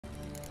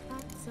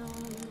This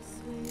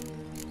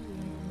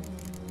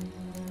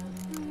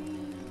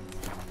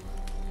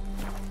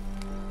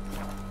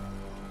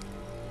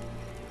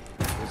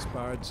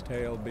bard's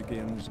tale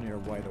begins near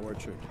White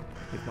Orchard,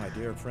 with my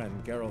dear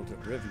friend Geralt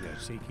of Rivia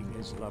seeking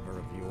his lover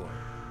of yore,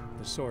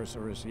 the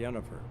sorceress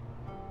Yennefer.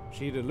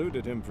 She'd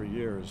eluded him for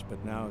years,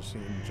 but now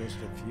seemed just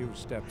a few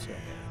steps ahead.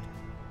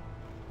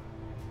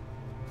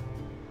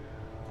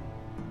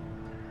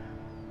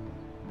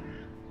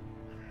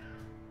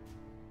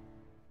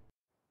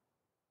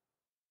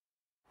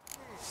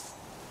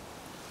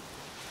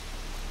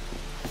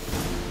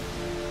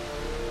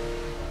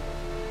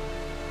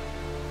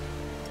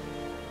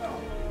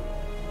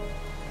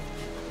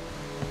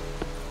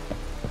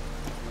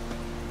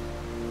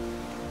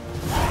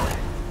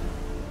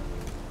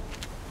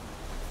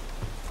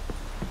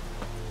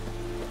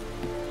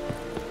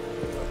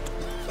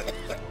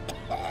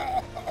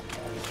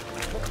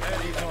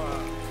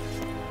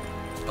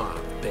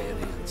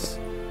 Barbarians.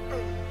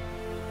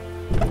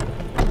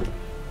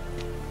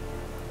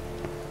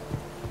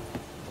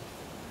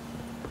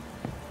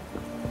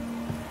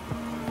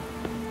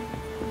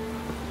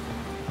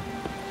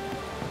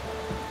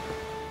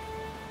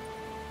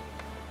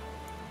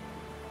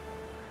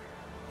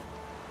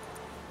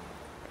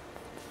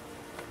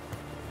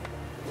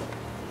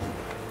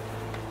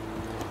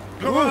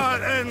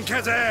 Gloire en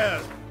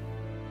Khazair!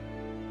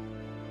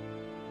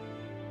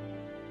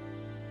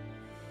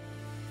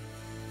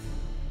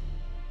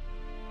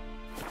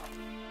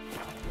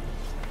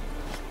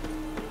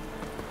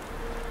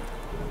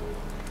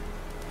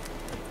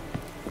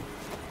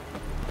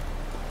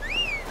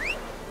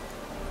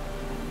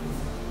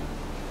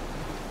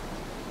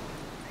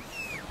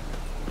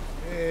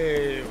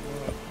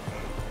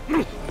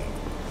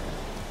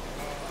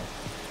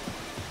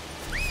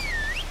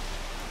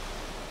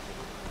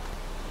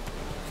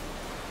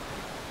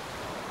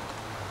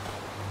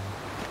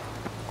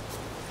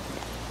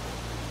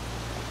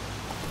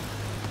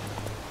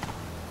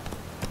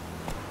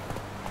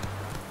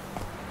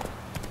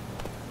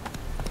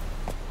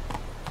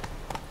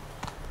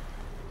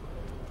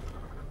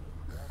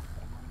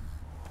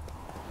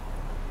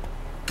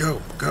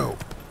 Go.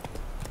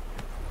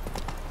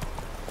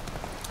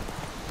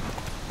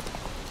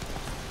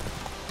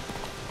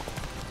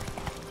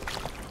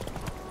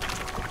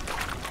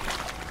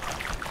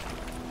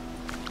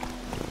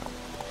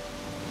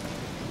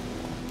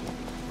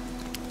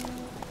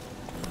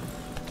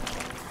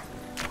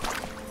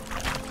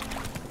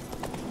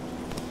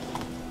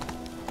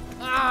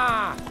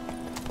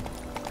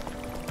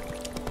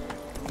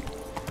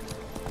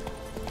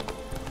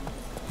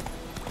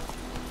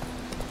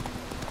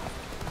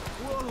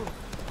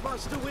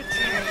 Master Witch!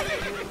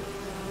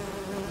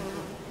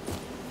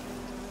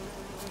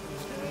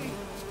 Stay!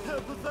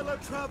 Help a fellow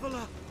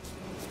traveler!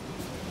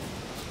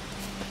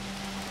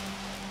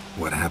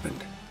 What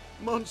happened?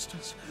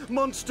 Monsters!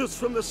 Monsters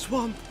from the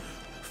swamp!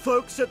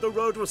 Folks said the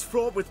road was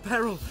fraught with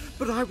peril,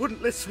 but I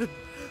wouldn't listen.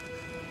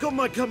 Got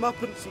my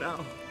comeuppance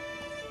now.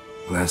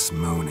 Less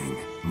moaning,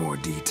 more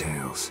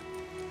details.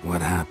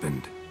 What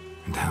happened,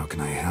 and how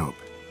can I help?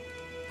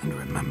 And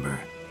remember,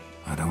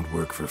 I don't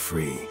work for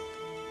free.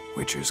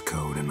 Witcher's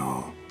code and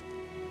all.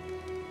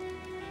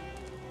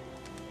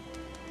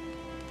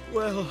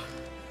 Well,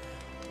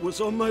 was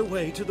on my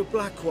way to the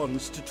Black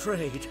Ones to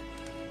trade.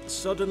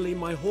 Suddenly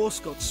my horse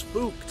got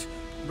spooked,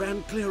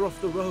 ran clear off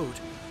the road.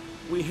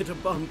 We hit a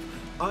bump,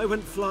 I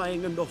went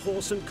flying and the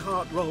horse and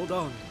cart rolled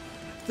on.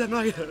 Then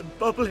I heard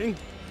bubbling,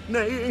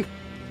 neighing,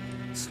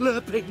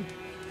 slurping.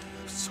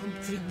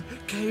 Something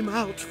came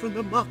out from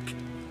the muck,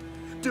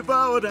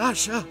 devoured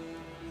Asher,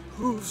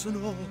 hooves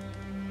and all.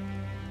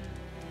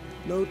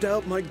 No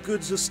doubt my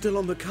goods are still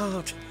on the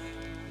cart,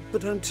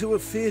 but I'm too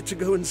afeard to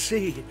go and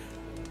see.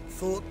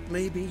 Thought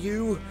maybe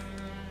you.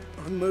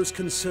 I'm most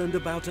concerned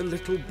about a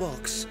little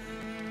box.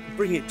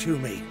 Bring it to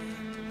me,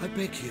 I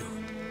beg you.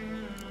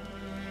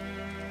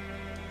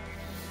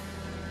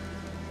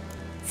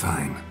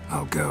 Fine,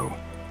 I'll go.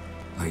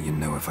 Let you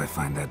know if I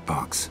find that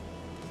box.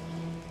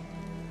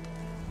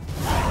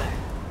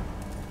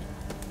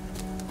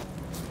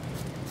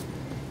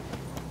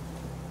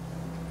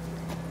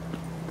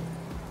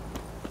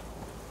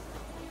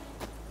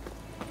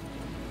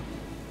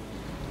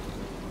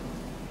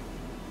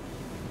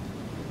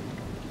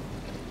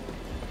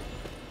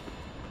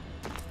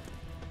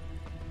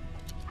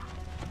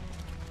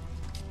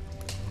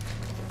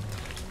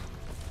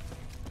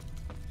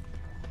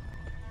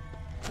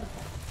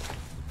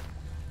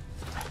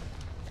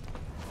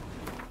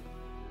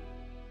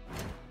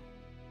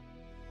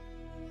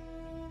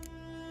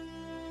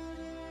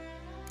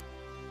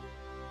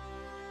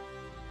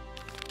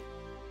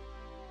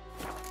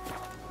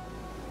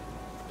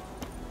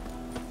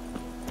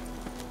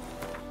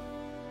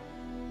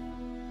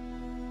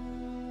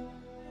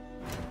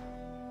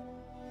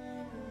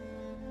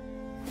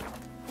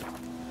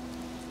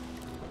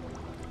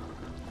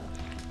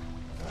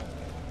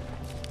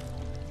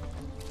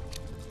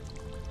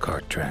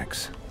 Cart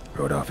tracks.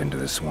 Rode off into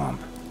the swamp.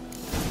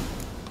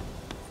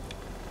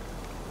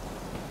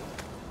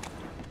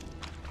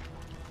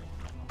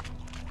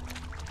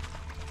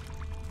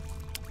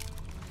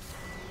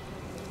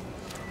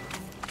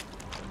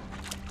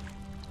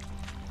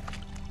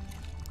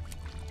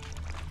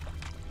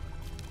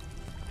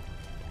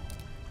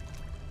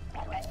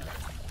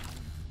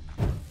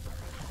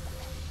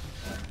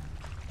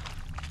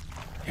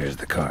 Here's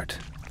the cart.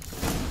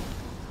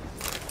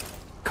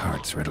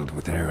 Cart's riddled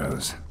with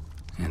arrows.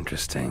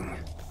 Interesting.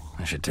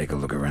 I should take a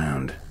look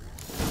around.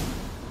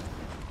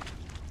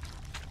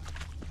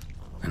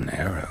 An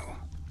arrow.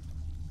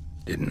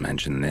 Didn't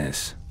mention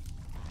this.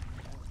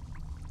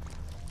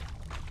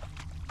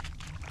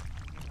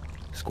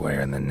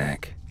 Square in the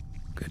neck.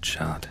 Good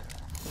shot.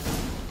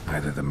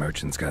 Either the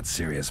merchant's got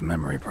serious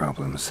memory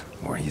problems,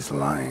 or he's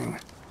lying.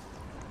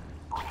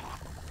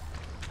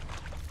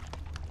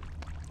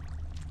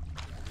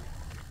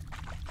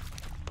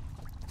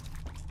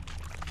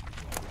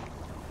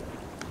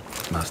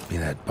 Must be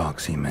that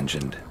box he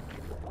mentioned.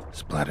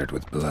 Splattered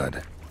with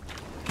blood.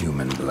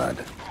 Human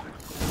blood.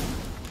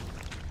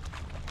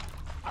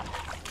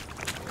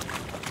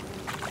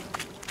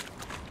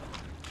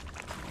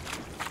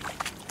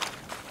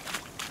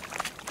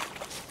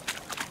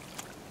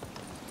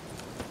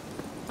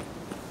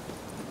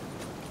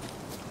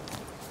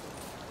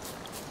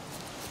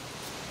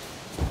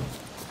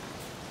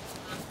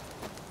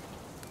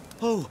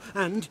 Oh,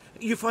 and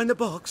you find the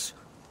box?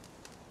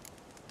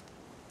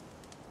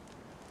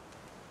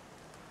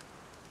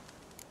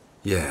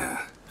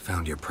 Yeah,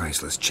 found your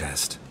priceless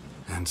chest.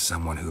 And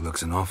someone who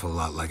looks an awful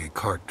lot like a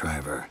cart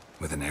driver,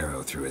 with an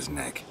arrow through his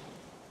neck.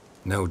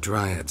 No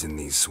dryads in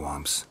these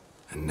swamps,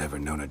 and never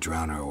known a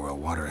drowner or a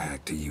water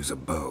hack to use a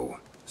bow.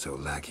 So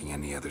lacking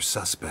any other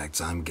suspects,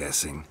 I'm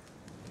guessing.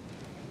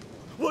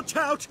 Watch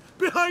out!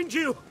 Behind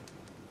you!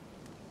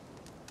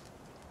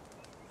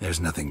 There's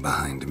nothing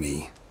behind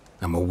me.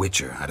 I'm a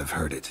witcher, I'd have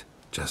heard it.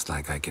 Just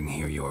like I can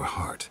hear your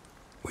heart,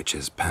 which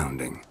is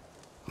pounding.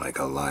 Like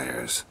a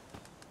liar's.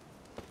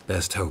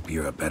 Best hope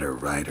you're a better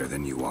rider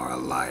than you are a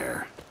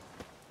liar.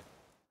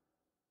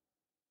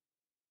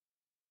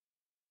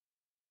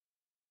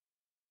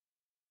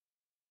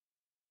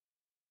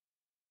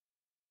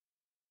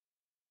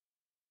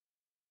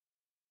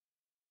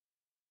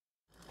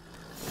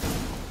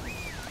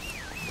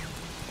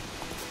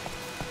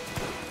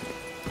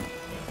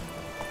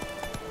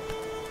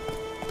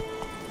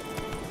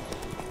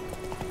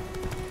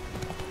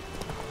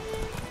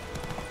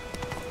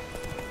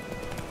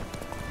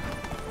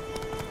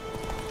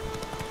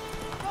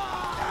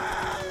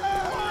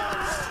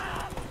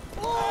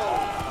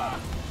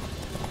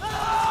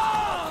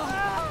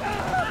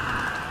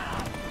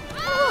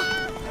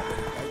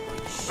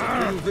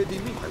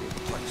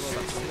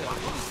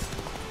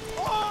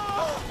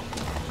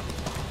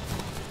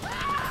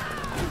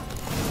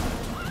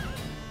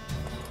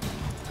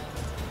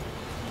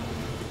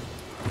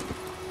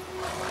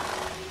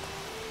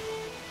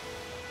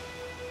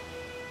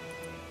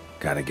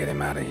 Gotta get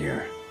him out of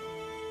here.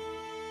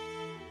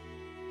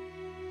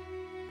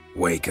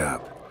 Wake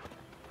up.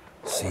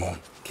 See?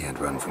 Can't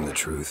run from the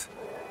truth.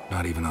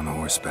 Not even on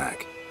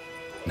horseback.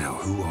 Now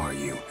who are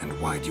you, and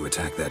why'd you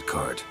attack that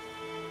cart?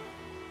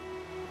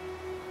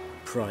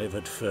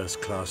 Private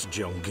First Class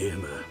John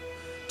Gilmer,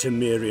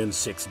 Temerian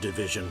 6th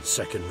Division,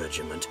 2nd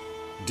Regiment.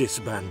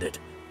 Disbanded,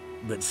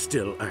 but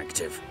still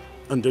active.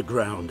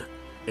 Underground,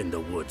 in the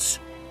woods.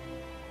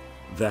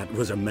 That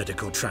was a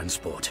medical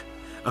transport.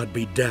 I'd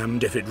be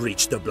damned if it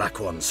reached the Black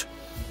Ones.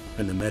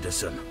 And the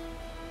medicine,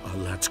 our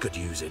lads could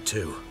use it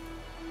too.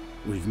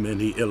 We've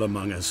many ill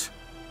among us.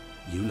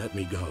 You let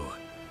me go,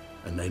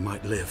 and they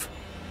might live,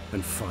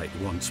 and fight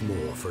once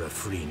more for a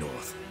free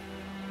North.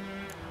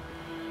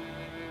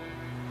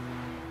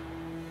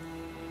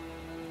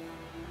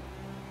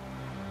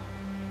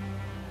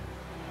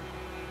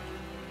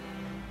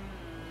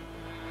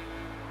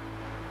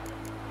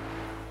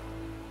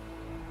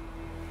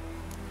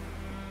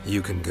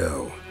 You can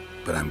go,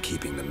 but I'm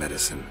keeping the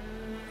medicine.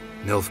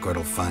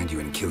 Nilfgaard'll find you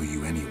and kill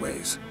you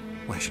anyways.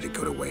 Why should it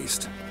go to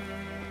waste?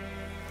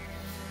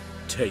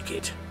 Take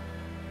it,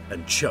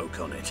 and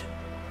choke on it.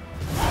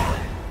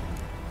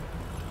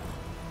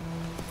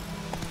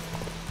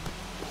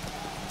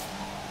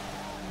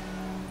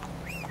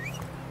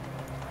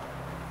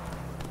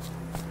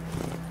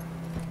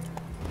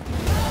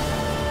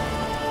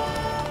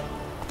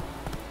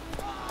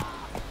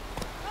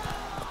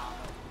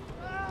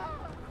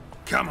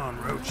 Come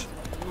on, Roach.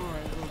 More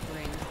it will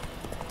bring.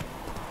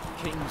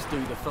 Kings do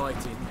the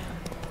fighting.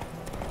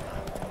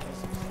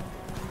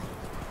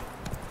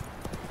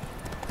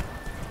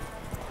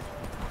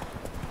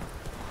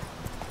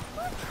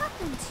 What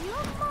happened to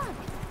your mug?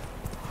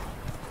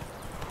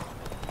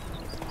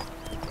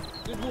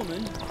 Good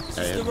woman. This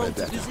is the wrong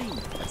cuisine.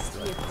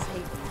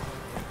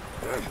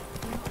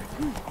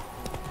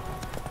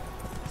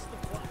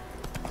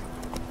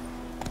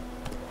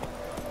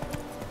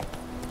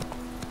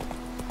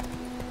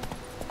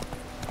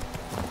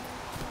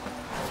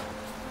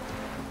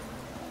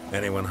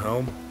 Anyone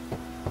home?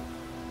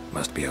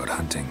 Must be out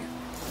hunting.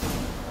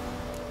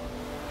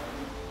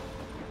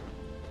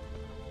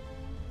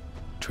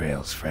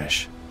 Trail's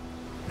fresh.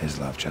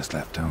 Islov just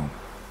left home.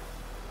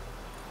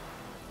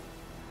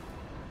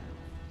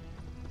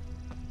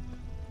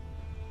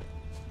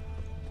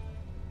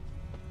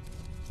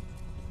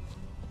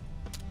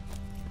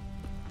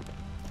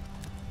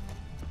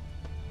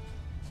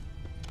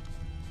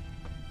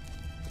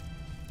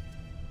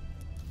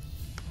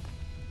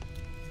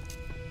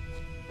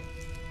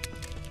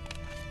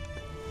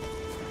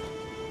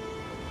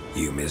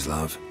 You,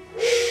 Mislav?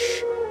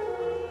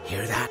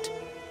 Hear that?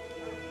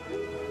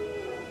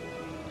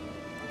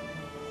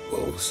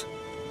 Wolves?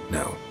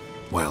 No.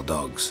 Wild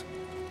dogs.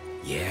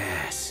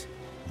 Yes.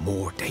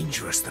 More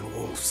dangerous than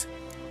wolves.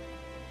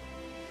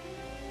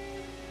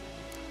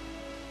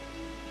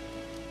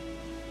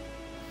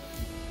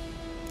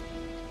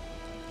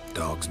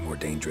 Dogs more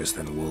dangerous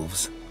than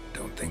wolves?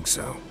 Don't think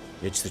so.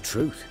 It's the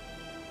truth.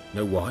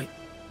 Know why?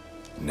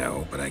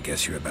 No, but I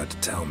guess you're about to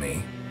tell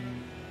me.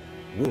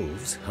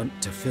 Wolves hunt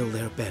to fill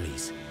their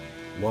bellies.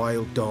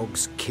 Wild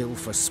dogs kill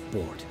for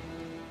sport.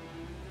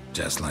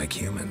 Just like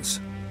humans.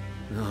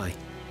 Aye.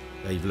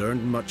 They've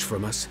learned much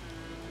from us.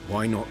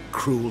 Why not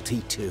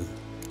cruelty too?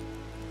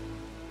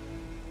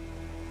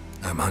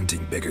 I'm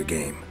hunting bigger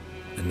game.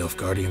 The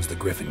Nilfgaardians the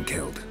Griffin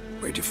killed.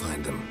 Where'd you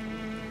find them?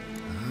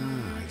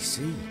 Ah, I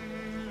see.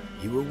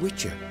 You a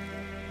witcher.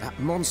 That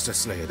monster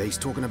slayer they's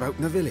talking about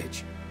in the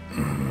village.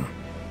 Mm-hmm.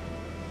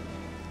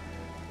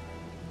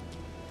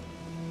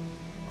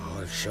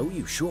 I'll show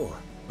you, sure.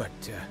 But,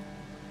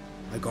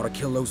 I gotta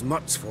kill those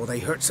mutts before they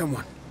hurt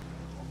someone.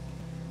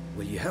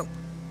 Will you help?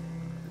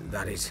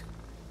 That is,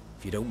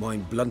 if you don't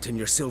mind blunting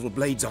your silver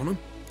blades on them.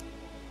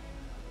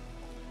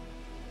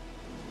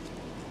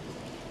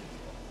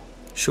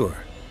 Sure.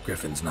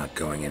 Griffin's not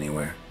going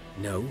anywhere.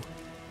 No.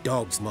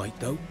 Dogs might,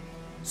 though.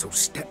 So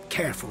step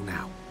careful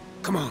now.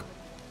 Come on.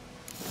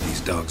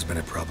 These dogs been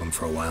a problem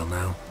for a while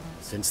now?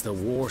 Since the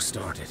war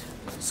started.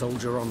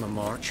 Soldier on the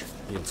march.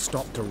 He'll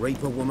stop to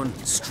rape a woman,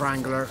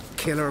 strangle her,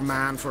 kill her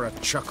man for a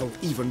chuckle,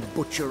 even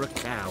butcher a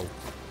cow.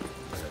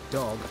 But a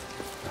dog,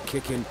 a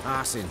kick in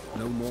passing,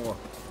 no more.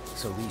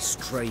 So these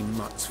stray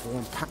mutts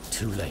form pack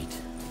too late.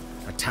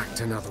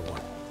 Attacked another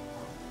one.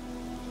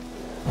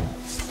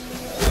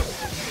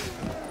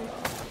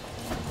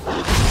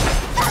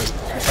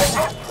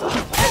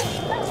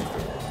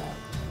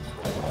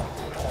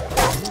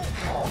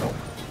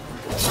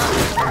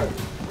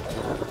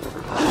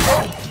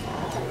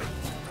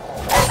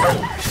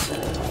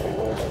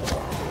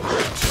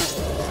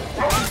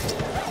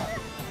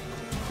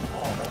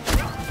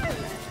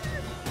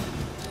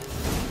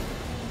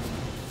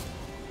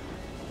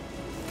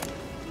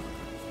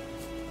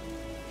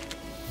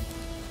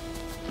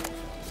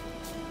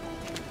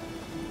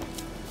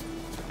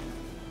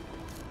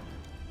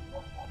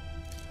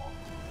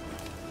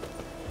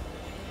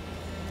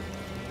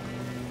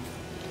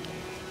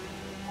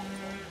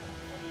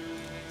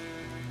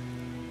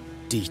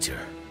 Dieter.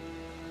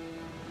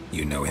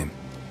 You know him?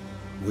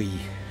 We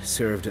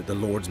served at the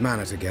Lord's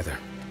Manor together,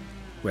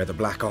 where the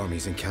Black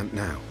Army's encamped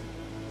now.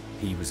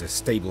 He was a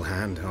stable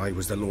hand, I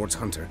was the Lord's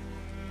hunter.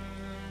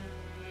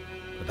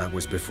 But that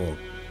was before...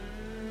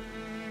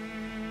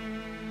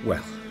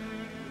 well,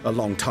 a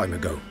long time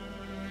ago.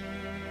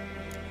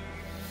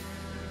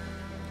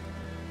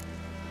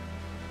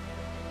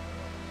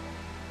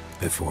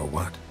 Before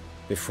what?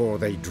 Before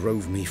they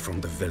drove me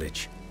from the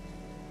village.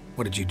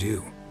 What did you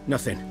do?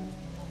 Nothing.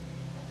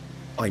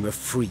 I'm a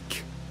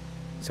freak.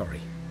 Sorry.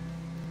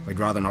 I'd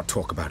rather not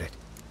talk about it.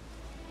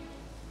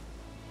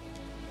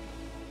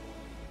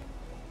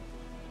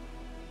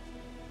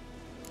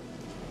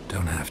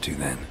 Don't have to,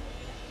 then.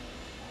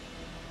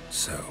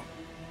 So,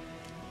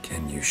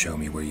 can you show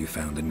me where you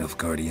found the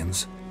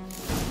Nilfgaardians?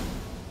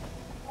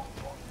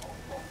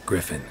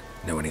 Griffin,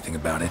 know anything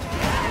about it?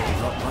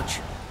 Not much.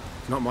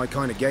 Not my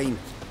kind of game.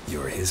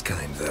 You're his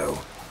kind, though.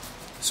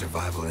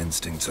 Survival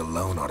instincts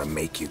alone ought to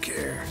make you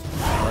care.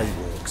 I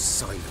walk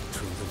silent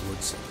through the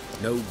woods.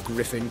 No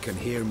griffin can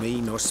hear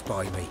me nor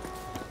spy me.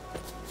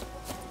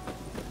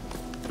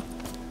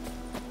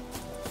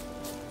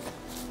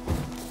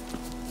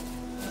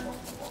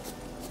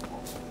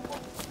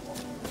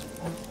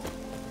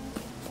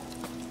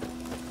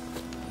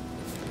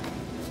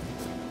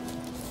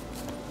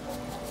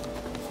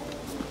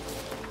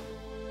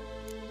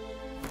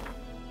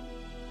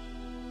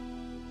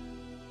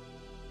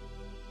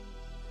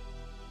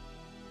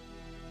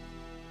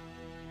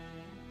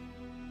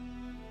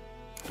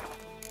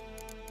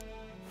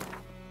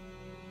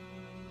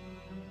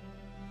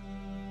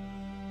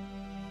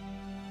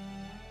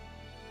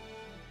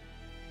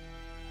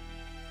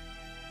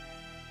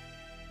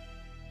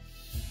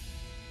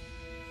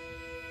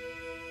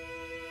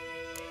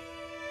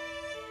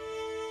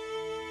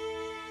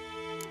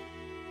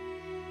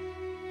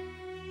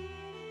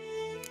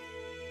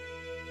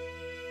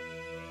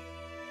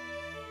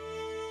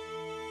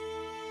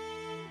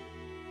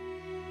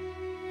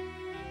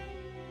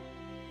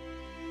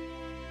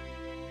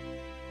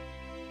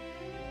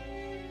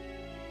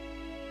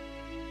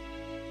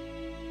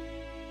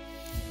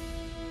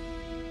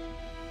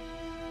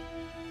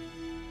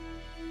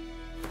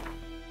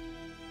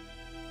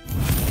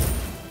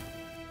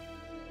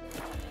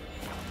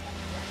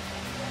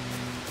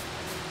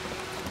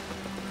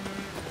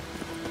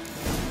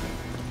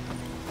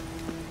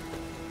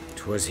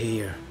 Was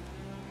here.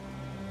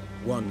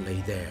 One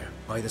lay there,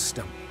 by the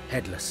stump,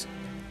 headless.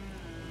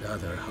 The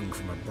other hung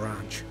from a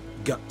branch,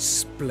 guts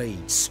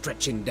splayed,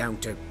 stretching down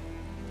to...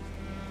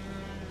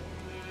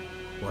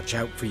 Watch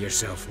out for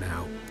yourself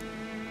now.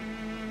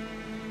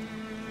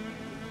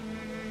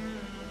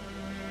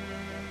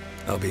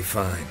 I'll be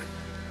fine.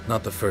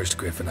 Not the first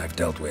Griffin I've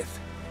dealt with.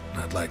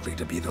 Not likely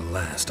to be the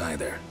last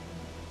either.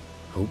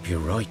 Hope you're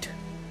right.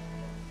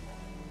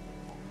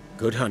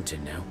 Good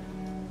hunting now.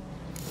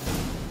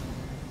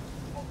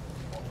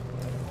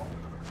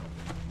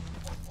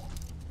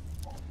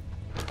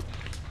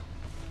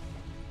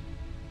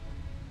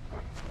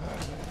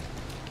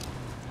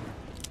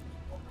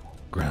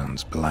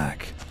 Ground's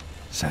black,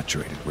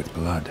 saturated with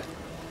blood.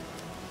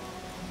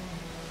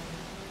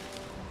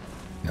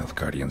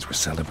 Nilfgaardians were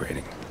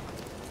celebrating.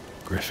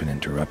 Griffin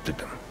interrupted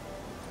them.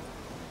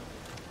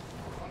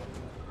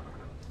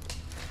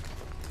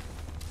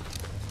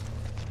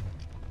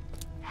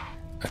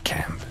 A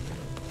camp.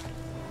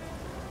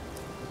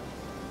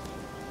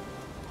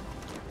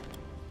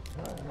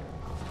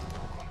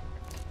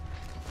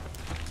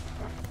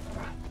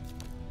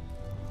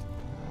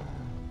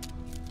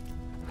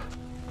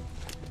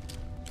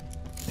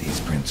 These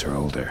prints are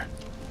older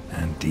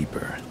and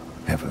deeper,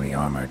 heavily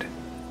armored.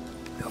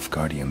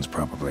 Nilfgaardians,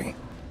 probably.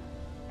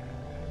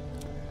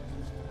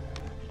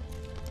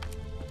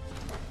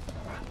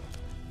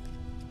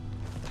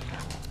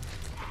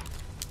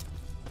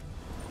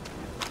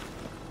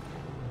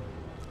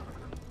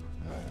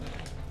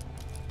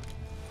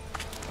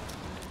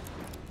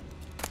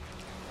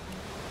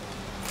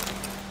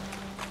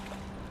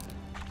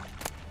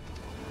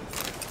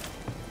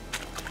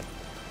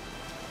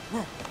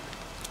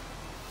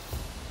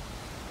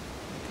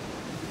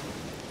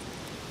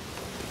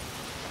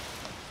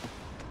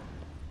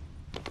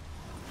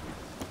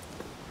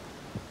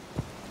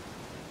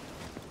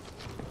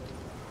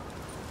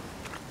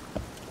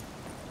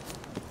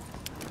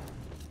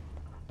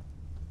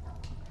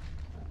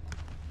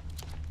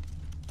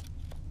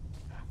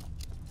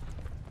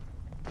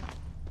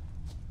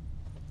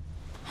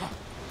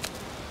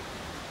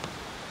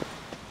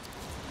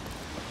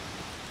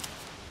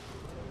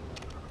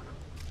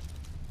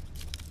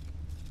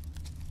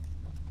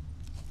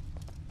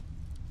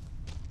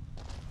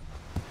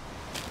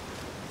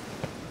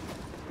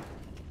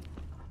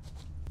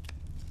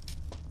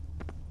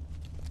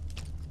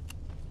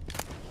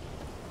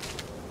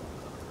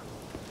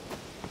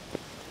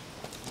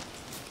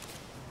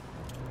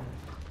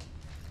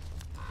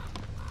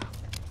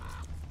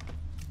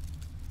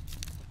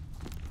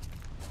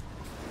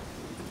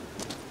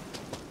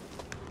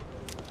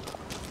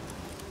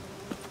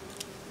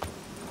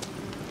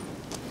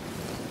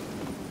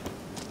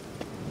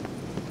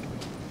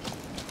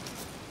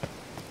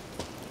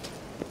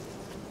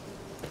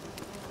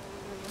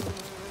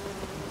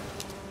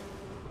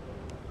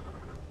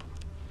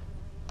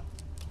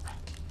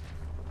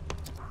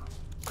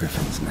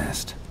 Griffin's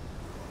nest.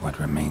 What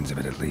remains of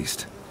it, at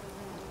least.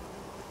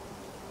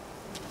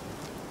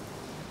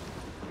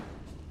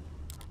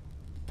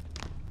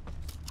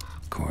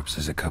 Corpse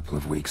is a couple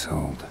of weeks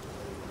old.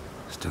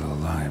 Still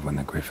alive when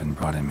the Griffin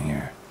brought him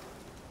here.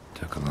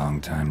 Took a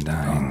long time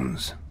dying.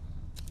 Bones.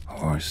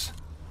 Horse.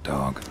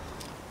 Dog.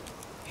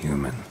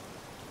 Human.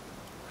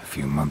 A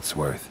few months'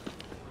 worth.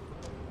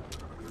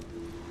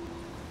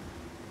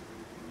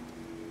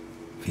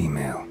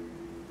 Female.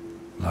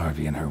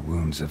 Larvae in her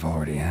wounds have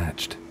already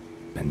hatched.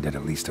 Been dead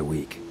at least a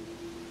week.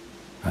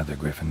 Other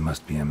Griffin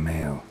must be a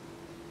male.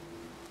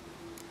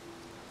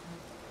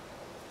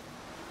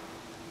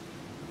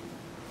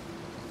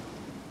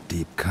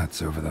 Deep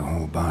cuts over the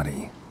whole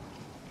body.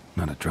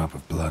 Not a drop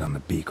of blood on the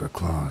beak or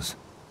claws.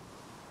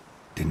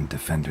 Didn't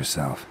defend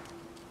herself.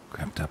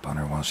 Crept up on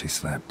her while she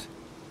slept.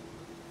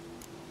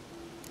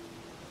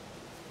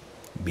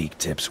 Beak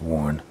tips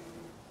worn.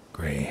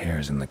 Gray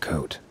hairs in the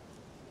coat.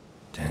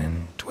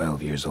 10,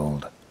 12 years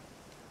old.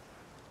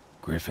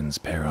 Griffins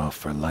pair off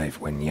for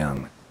life when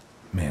young.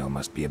 Male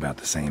must be about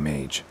the same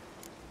age.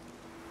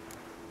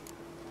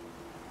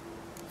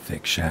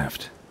 Thick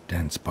shaft,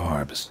 dense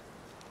barbs.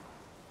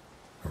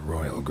 A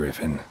royal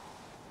Griffin.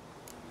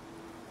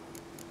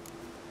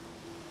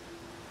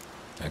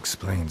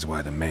 Explains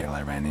why the male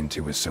I ran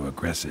into was so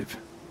aggressive.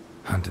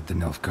 Hunted the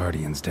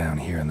Nilfgaardians down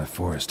here in the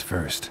forest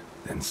first,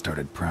 then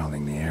started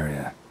prowling the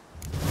area.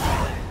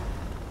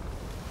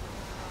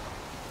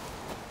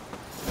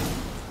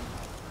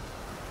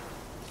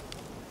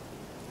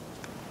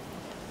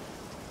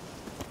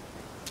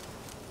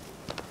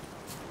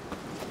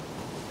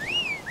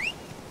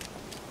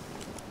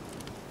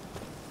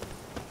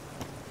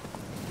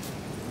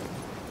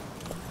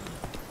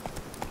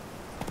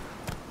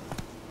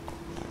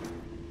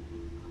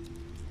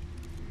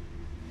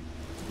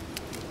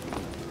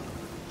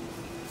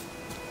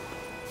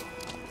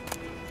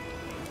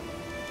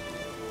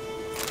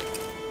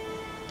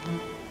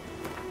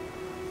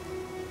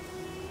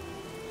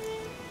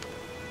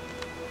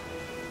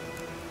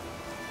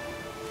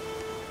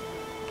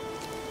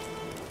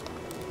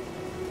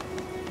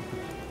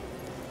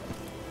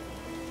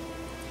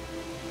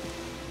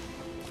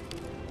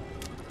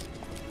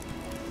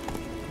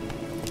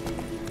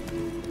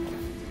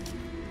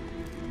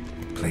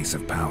 Place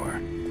of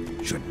power.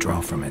 Should draw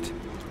from it.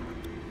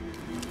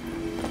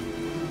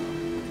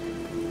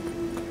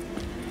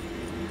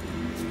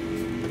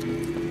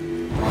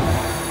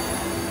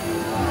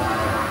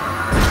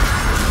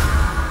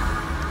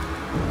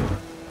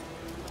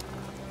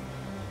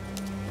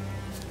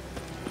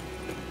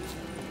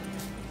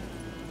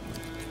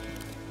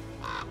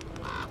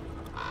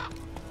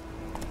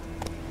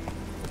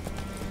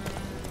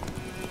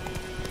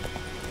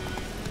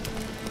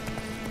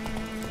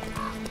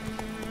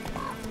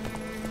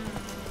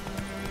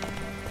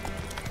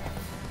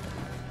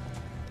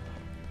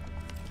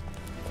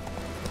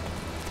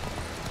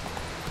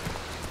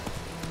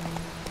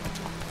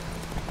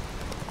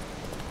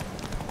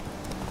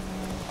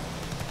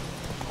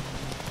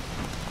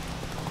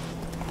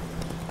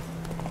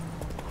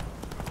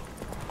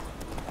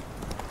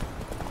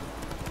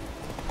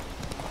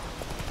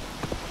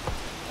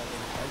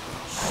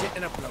 get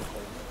in a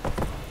blowhole.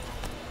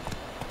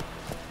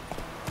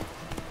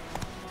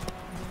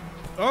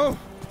 Oh!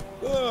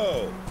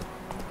 Whoa!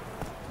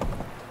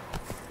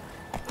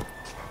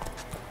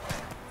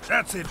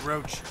 That's it,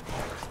 Roach.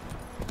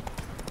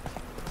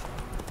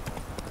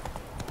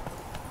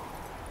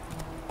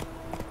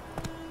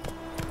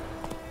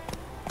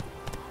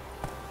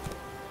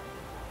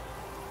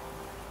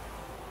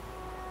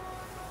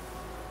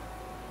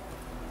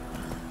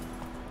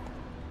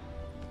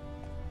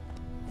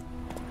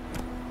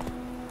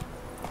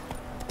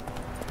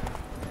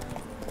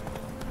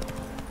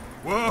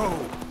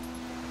 Whoa!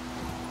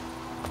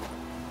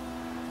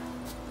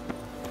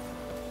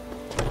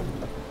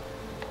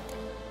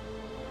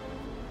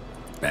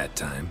 Bad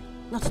time?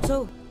 Not at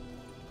all.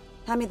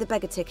 Hand me the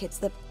beggar tickets,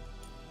 the...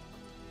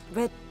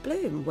 Red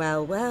Bloom.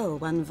 Well, well,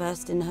 one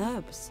versed in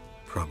herbs.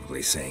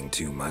 Probably saying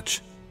too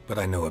much, but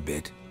I know a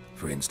bit.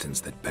 For instance,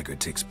 that beggar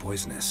tick's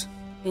poisonous.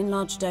 In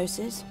large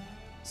doses.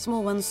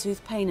 Small ones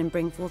soothe pain and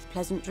bring forth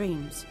pleasant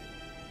dreams.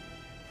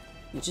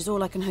 Which is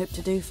all I can hope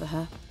to do for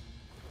her.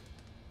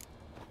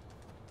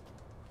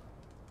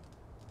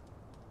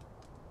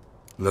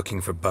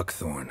 Looking for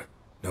buckthorn.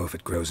 Know if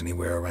it grows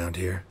anywhere around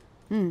here?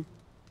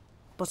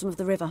 Bottom of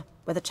the river,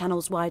 where the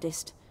channel's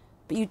widest.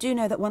 But you do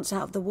know that once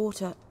out of the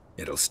water...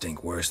 It'll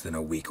stink worse than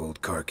a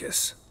week-old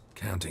carcass.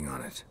 Counting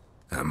on it.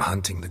 I'm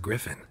hunting the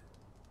griffin.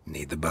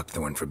 Need the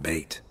buckthorn for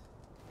bait.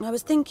 I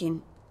was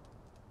thinking...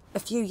 A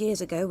few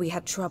years ago we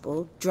had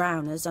trouble,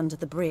 drowners under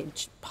the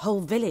bridge. Whole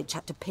village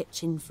had to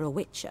pitch in for a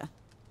witcher.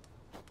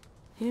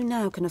 Who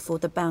now can afford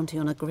the bounty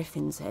on a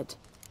griffin's head?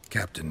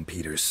 Captain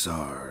Peter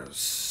Sars,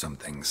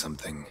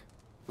 something.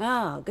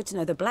 Ah, good to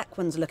know the Black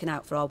One's looking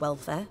out for our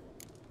welfare.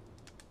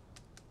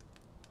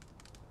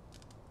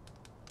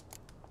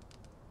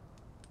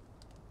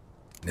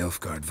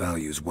 Nilfgaard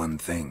values one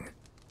thing.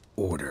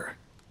 Order.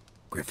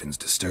 Griffin's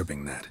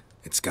disturbing that.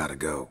 It's gotta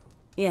go.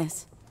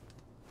 Yes.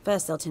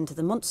 First they'll tend to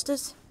the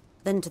monsters,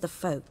 then to the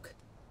folk.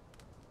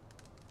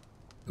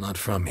 Not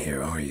from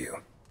here, are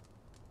you?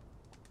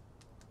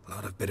 A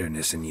lot of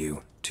bitterness in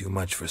you. Too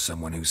much for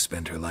someone who's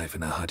spent her life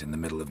in a hut in the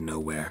middle of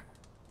nowhere.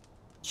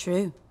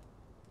 True.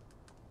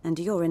 And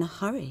you're in a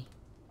hurry.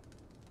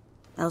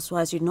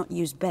 Elsewise you'd not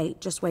use bait,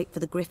 just wait for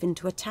the griffin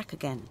to attack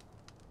again.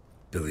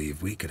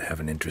 Believe we could have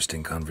an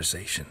interesting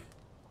conversation.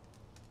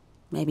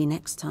 Maybe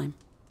next time.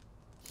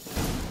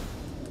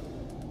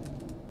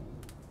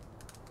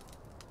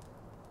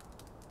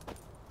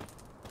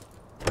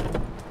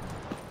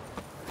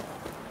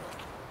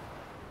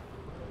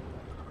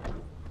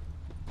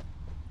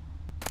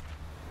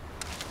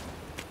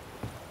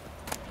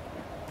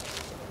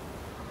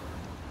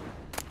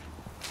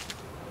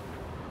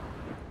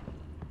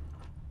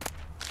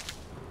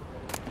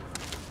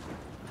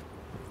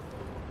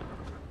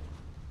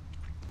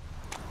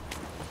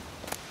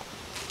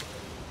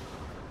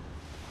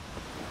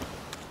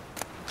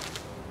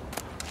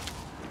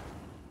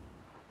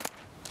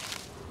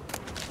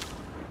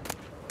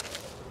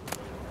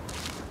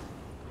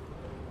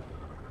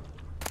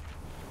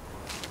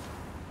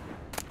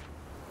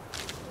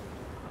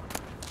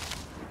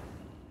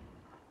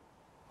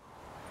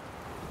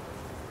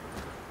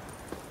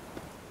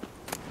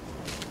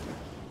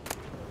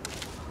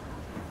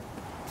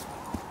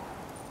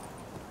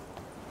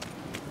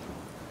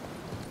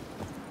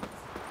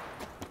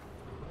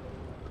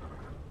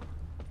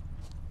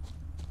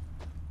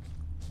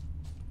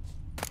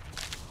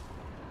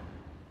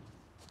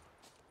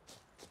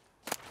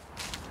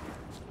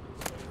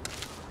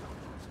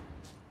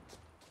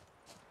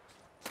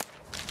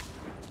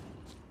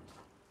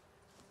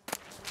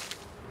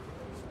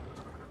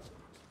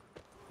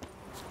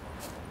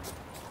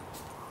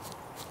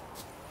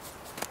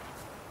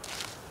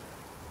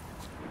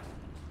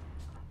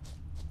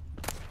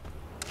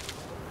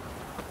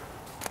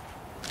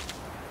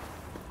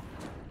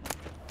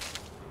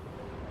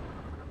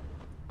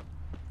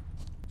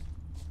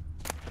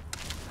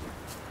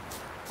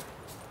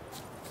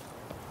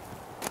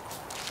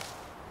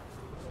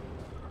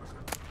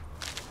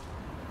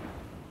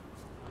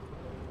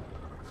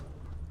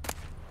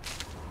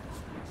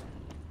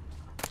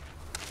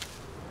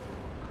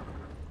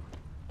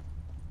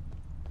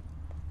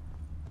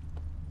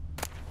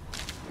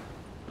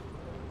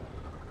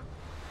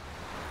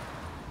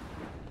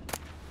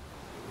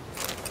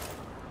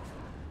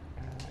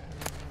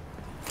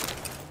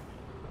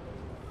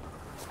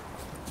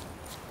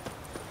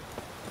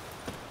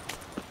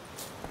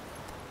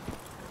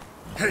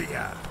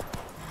 Hey-ya!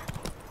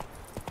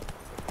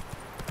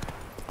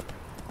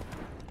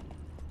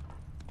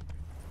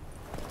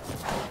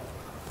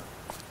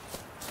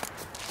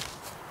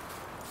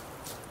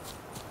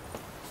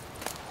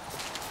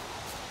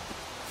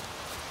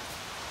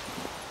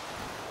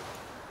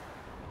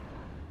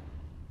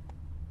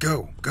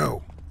 Go.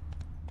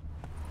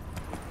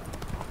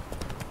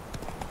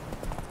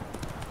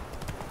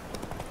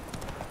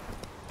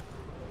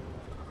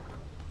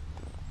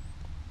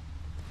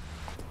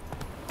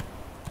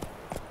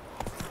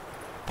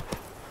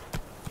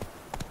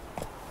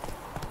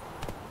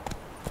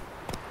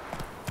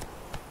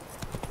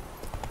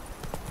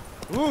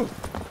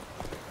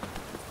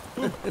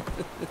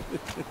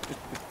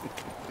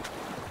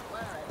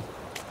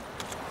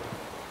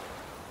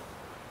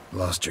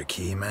 Lost your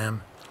key,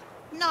 ma'am?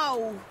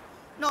 No,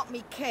 not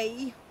me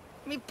key.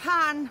 Me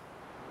pan.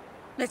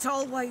 It's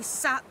always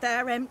sat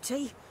there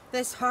empty,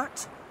 this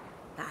hut.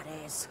 That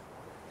is,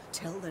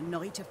 till the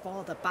night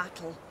afore the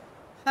battle.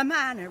 A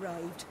man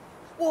arrived,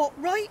 walked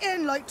right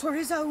in like 'twere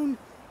his own.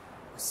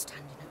 Was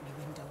standing at me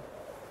window,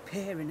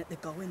 peering at the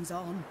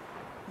goings-on.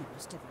 He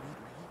must have read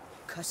me,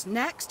 'cause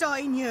next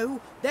I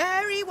knew,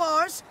 there he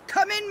was,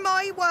 coming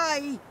my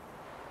way.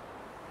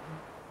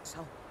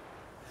 So,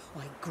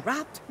 I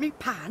grabbed me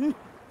pan,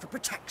 for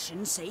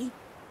protection, see?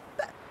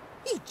 But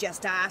he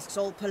just asks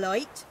all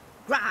polite,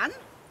 Gran,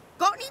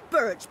 got any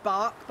birch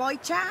bark by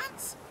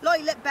chance?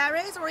 Lilac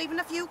berries or even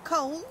a few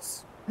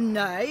coals?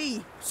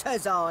 Nay,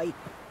 says I.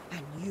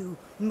 And you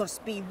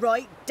must be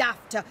right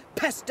daft to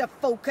pester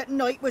folk at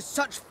night with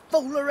such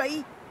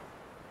foolery.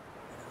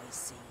 But I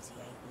sees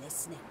he ain't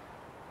listening.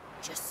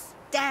 Just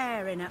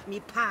staring at me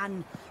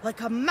pan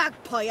like a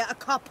magpie at a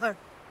copper.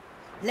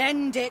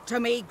 Lend it to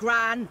me,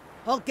 Gran.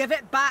 I'll give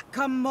it back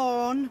come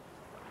morn.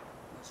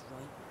 I was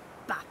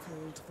right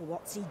baffled for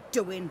what's he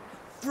doing,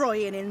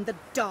 frying in the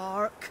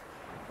dark.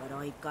 But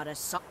I've got a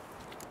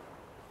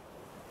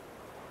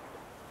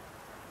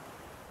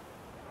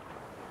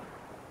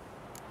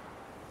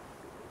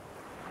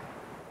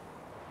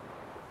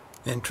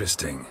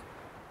Interesting.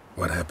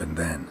 What happened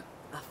then?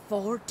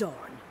 Afore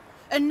dawn,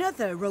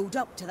 another rode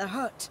up to the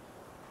hut.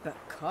 But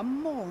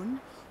come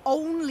morn,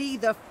 only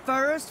the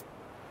first...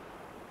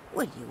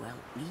 Will you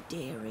help me,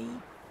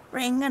 dearie?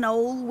 Bring an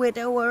old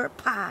widower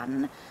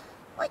pan.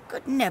 I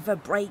could never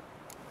break...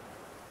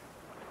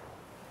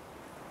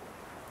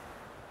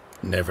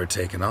 Never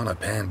taken on a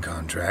pan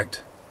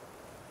contract.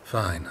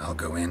 Fine, I'll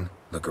go in,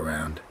 look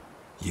around.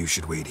 You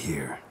should wait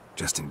here,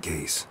 just in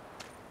case.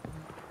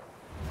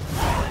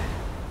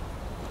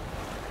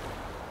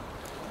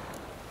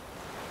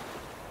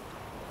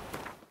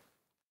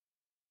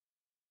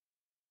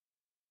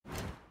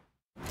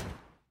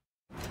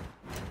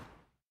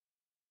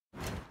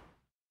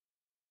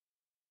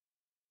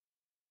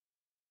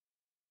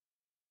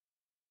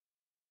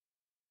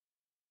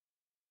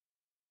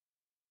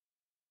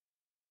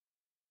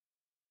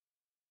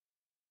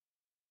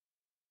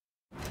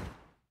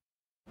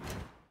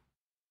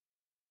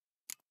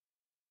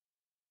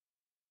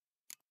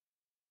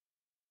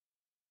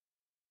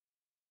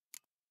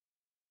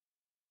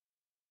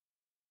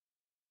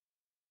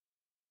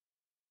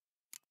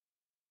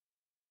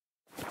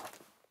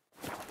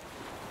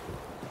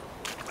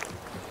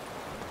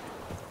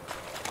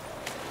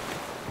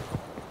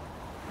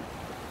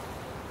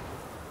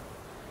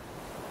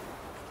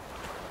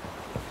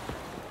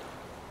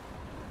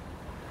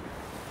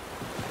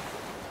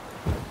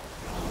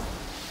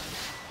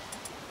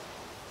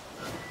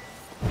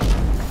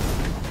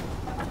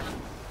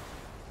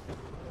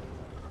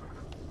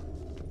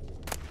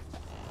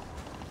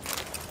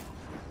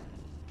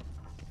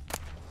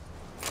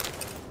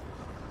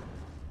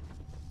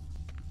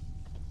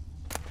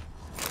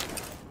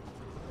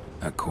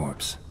 A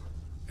corpse.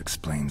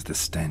 Explains the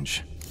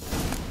stench.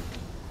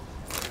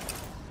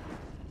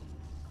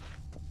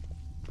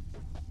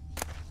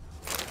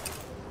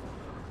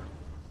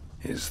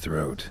 His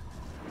throat.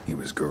 He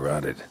was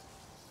garroted.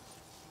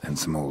 And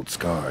some old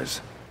scars.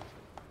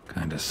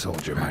 Kinda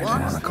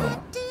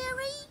soldier-identical.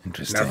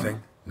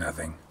 Interesting.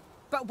 Nothing.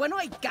 But when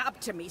I gab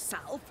to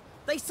myself,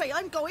 they say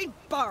I'm going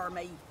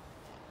barmy.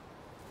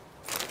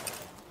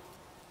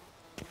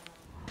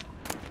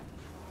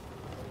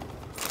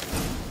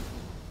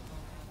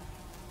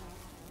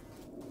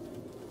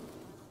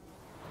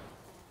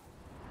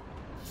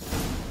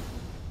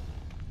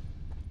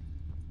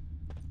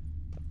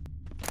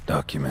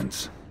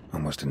 Documents,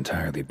 almost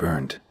entirely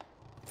burnt.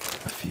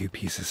 A few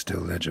pieces still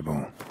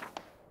legible.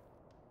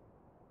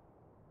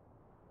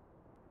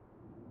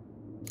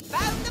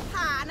 Found the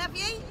pan, have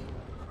ye?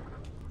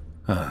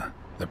 Ah,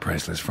 the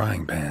priceless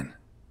frying pan.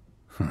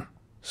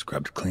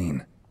 Scrubbed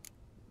clean.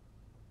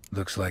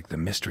 Looks like the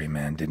mystery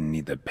man didn't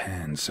need the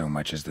pan so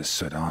much as the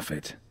soot off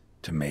it.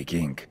 To make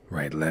ink,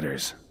 write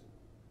letters.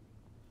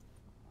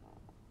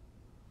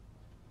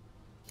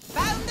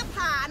 Found the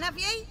pan, have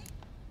ye?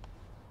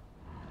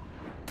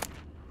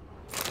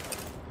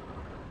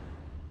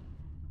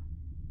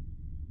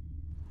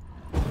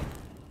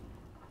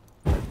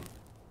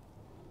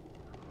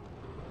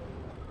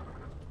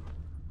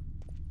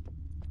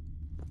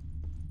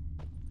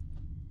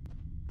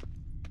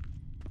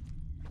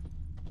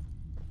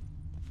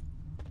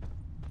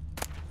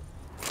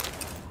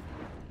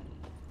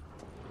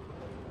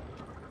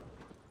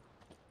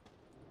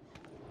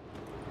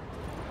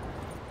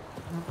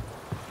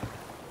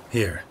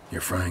 Here,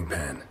 your frying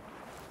pan.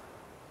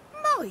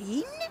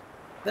 Mine?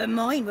 But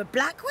mine were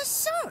black with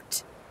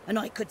soot. And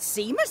I could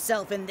see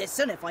myself in this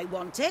one if I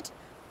wanted.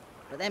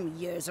 But them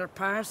years are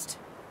past.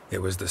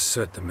 It was the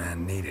soot the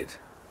man needed.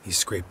 He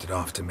scraped it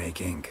off to make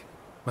ink.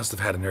 Must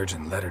have had an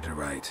urgent letter to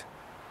write.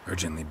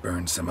 Urgently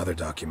burned some other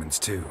documents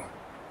too.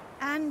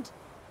 And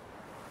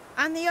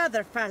the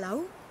other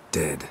fellow?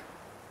 Dead.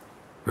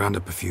 Round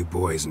up a few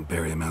boys and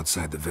bury him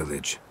outside the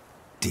village.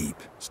 Deep.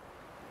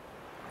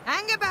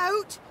 Hang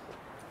about!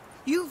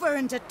 You've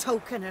earned a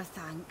token of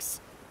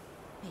thanks.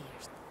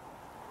 Here's...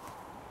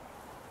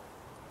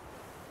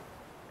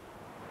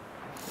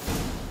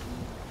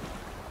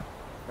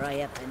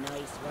 Fry up a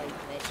nice white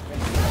fish.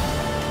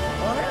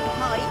 Or a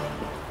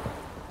pipe.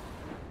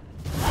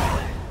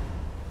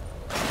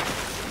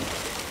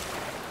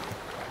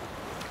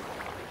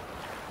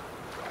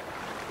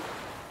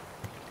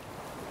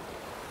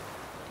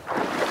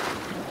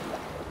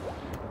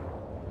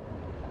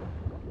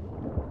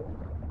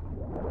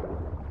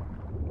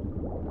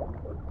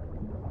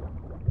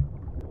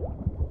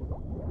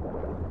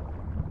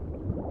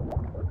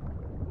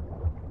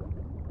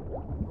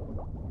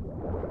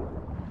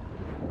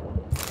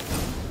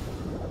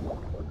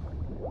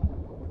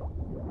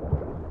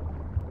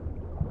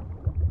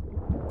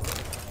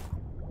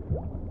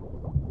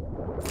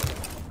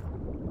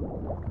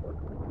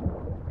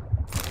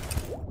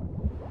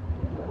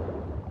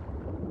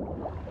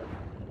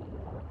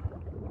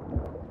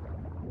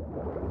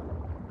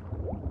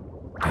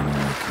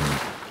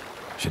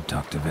 Should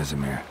talk to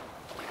Vesemir.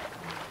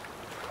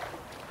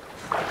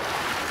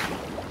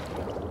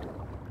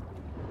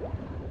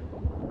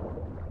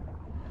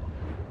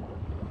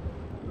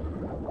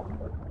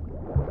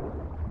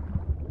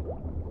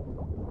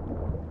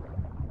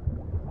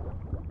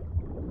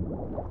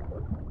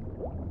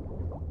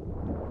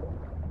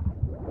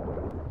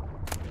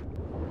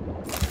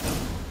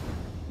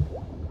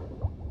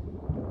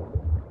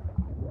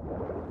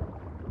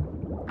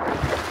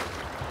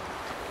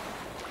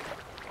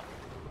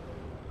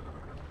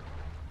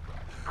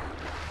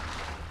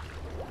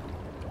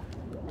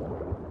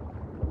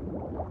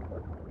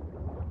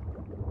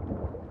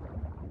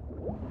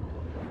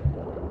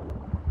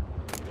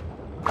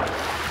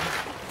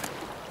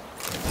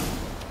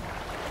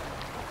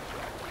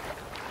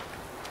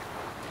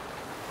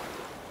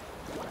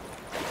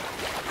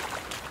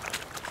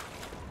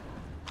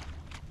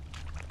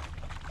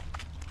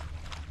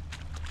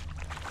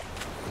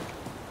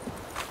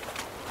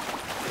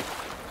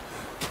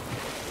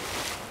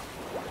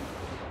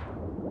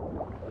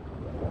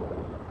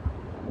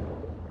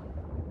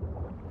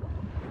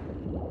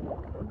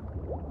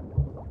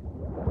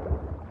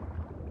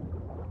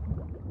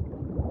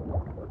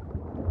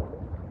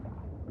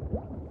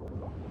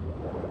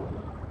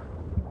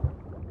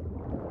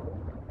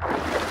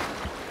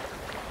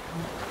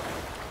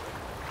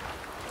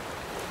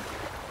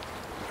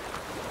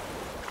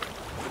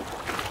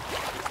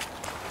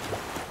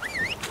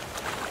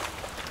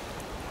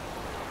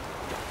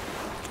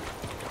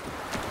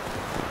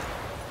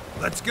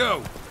 Let's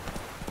go!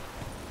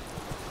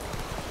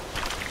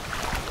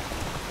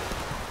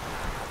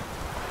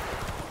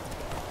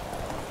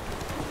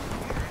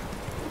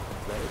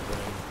 Let it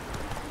rain.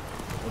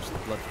 Wash the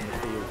blood from the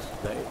fields.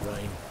 Let it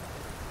rain.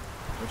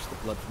 Wash the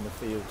blood from the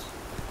fields.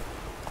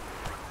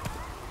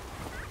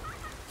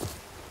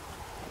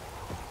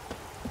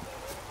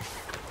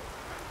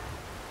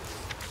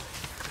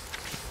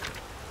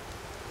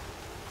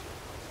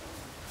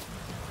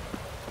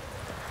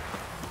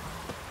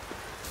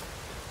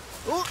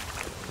 Oh,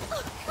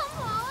 come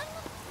on!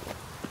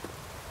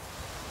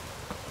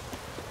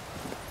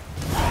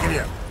 Get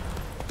here!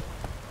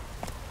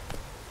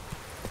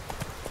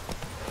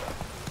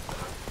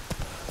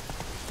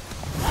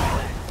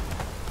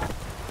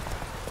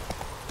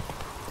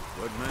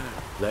 Good man.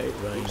 Let it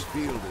rain. Whose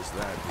field is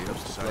that? The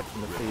Wash the outside blood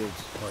from the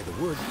fields. By the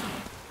wood.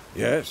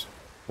 Yes?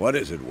 What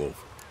is it,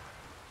 Wolf?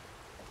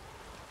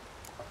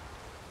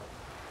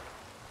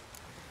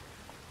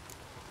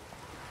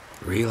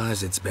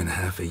 Realize it's been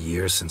half a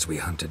year since we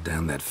hunted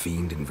down that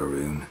fiend in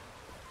Varun?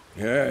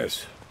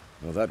 Yes.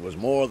 Well, that was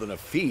more than a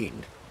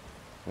fiend.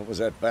 What was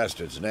that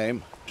bastard's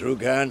name?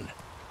 Drugan?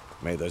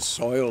 May the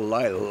soil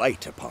lie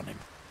light upon him.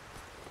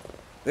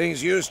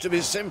 Things used to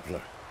be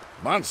simpler.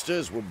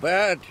 Monsters were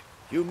bad,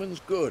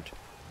 humans good.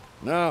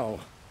 Now,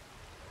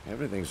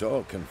 everything's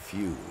all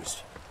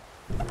confused.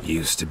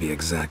 Used to be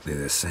exactly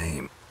the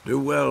same. Do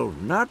well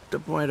not to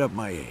point up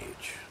my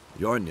age.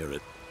 You're near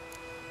it.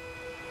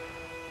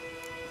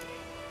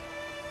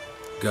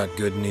 Got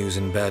good news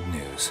and bad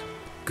news.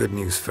 Good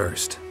news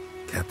first.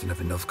 Captain of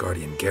a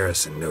Nilfgaardian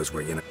garrison knows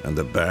where Yennefer... And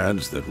the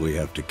bad's that we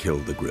have to kill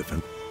the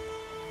Griffin.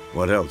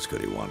 What else could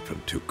he want from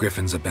two?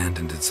 Griffin's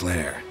abandoned its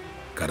lair.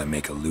 Gotta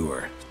make a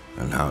lure.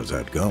 And how's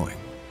that going?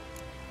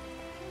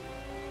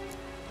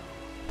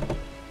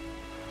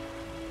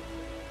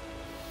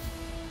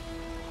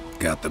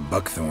 Got the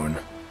buckthorn.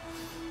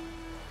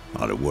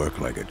 Ought to work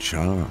like a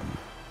charm.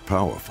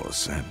 Powerful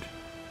scent.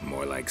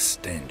 More like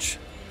stench.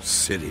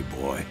 City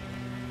boy.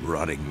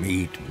 Rotting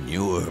meat,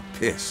 manure,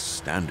 piss,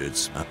 standard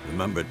smell.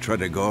 Remember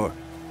Tretogor?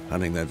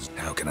 Hunting that...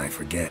 How can I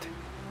forget?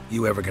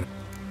 You ever gonna...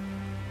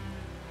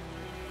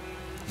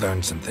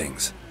 Learned some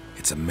things.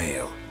 It's a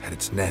male. Had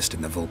its nest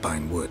in the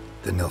Vulpine Wood.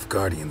 The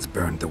Nilfgaardians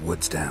burned the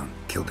woods down,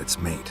 killed its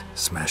mate,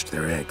 smashed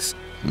their eggs.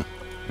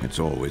 It's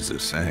always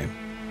the same.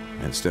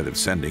 Instead of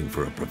sending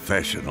for a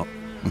professional.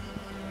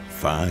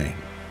 Fine.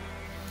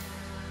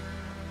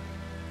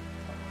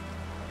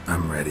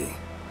 I'm ready.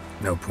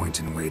 No point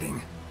in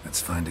waiting. Let's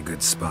find a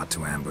good spot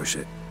to ambush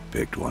it.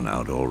 Picked one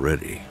out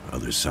already.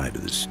 Other side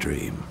of the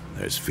stream.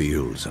 There's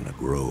fields and a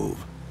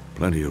grove.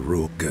 Plenty of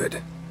room.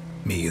 Good.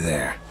 Meet you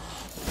there.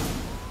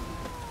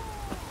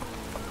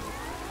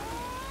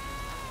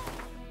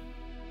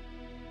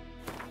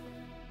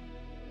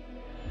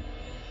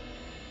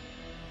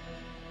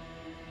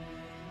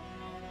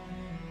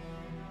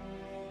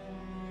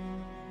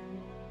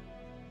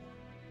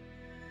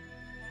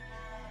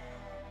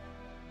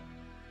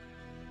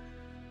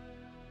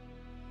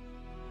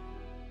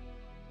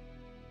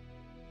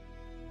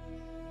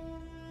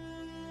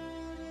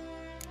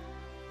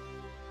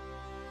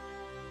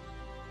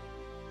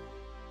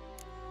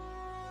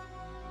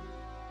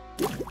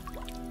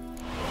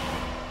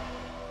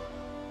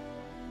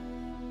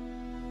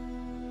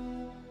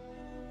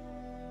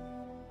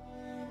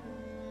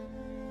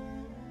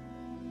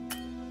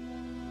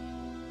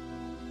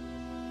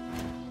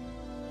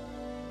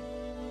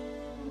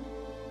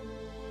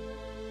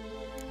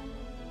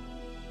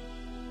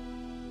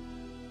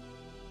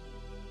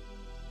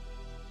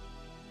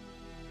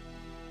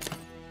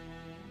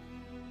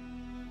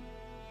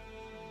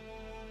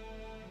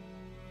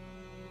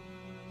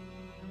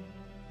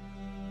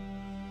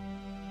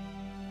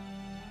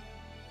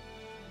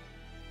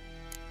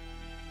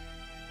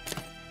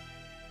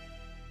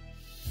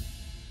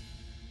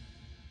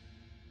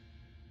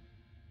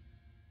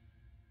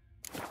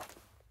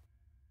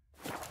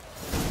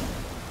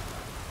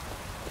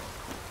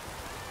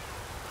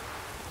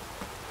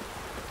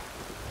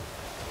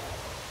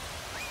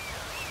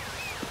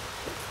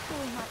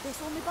 Going like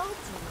this on the boat.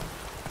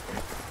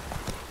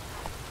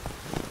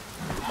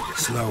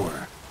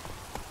 Slower.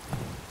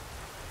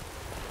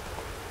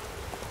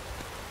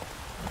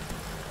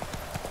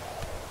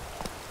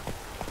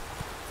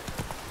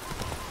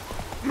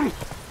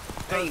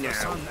 Does the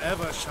sun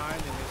ever shine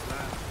in his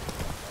land?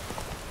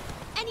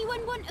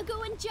 Anyone want to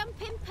go and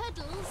jump in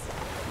puddles?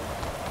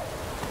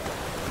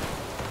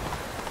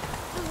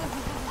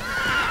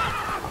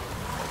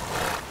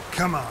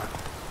 Come on.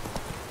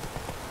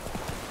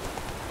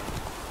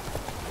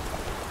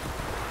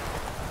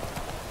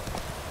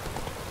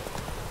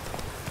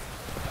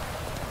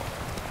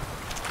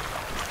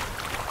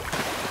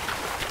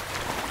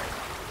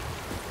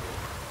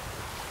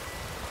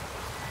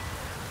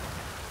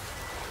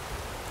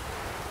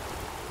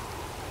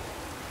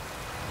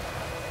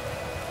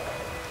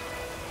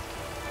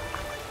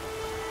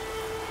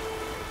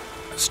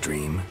 A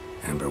stream,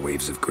 amber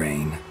waves of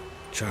grain.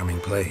 Charming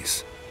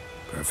place.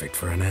 Perfect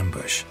for an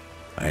ambush.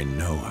 I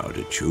know how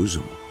to choose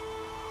them.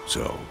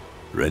 So,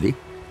 ready?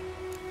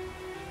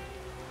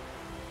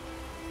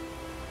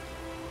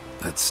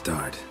 Let's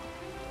start.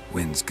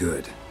 Wind's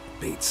good.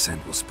 Bait's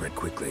scent will spread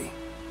quickly.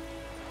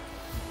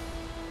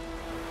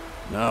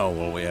 Now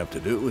all we have to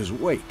do is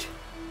wait.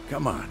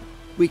 Come on.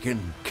 We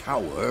can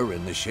cower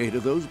in the shade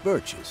of those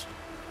birches.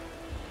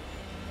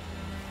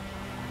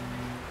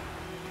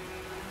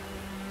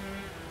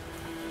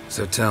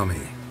 So tell me,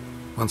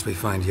 once we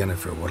find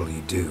Yennefer, what'll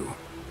you do?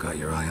 Got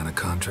your eye on a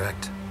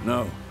contract?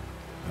 No.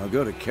 I'll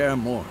go to Kaer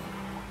Morhen.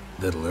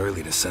 Little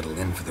early to settle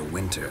in for the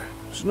winter.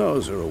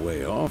 Snows are a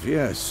way off,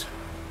 yes.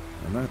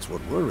 And that's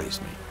what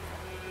worries me.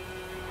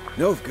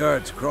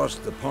 Nilfgaard's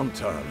crossed the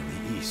Pontar in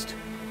the east.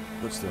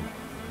 Puts them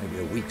maybe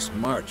a week's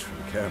march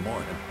from Kaer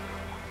Morhen.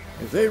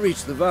 If they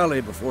reach the valley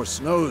before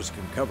snows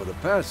can cover the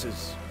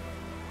passes,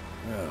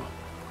 well,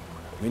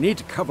 we need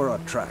to cover our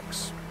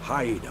tracks,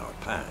 hide our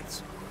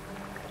paths.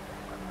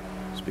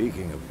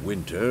 Speaking of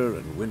winter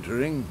and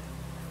wintering,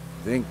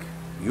 think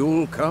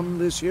you'll come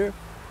this year?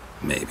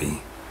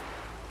 Maybe.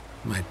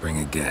 Might bring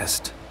a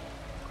guest.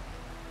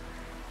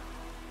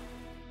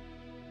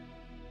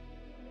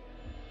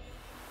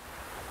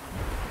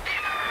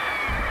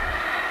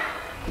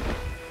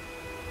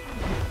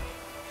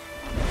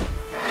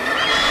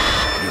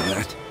 Hear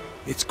that?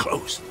 It's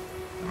close.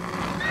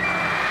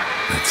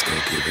 Let's go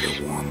give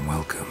it a warm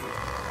welcome.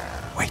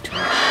 Wait.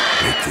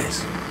 Take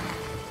this.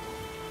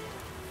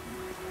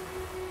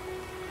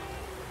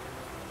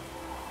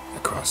 A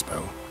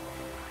crossbow.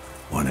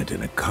 Won it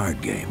in a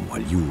card game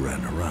while you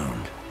ran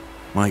around.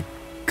 Might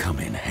come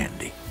in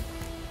handy.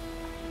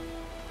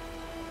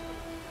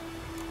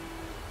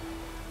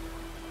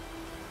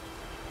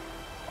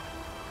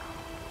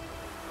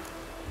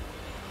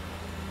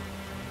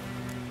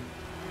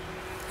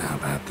 How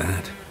about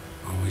that?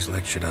 Always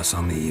lectured us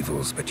on the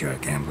evils, but you're a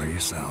gambler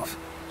yourself.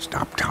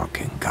 Stop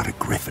talking. Got a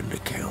griffin to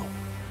kill.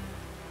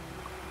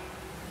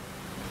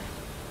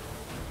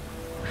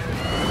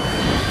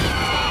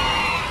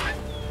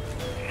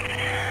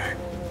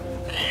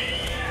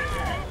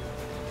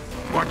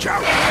 Watch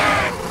out!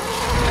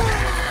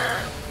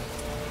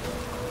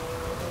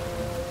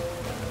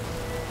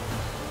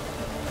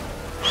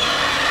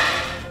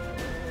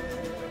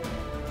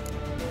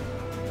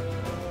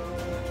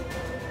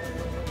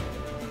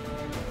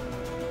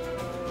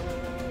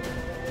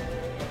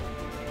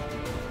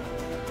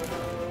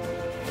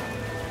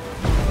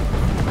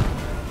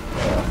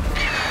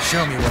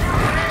 Show me what you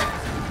got.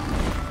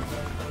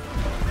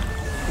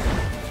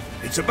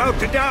 It's about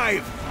to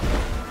dive!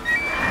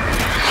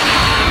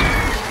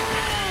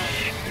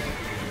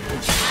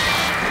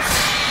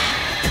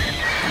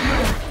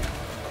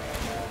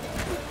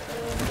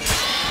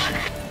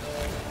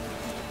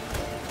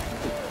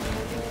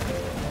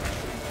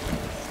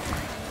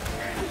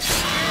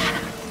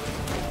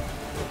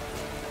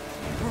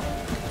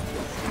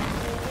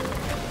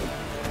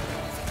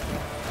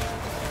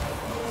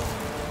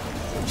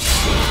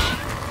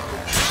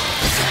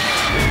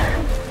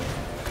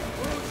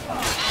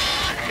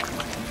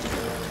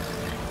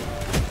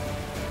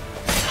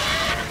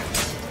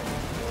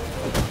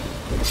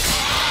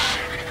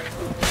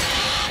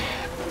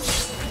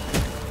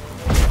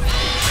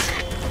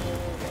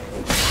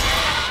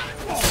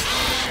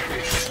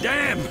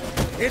 Damn!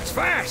 It's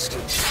fast!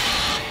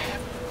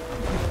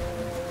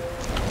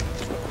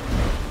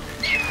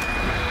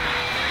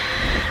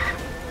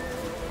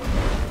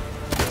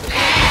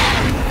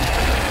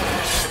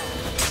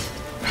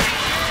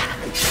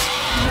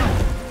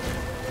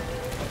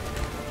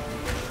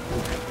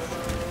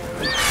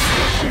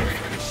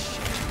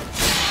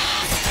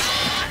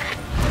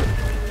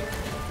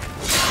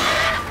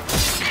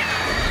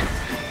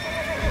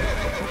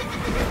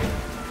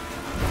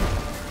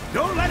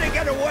 Don't let it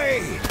get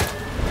away!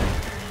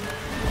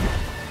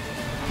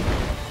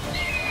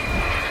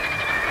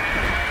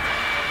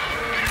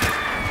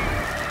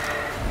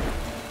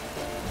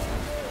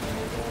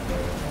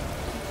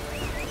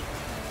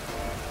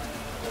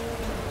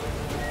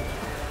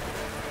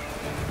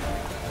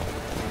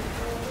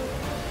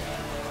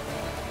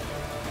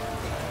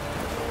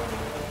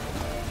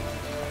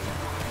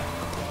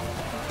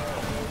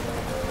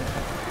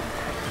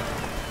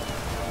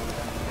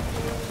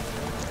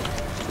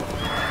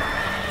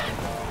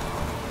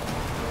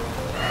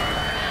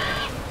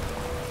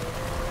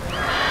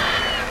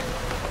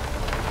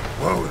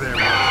 Whoa there,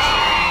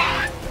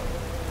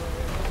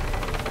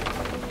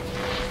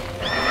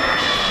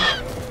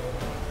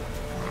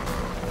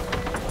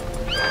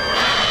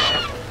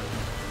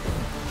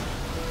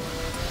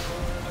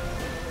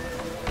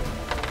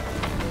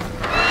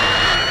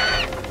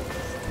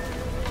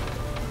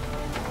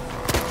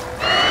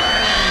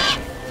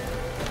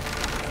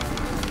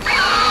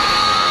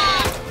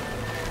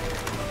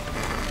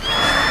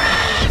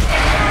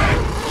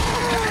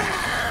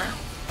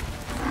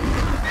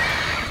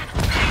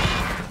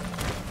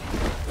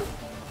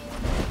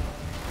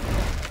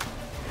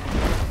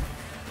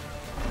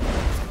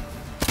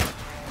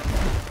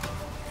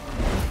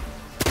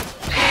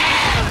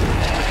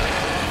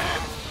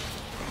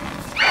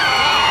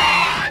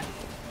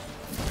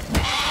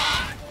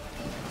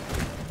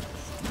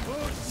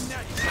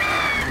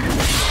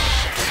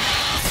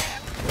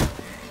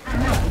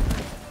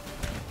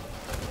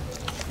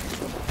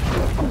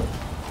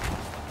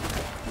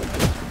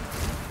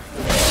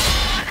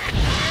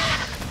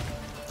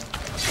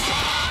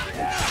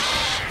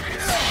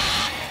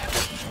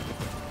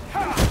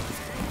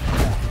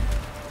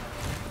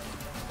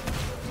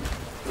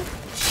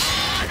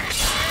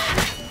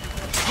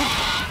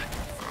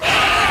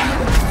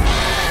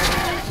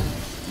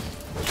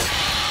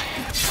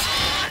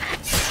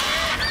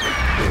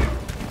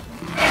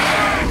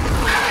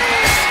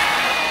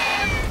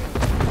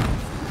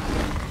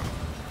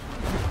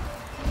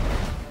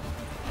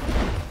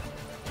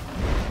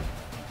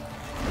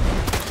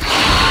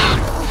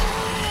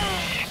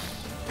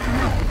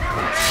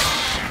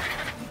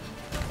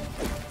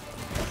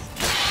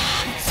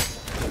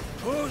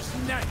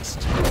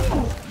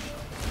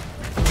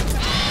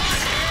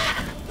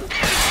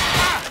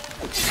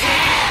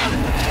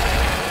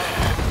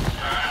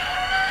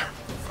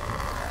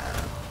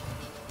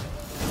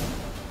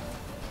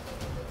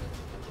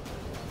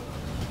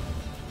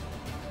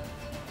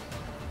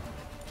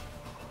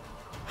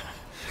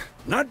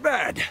 Not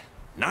bad.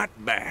 Not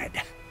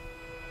bad.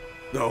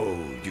 Though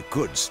you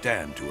could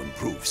stand to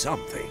improve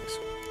some things.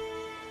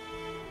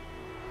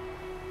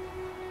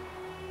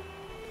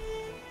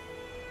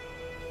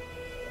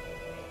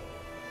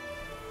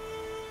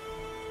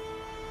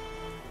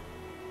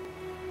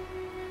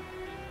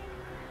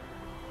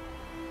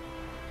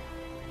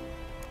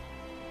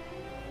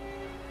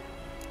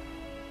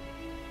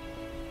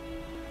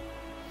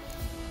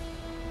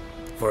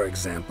 For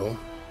example?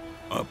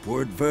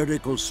 Upward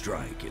vertical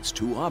strike. It's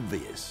too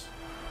obvious.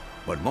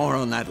 But more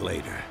on that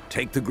later.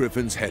 Take the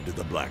Griffin's head to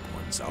the Black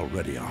Ones. I'll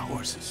ready our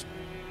horses.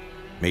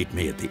 Meet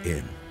me at the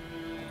inn.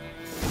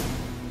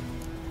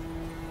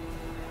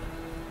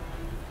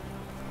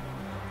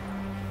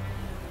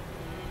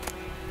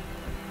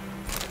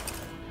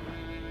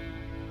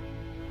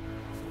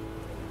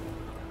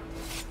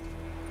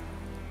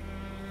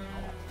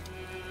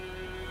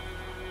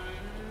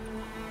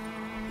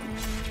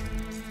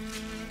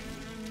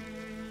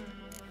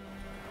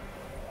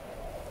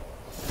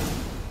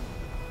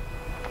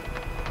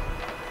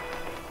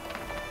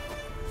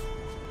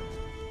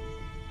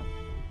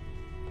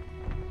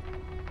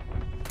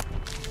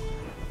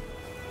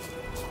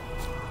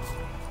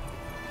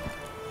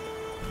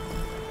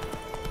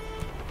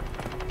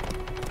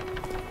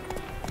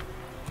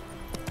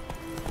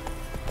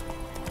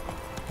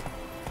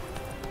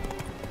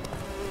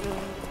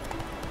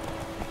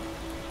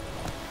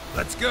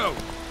 Let's go!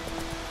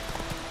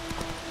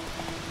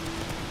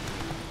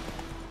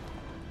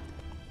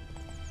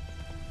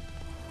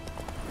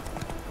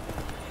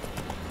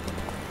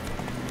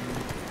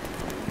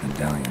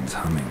 Medallion's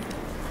humming.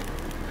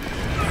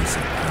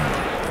 Basic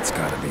power. It's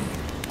gotta be.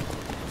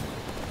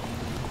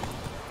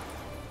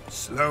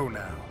 Slow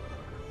now.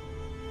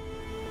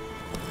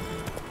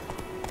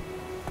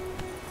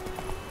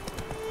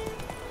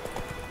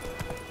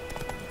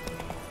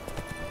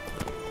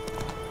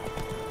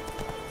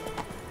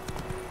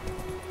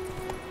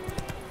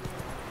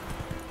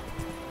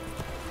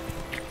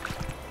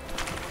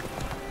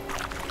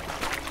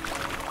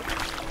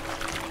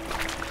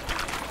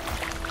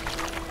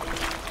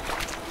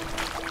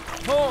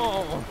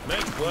 Oh,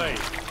 make way.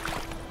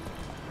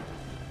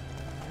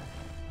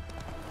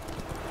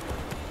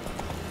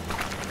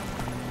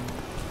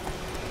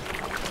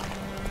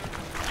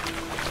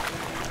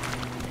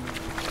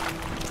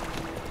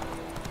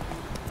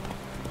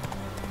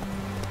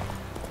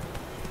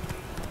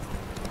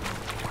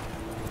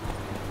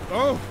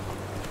 Oh!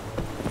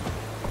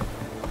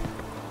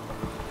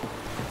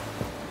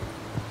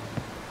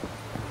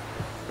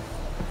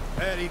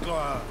 Very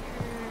glad.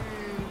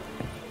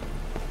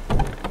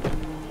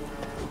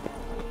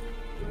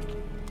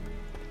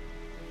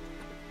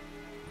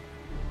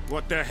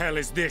 What the hell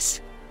is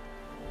this?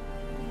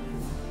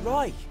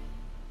 Right.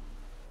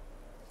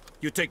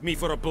 You take me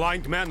for a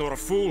blind man or a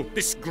fool?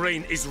 This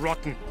grain is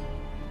rotten.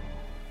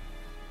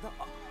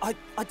 I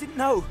didn't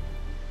know.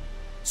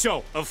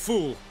 So, a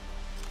fool.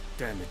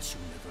 Damn it, you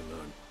never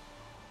learn.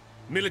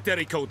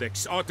 Military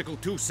Codex, Article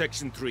 2,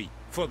 Section 3.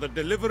 For the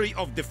delivery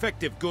of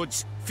defective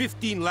goods,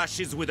 15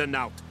 lashes with a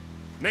knout.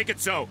 Make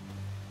it so.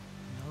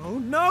 No,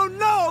 no,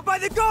 no! By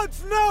the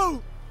gods,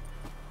 no!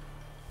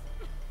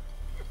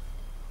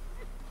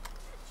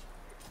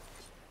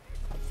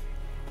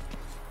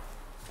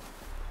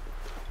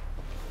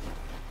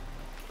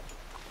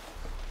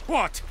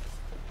 What?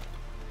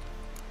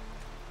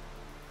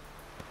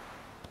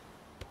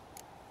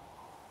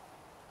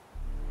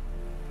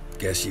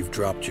 Guess you've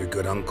dropped your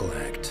good uncle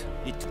act.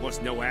 It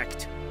was no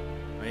act.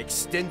 I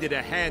extended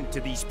a hand to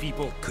these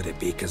people. Could it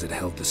be because it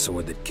held the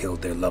sword that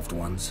killed their loved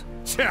ones?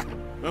 Tja,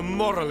 a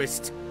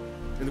moralist.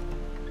 And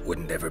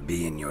Wouldn't ever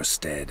be in your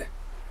stead.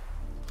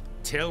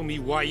 tell me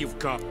why you've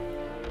come.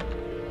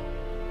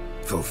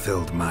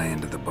 Fulfilled my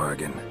end of the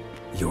bargain.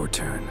 Your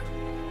turn.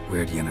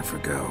 Where'd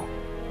Yennefer go?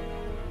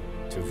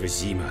 To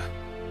Vizima.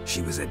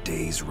 She was a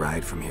day's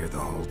ride from here the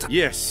whole time.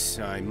 Yes,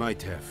 I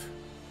might have.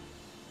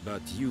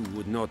 But you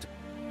would not...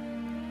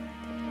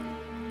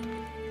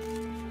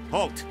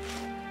 Halt!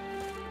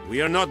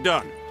 We are not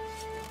done.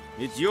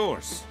 It's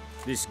yours,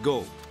 this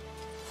gold.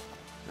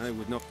 I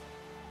would not...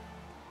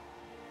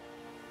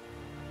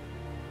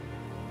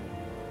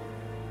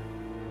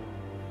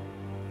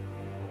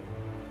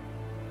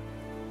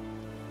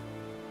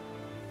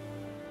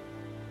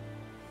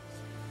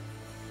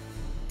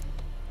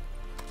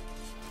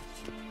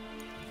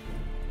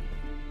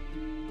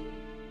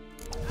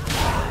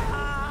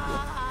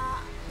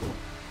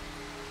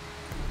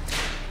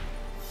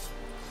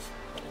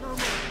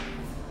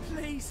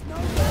 Please, no!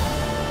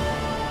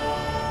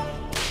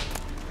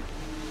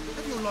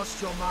 Have you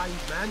lost your mind,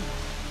 man?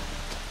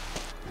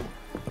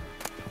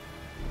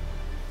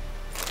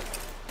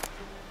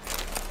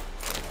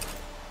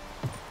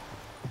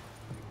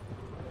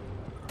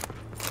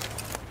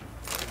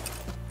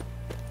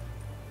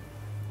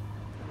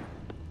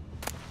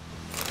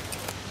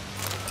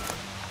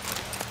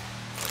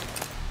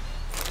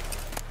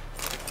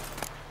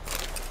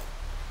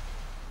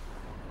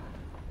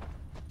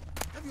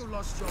 Have you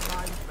lost your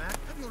mind, man?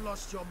 Have you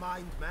lost your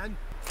mind, man?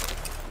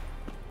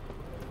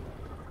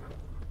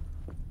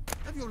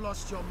 Have you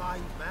lost your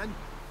mind, man?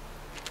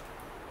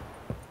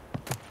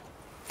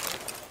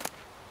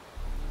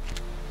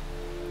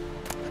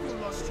 Have you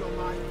lost your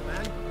mind,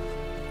 man?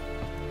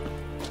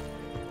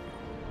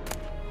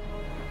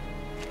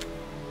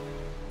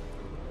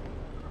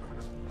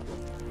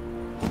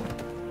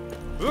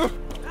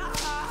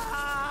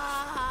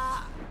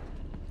 Ah!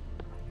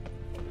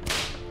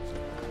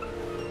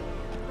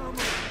 No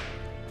more.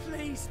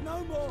 Please,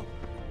 no more.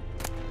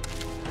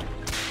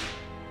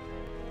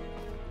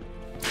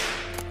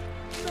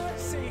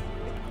 Mercy,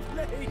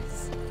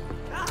 please.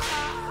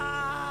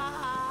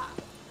 Ah!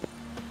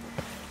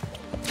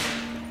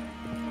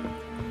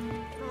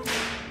 No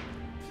more.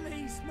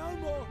 Please, no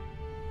more.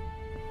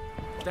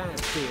 Damn,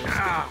 Piers.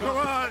 Go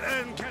on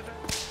and get it.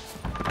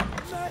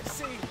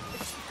 Mercy,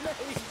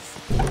 please.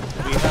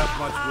 We have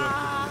much work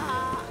to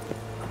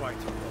do.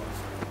 Quite a lot.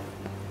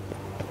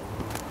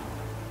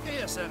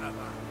 Here's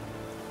another.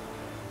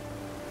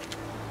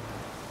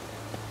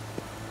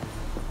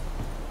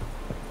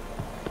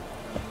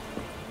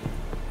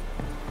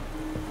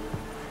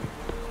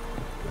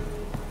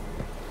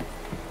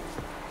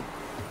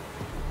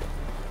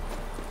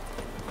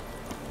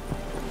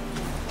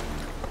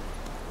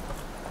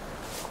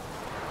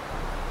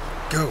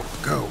 Go,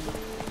 go.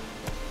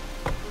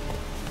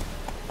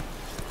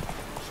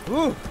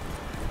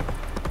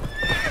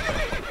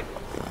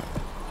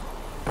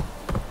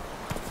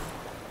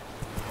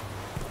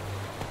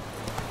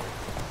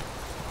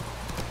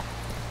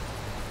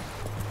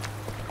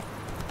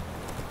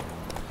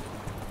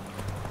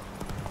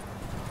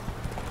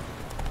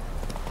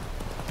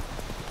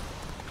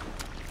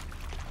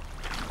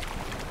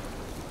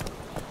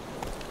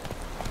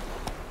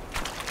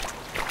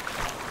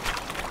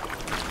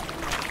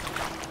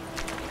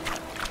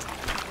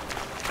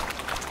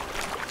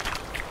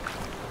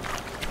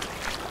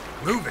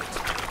 Move it!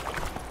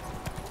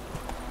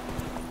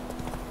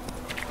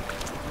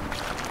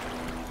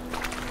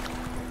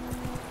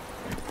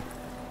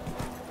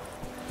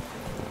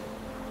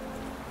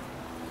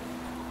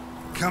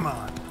 Come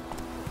on.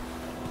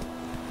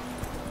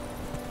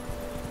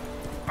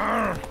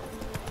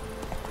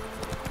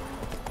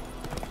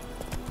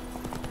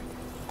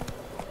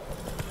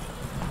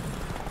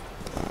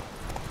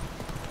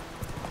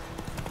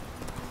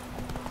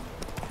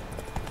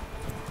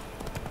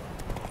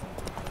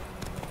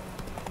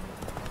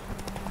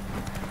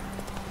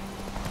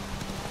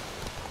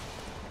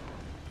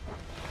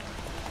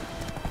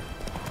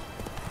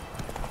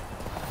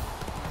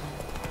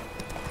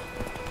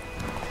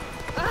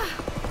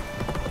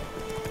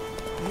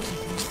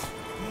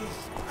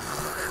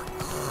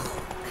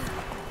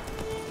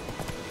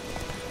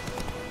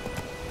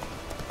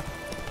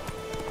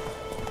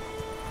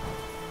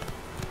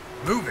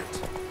 Move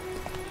it!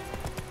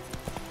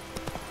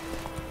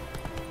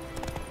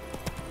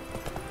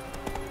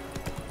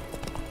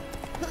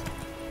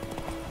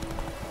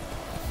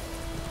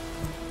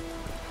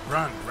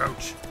 Run,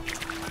 Roach.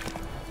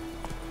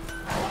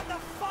 What the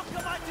fuck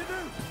am I to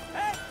do?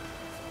 Eh?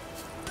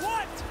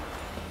 What?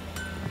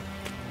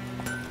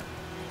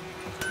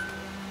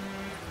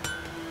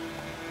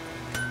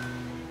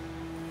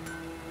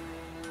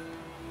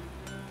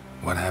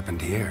 What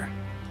happened here?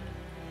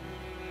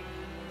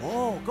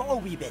 Oh, got a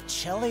wee bit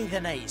chilly the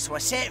night, so I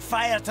set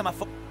fire to my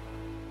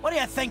What do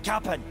you think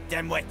happened,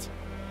 dimwit?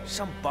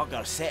 Some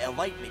bugger set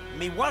alight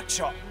me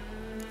workshop.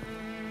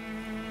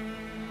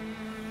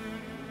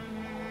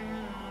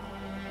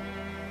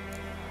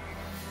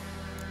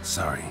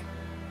 Sorry.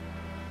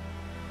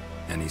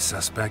 Any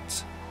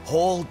suspects?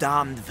 Whole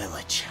damned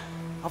village.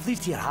 I've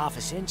lived here half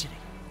a century.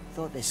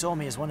 Thought they saw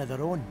me as one of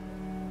their own.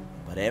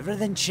 But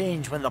everything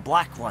changed when the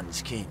Black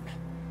Ones came.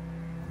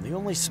 I'm the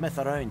only smith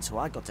around, so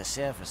I got to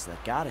service their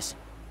garrison.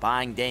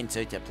 Bang dents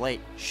out of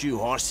plate, shoe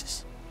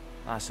horses.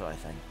 That sort of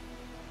thing.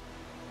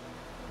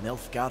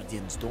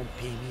 Nilfgaardians don't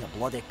pay me a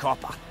bloody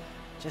copper.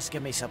 Just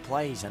give me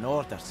supplies and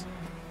orders.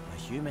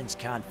 The humans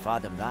can't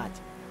fathom that.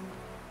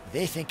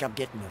 They think I'm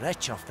getting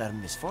rich off their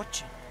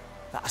misfortune.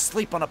 That I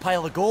sleep on a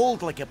pile of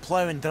gold like a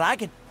ploughing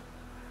dragon.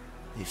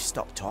 They've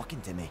stopped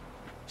talking to me.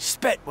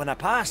 Spit when I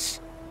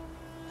pass.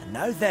 And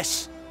now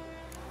this.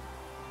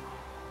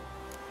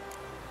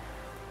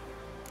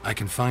 I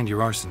can find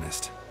your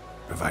arsonist,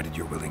 provided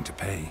you're willing to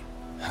pay.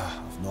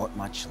 I've not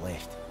much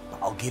left,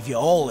 but I'll give you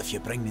all if you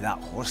bring me that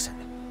horse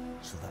in,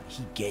 so that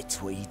he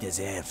gets what he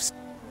deserves.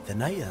 The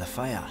night of the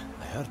fire,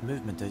 I heard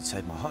movement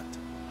outside my hut.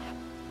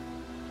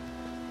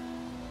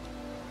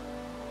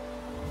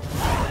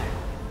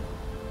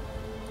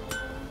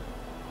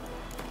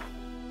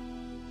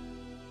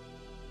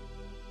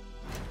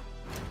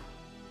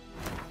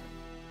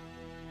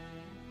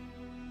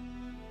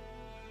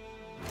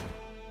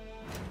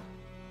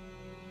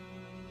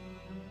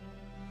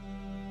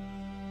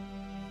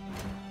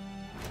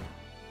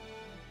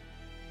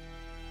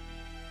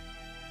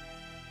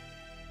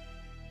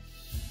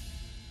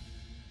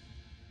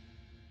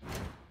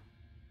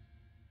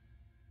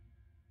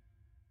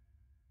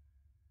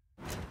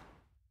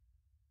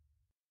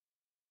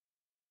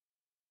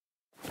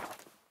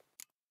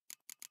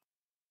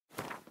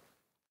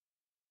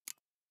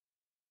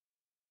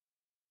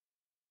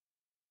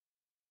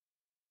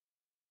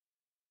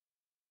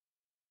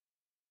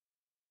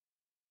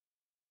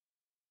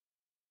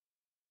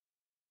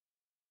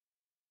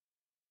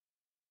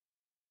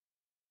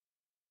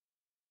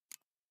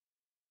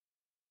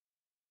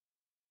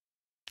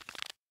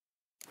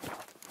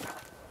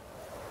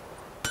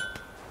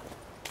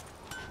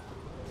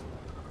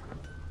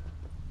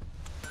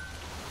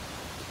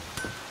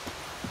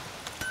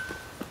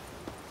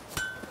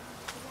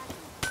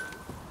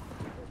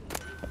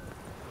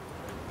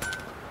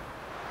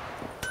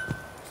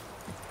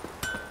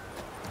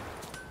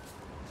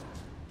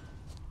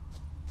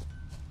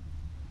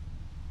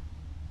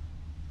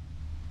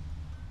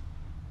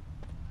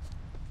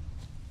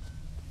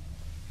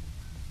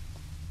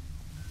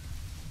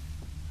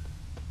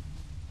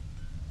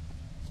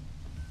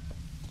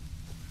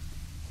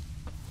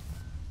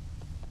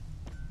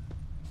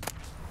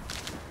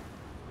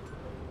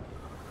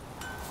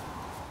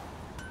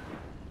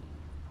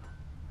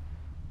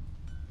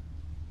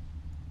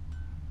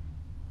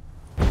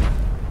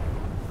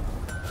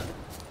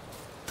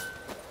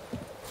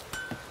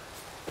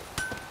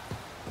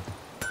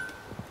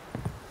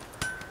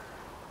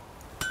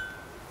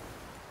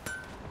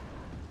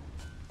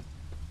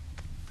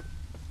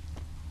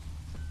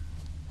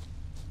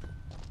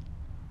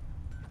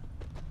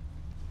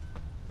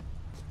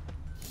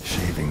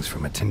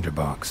 From a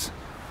tinderbox.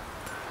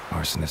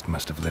 Arsonist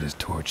must have lit his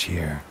torch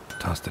here,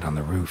 tossed it on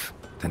the roof,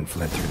 then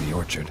fled through the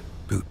orchard.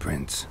 Boot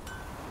prints.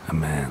 A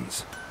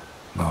man's.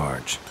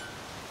 Large.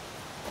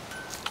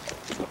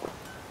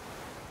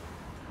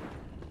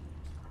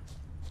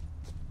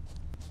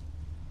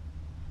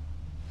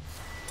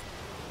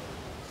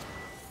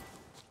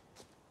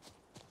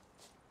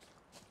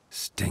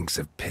 Stinks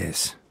of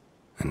piss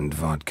and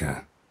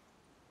vodka.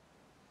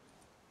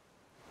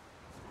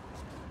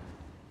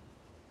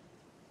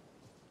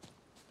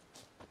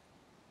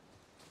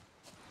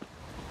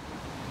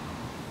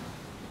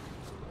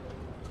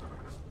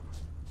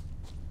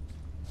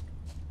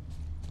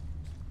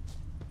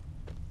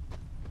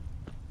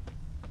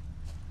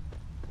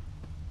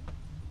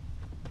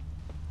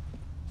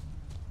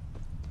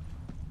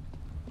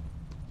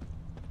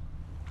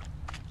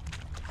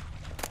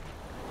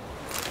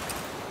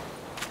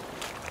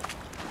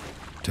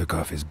 took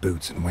off his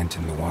boots and went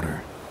in the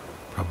water.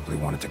 Probably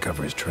wanted to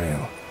cover his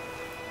trail.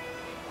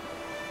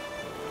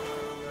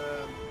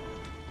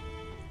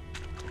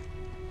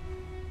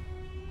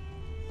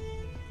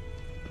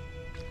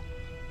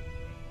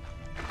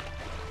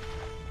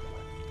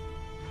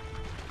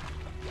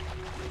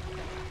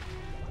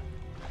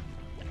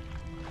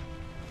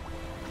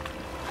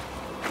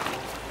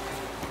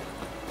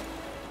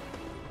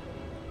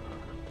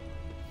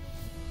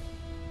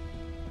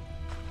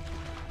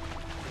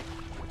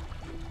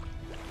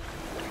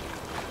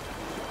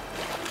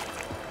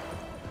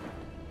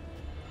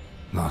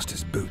 Lost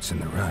his boots in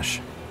the rush.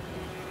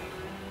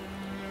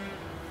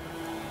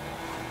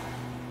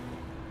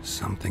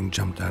 Something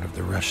jumped out of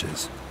the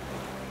rushes.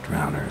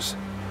 Drowners.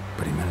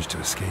 But he managed to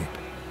escape.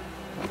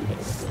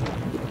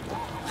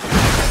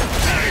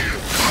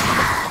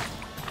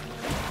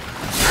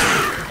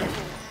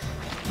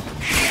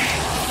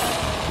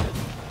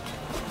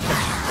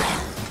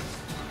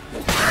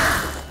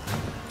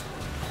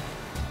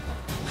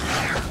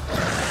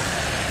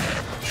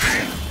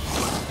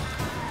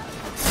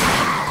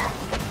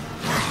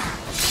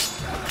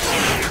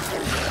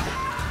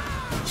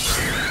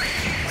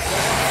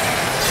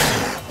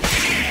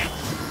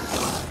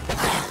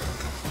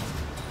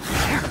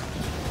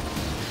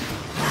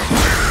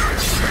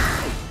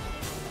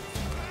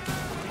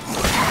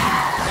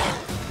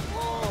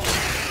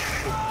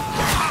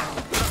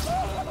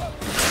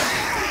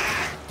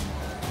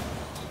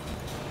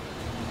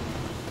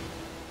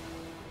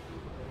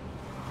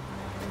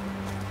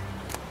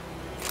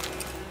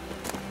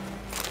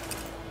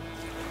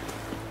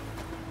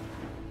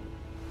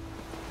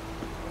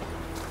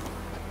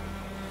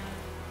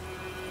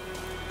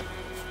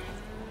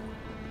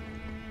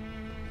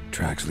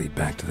 Tracks lead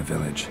back to the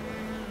village.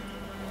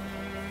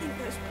 I think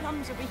those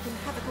plums are wreaking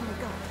havoc on the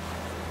garden.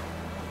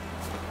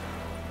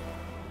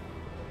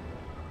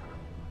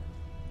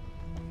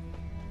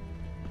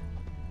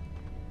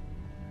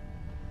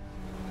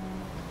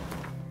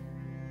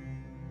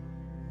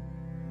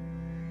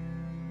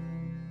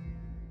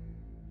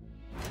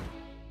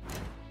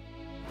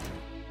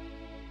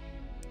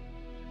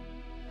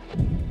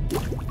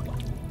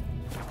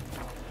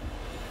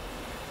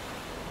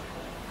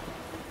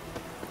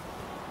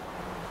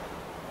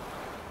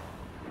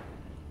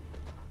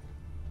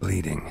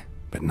 Bleeding,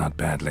 but not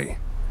badly.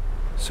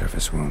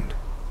 Surface wound.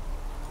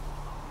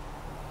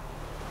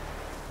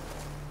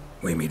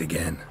 We meet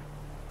again.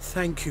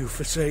 Thank you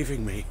for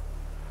saving me.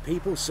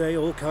 People say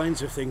all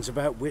kinds of things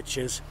about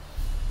witches,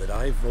 but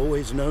I've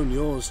always known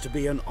yours to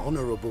be an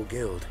honorable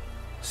guild.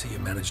 So you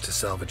managed to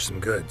salvage some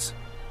goods?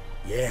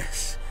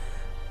 Yes,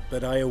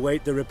 but I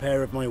await the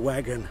repair of my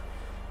wagon.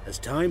 As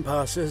time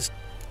passes...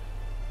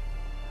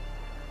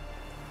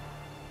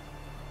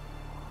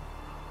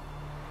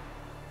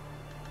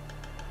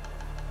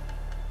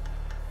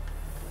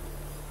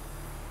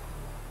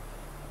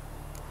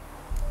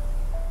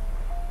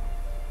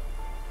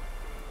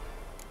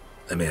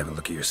 Let me have a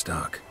look at your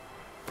stock.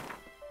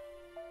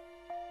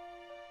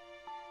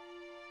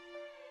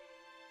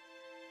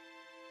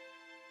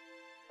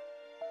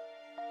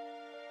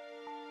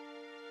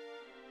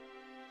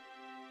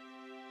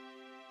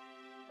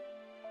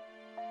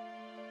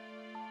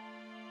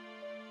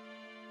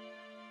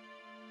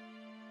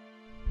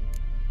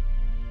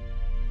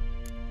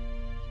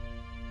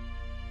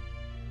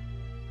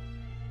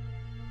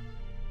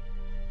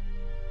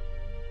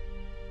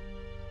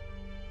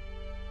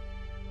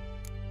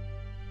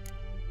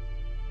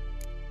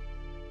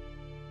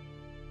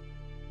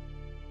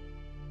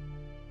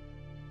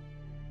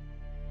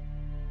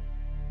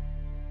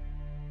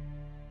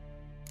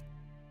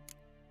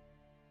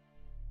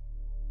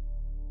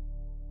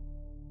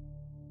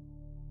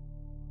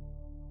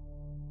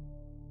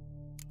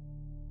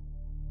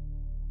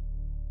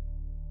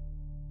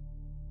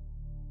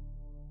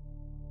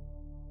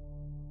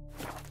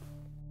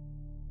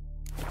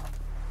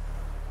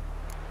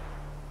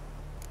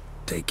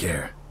 Take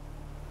care.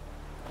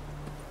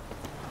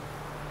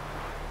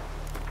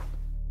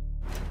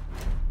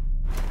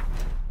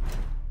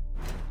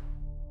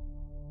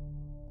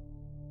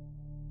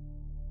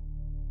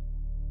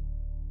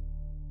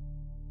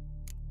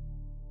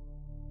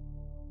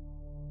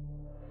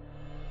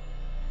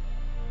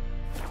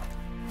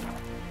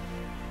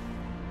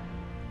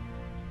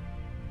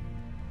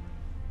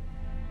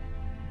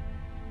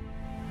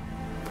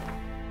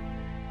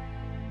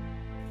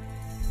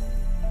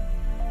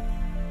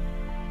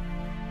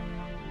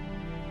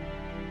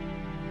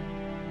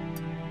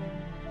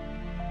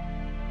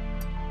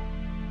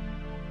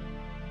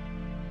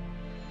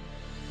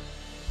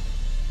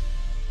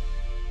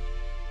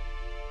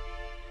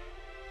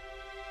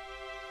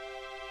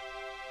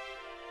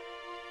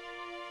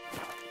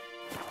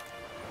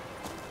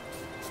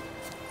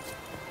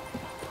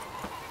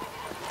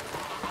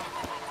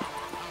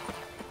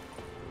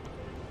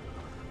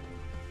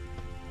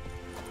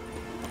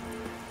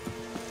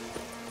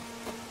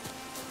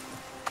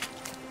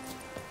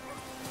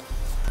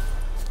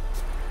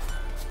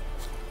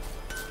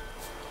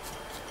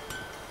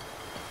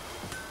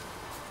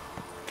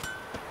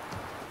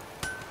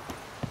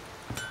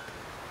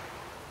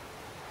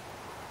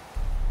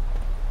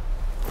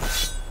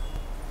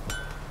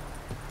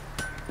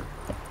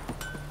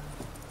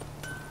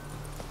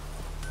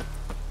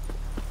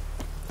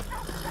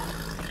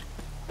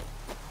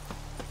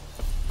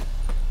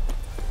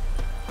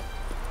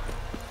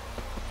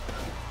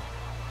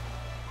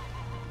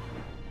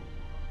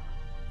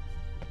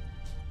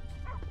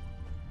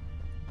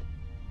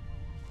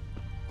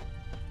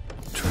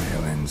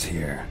 one's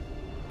here,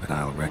 but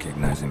I'll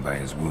recognize him by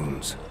his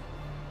wounds.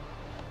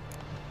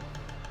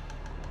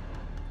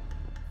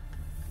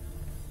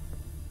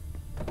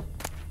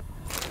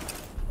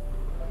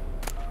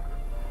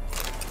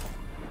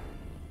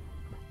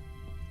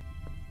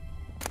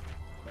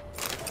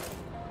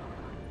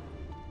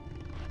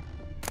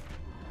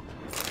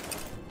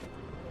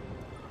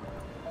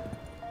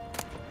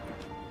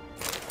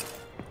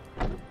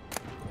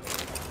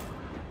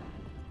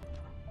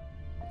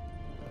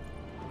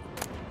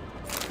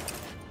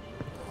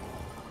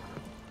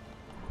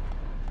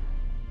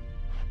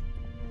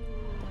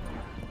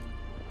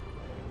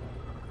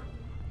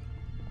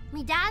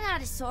 Me dad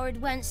had a sword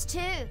once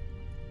too.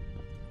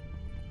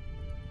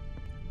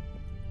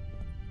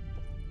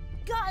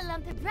 Got a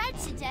lump of bread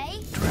today.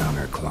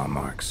 Drowner claw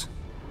marks.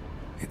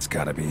 It's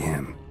gotta be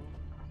him.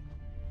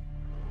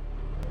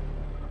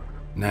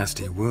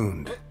 Nasty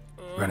wound.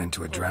 Run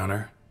into a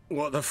drowner?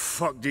 What the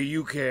fuck do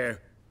you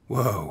care?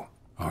 Whoa,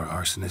 our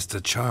arsonist's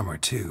a charmer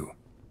too.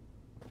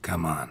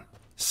 Come on,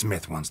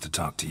 Smith wants to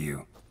talk to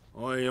you.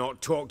 I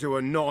not talk to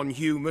a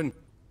non-human.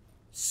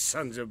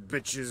 Sons of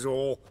bitches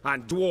all,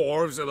 and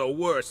dwarves are the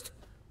worst.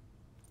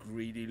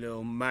 Greedy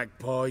little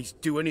magpies,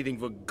 do anything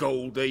for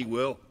gold they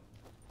will.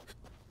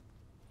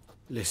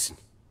 Listen,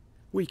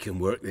 we can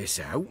work this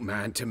out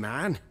man to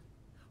man.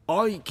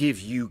 I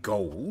give you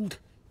gold,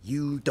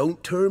 you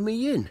don't turn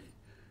me in.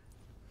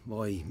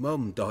 My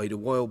mum died a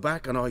while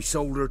back and I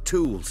sold her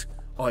tools.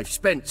 I've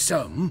spent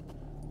some,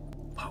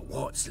 but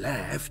what's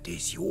left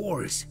is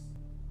yours.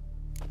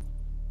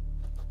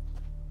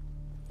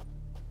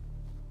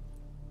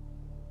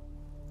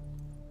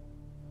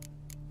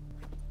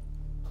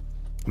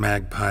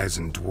 Magpies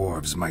and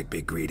dwarves might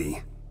be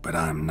greedy, but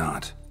I'm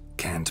not.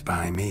 Can't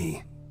buy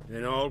me.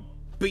 Then I'll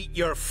beat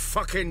your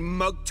fucking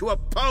mug to a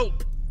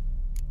pulp!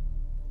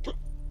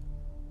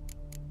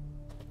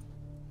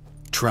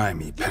 Try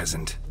me,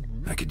 peasant.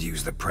 I could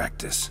use the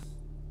practice.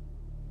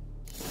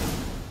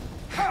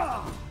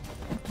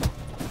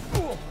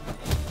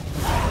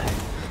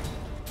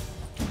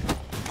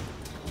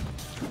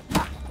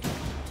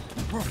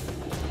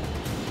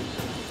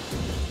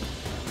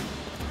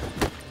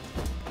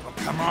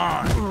 Come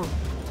on!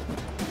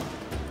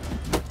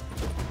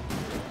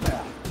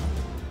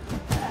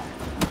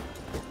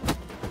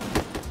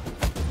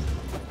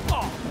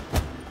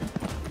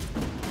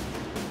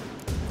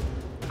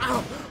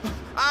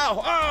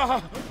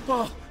 Ow!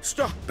 Oh,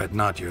 stop! But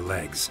not your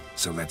legs,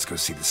 so let's go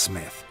see the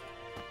smith.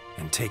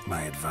 And take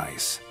my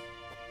advice.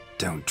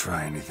 Don't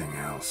try anything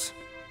else.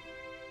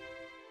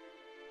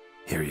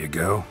 Here you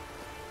go.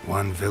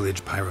 One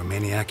village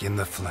pyromaniac in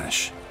the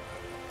flesh.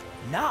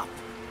 Nap?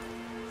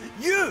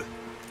 You!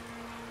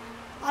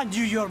 I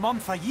knew your mum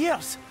for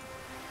years.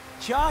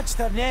 Charged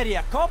her nary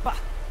a copper.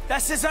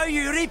 This is how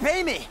you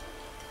repay me.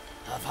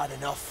 I've had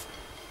enough.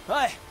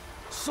 Hey,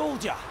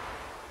 soldier.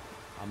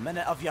 A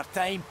minute of your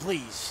time,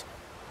 please.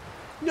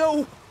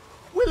 No!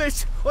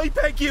 Willis, I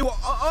beg you,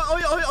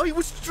 I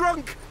was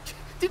drunk.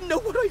 Didn't know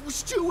what I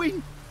was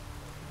doing.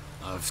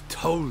 I've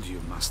told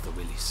you, Master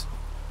Willis.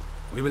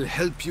 We will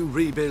help you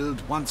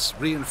rebuild once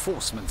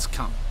reinforcements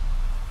come.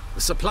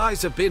 The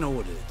supplies have been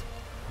ordered.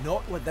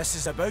 Not what this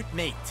is about,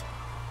 mate.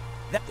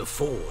 The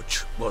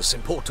forge was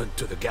important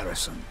to the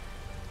garrison.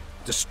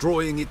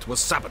 Destroying it was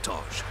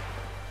sabotage.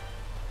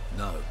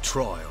 No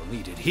trial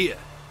needed here.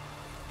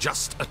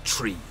 Just a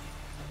tree.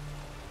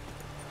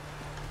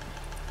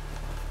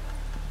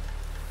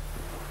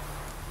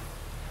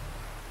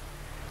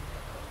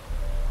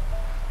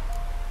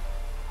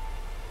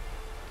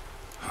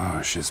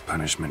 Harsh as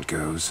punishment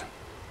goes.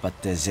 But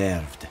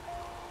deserved.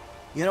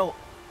 You know,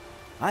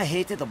 I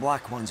hated the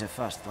Black Ones at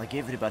first, like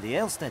everybody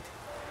else did.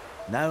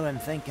 Now I'm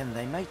thinking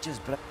they might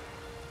just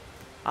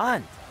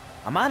And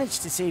I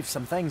managed to save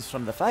some things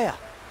from the fire.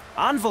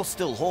 Anvil's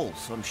still whole,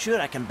 so I'm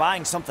sure I can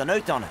bang something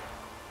out on it.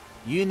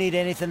 You need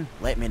anything,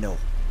 let me know.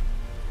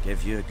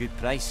 Give you a good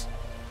price.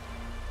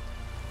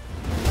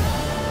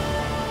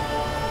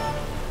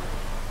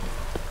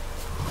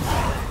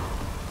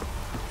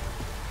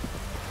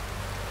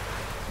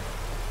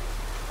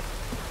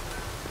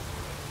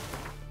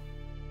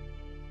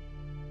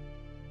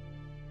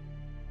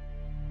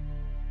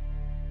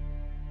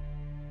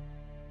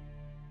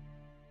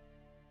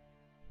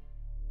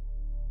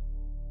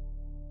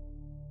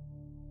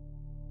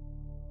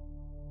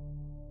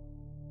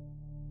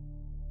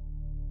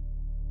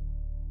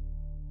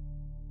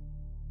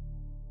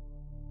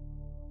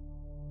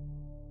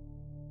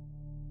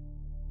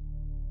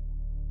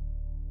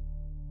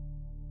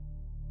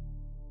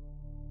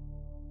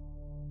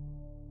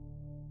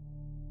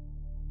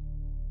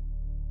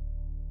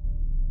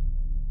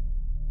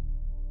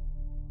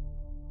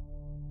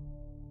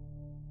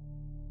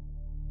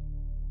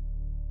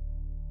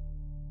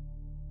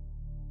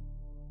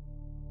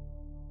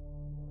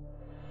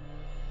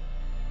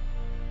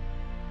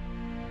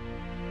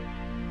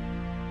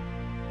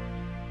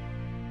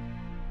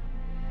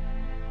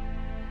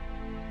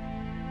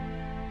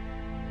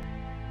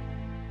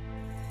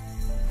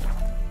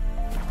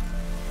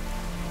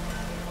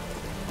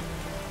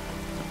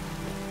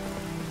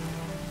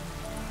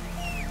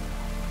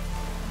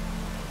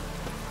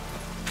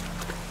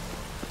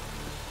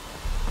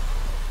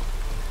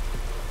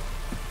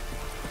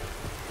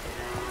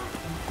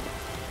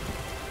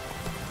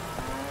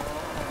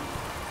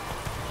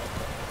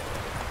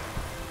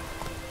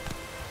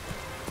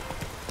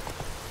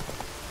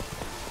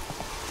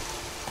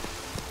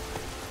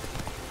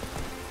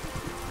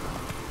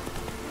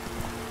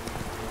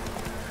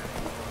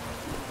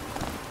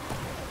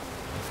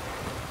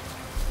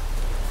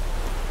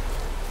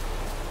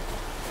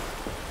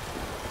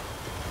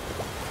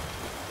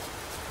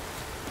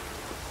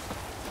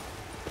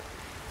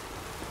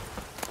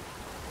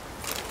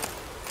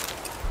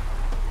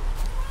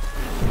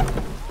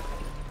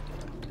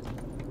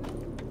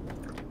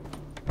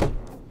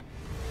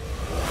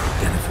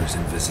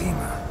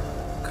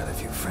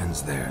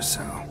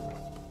 so.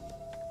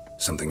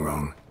 Something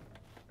wrong?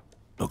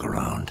 Look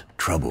around.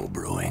 Trouble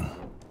brewing.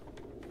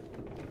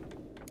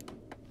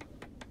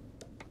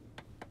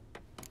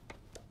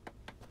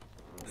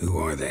 Who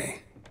are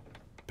they?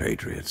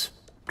 Patriots.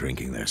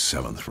 Drinking their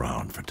 7th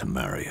round for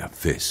Temeria.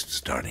 Fist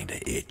starting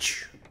to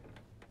itch.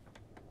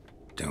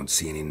 Don't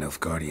see any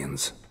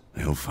Nilfgaardians.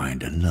 They'll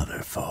find another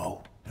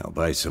foe. I'll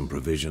buy some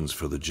provisions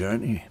for the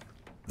journey.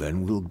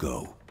 Then we'll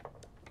go.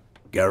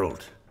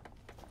 Geralt,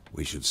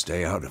 we should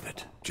stay out of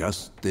it.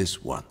 Just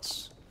this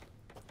once.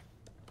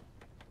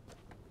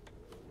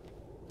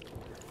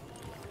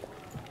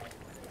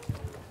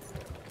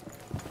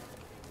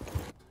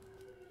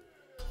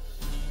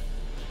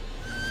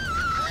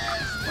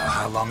 Well,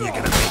 how long are you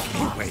gonna make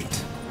me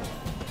wait?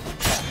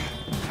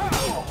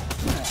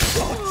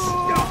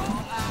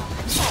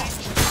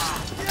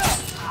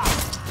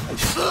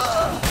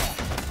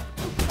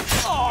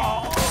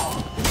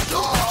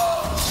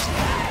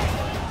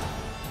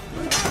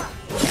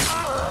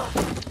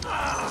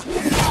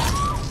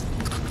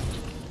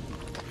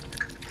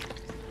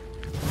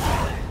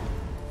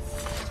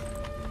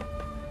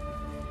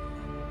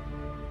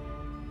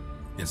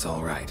 It's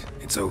all right.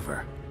 It's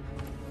over.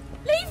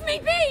 Leave me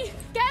be!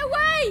 Get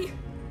away!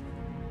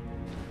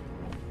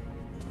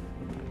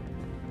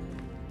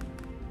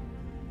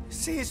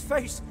 See his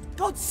face!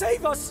 God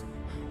save us!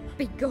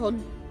 Be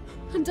gone.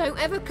 And don't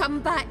ever come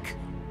back.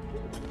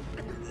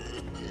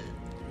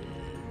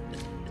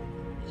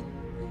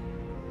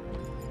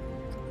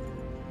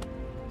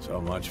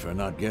 So much for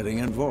not getting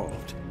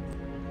involved.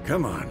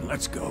 Come on,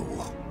 let's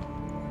go.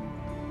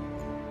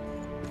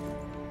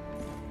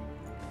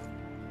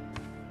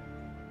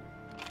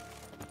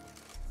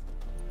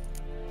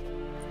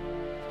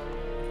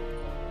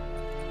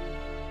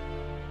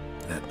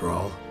 That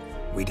brawl,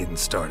 we didn't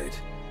start it.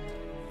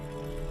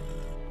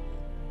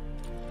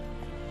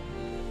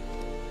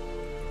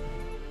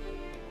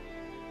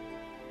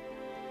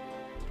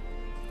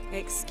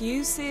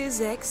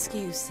 Excuses,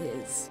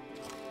 excuses.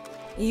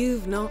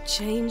 You've not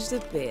changed a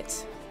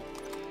bit.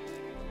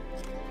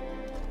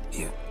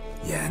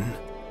 Yen?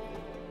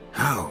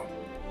 How?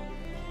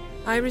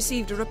 I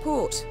received a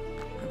report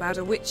about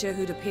a witcher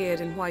who'd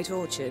appeared in White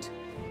Orchard.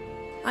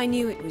 I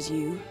knew it was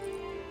you,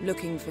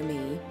 looking for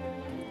me.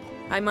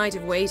 I might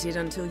have waited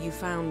until you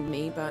found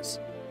me, but...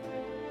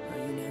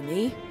 well, you know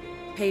me.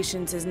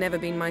 Patience has never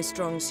been my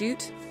strong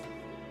suit.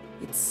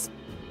 It's...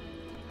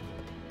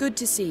 good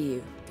to see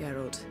you,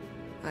 Geralt.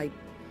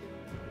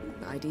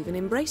 I'd even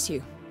embrace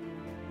you.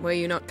 Were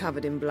you not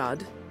covered in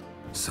blood?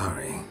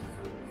 Sorry.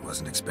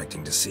 Wasn't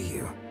expecting to see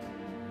you.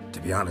 To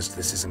be honest,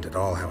 this isn't at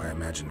all how I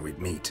imagined we'd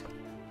meet.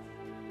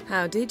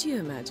 How did you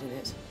imagine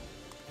it?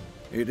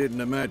 You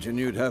didn't imagine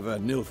you'd have a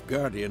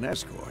Nilfgaardian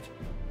escort.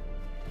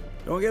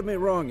 Don't get me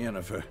wrong,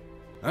 Yennefer.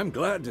 I'm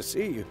glad to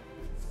see you.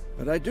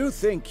 But I do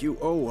think you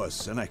owe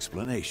us an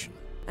explanation.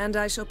 And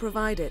I shall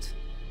provide it.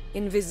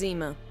 In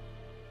Vizima.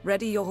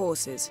 Ready your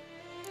horses.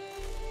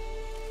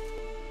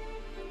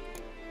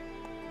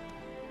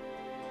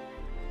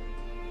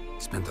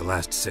 Spent the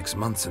last 6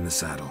 months in the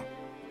saddle.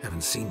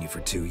 Haven't seen you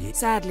for 2 years.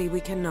 Sadly,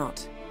 we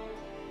cannot.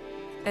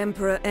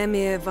 Emperor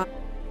Emir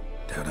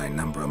Doubt I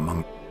number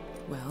among...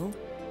 Well?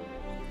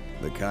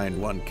 The kind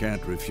one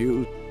can't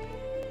refuse.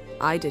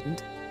 I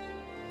didn't.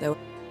 Though...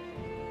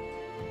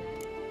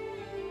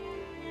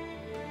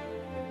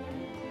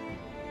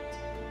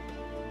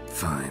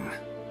 Fine.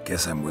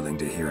 Guess I'm willing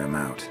to hear him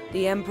out.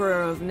 The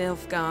Emperor of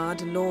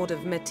Nilfgaard, Lord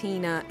of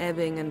Metina,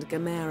 Ebbing, and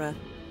Gamera.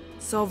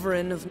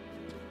 Sovereign of...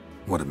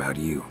 What about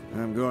you?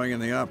 I'm going in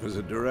the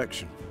opposite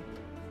direction.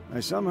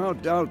 I somehow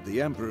doubt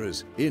the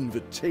Emperor's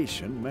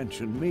invitation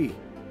mentioned me.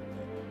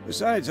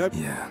 Besides,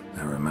 Yeah,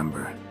 I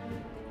remember.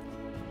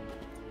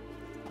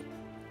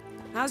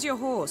 How's your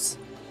horse?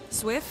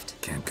 Swift?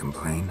 Can't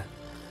complain.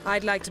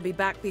 I'd like to be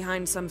back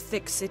behind some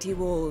thick city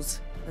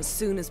walls as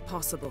soon as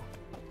possible.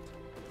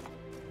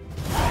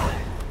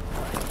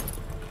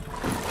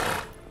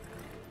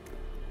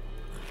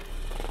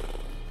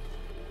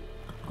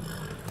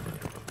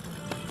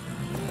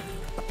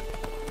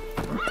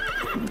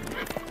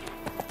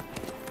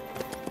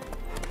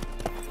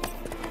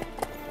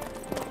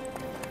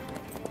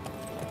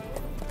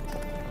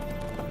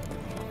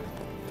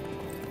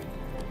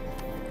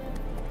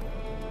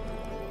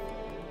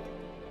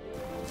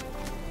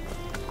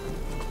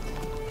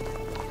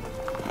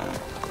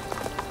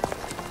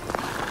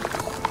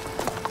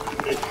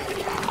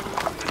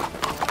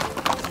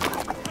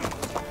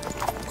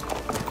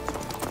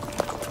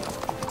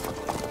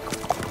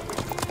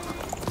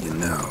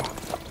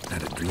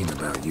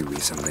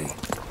 Recently.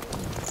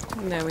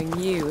 Knowing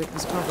you, it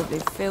was probably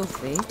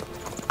filthy.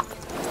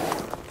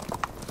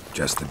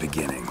 Just the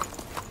beginning.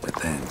 But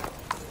then...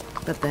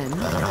 But then?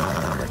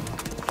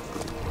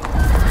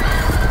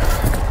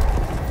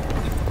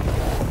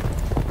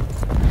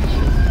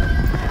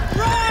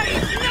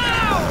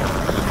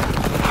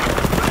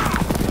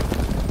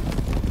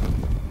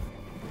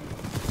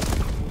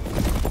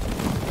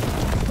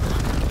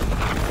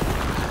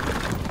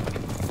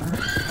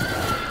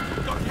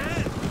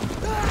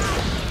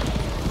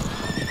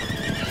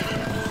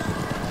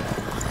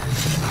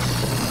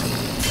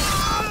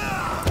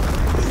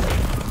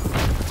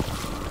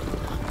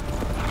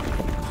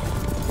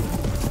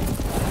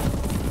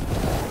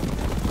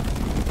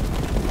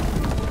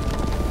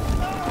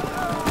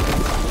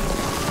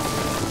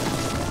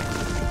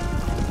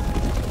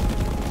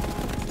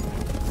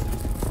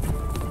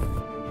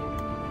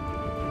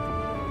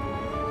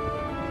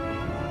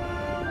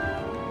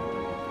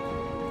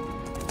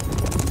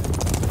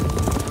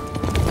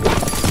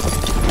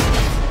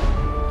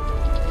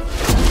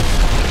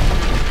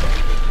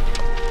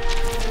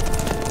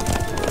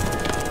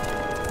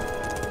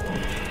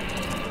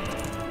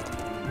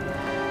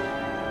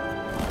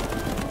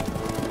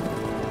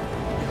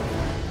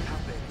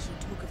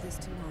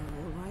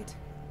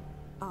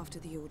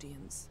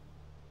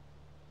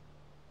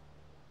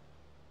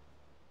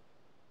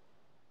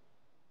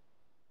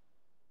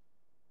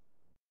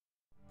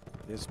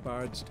 This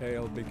bard's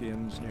tale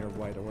begins near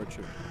White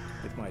Orchard,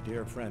 with my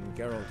dear friend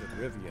Geralt of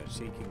Rivia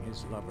seeking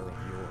his lover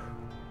of yore,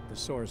 the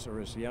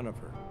sorceress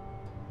Yennefer.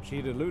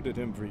 She'd eluded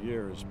him for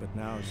years, but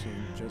now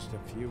seemed just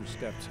a few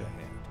steps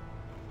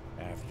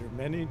ahead. After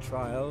many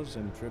trials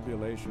and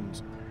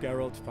tribulations,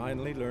 Geralt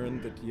finally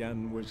learned that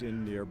Yen was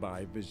in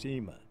nearby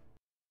Vizima.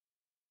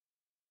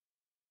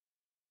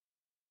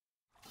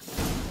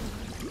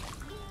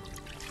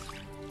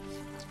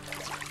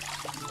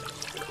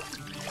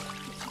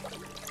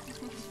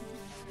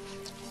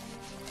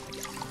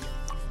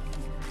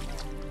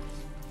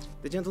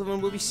 The gentleman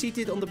will be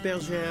seated on the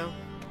bergère.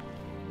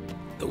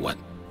 The what?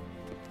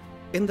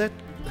 In that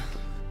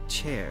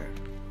chair.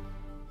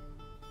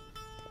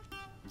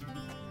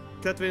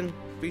 Cledwyn,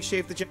 please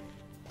shave the chair.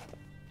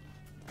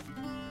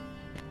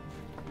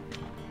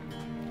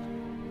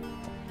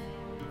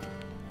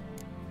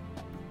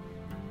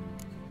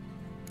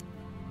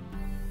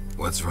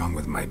 What's wrong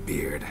with my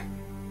beard?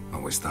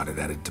 Always thought it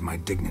added to my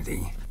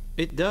dignity.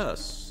 It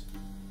does.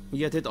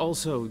 Yet it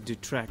also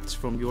detracts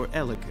from your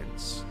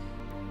elegance.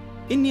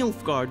 In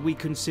Nilfgaard, we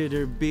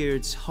consider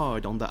beards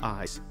hard on the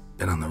eyes.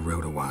 Been on the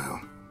road a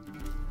while.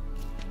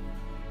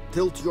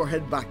 Tilt your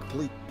head back,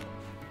 please.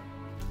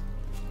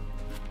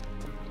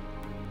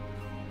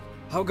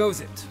 How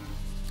goes it?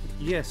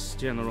 Yes,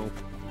 General.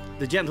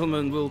 The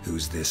gentleman will...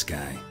 Who's this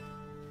guy?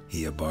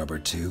 He a barber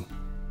too?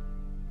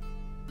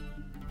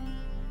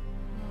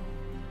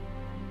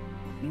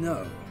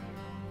 No.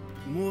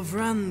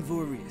 Morvran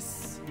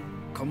Voorhis,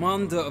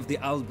 commander of the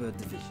Alba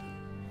Division.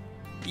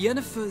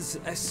 Yennefer's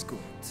escort.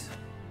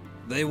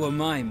 They were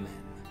my men,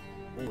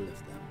 all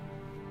of them.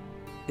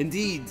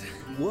 Indeed,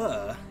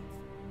 were,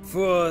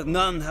 for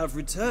none have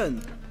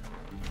returned.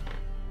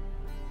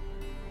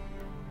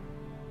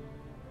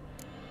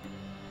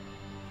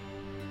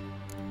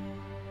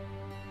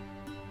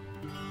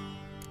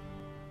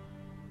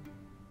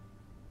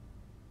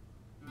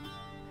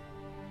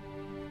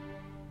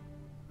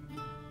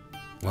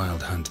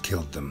 Wild Hunt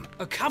killed them.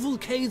 A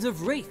cavalcade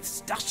of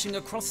wraiths dashing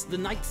across the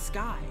night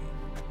sky.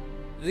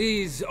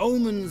 These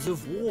omens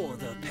of war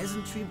the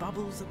peasantry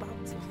babbles about.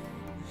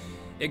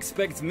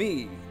 Expect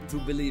me to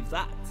believe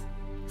that.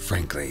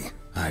 Frankly,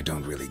 I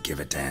don't really give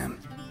a damn.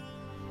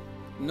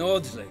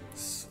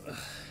 Nordlings,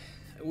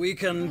 we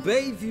can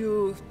bathe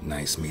you.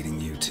 Nice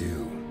meeting you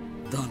too.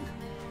 Done.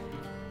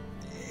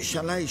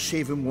 Shall I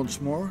shave him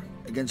once more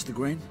against the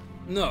grain?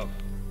 No.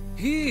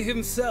 He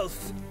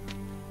himself...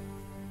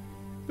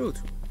 Good.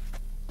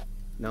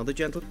 Now the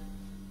gentle...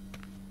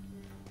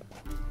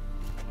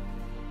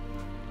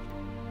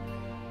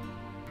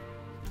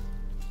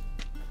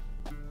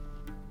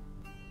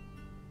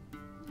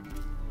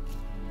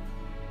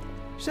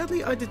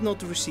 Sadly, I did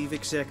not receive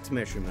exact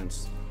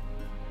measurements.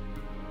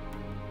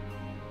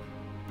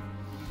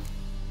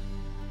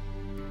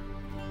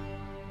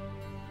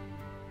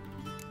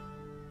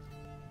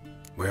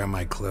 Where are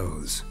my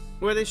clothes?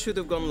 Where they should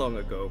have gone long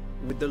ago,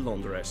 with the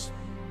laundress.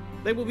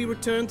 They will be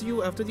returned to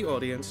you after the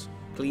audience,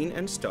 clean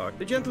and stark.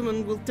 The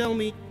gentleman will tell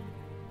me...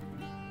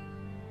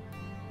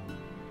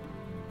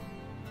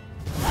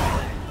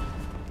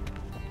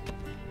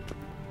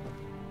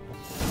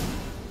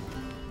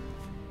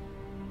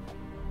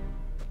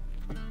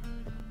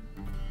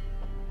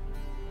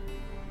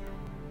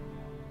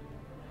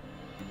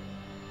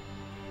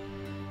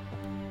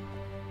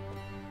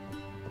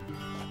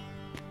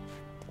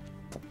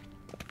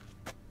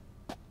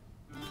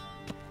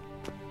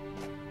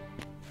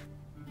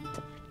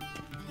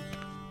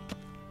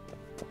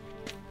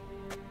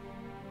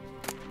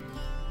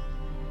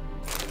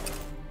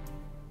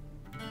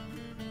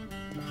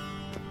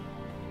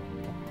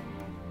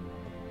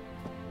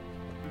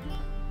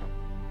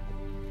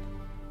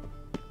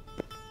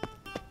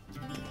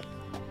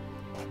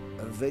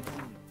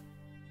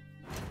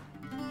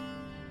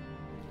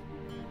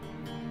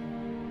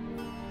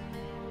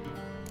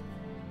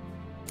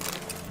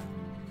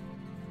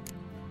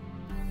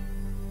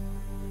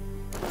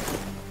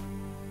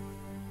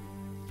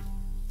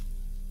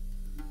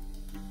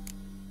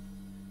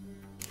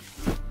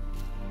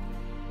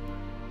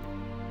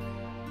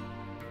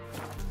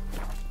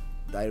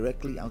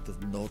 Directly out of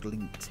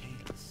Nordling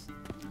tales.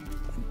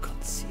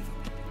 Inconceivable.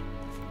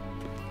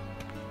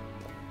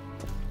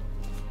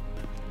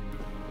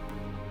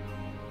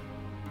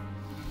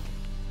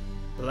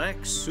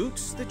 Black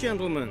suits the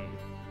gentleman.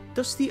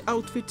 Does the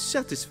outfit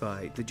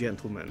satisfy the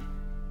gentleman?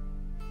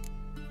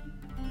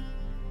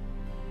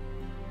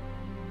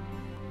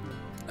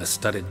 A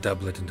studded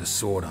doublet and a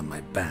sword on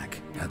my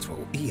back. That's what...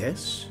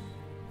 Yes.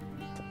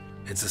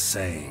 It's a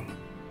saying.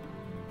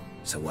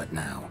 So what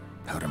now?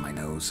 Powder my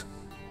nose?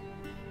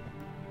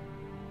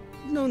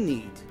 No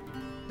need.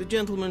 The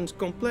gentleman's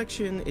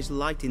complexion is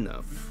light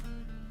enough.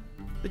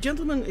 The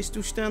gentleman is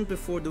to stand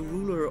before the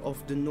ruler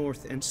of the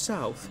North and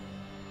South.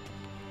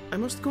 I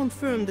must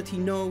confirm that he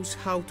knows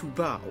how to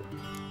bow.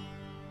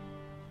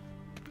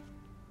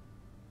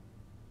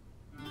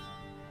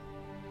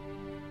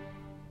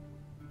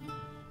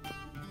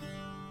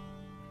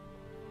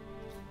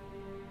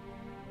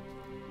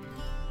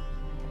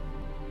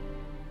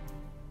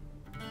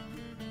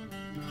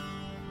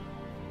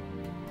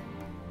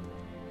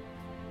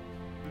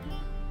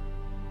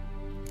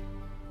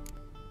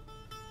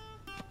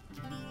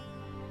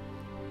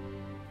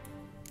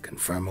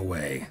 Confirm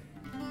away.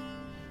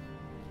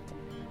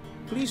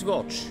 Please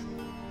watch.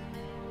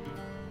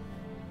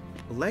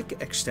 Leg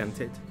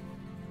extended,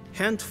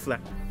 hand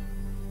flat.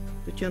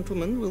 The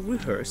gentleman will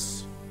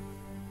rehearse.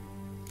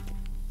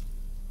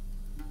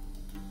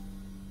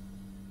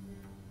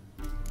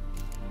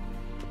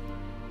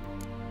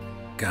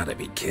 Gotta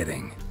be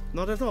kidding.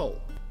 Not at all.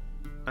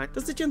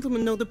 Does the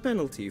gentleman know the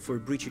penalty for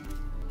breaching?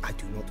 I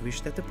do not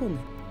wish that upon him.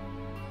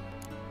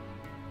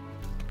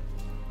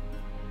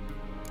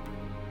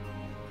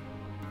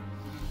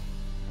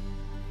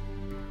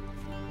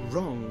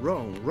 Wrong,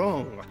 wrong,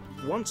 wrong.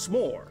 Once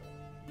more.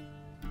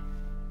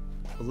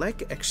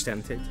 Leg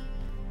extended,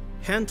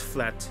 hand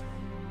flat,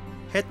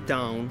 head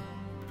down,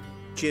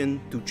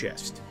 chin to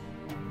chest.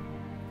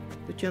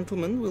 The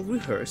gentleman will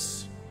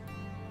rehearse.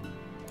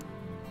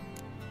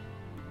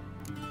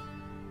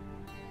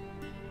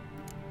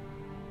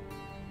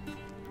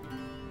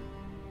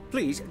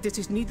 Please, this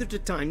is neither the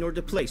time nor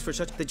the place for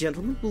such. The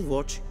gentleman will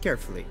watch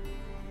carefully.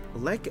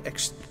 Leg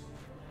ex...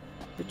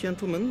 The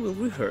gentleman will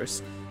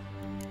rehearse.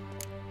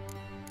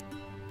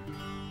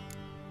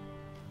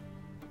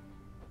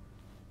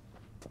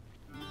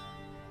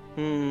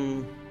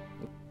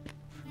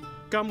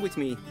 Come with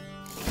me.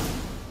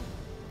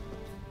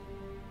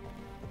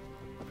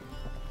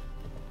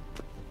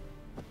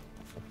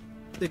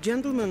 The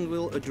gentleman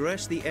will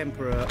address the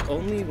Emperor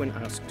only when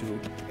asked to,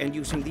 and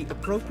using the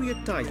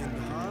appropriate title.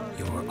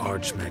 Your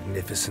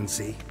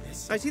Arch-Magnificency?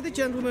 I see the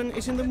gentleman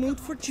is in the mood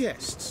for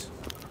jests.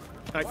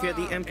 I fear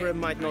the Emperor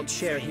might not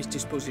share his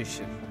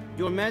disposition.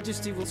 Your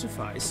Majesty will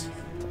suffice.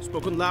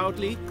 Spoken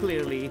loudly,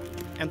 clearly,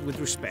 and with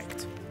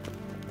respect.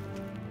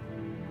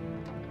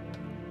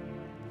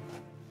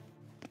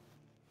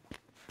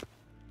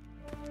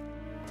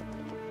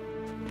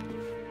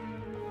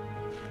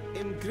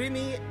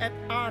 Imgrimi et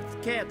art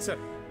ketzer.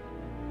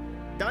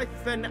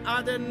 Duifen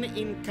aden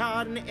in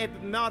karn eb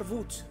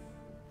marvut.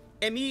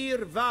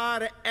 Emir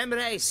var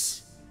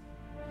Emreis.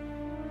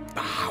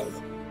 Bow.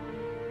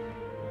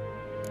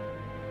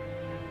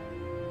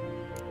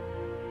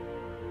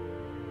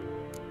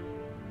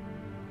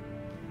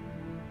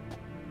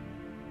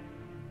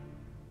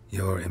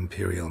 Your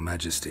Imperial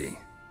Majesty.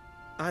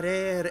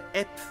 Arer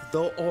ep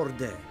do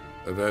orde.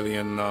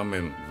 Welchen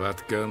Namen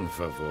wat gern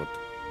verwort?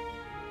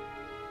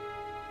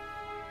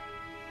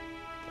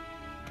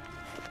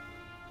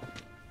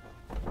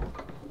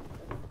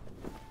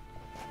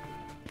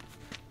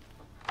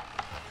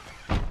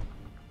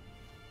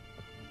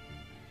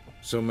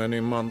 So many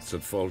months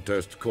at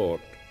Foltest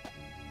Court.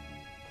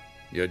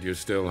 Yet you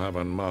still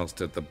haven't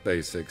mastered the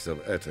basics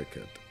of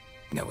etiquette.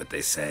 Know what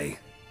they say?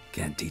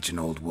 Can't teach an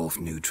old wolf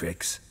new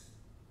tricks.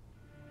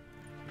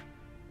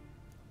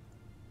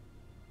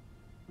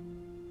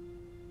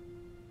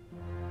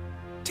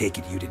 Take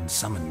it you didn't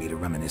summon me to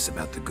reminisce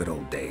about the good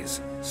old days,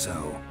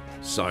 so...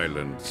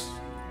 Silence.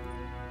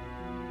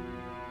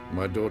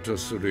 My daughter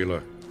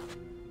Cirilla,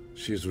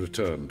 she's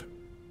returned.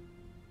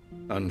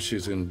 And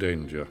she's in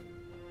danger.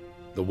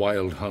 The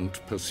Wild Hunt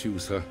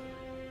pursues her.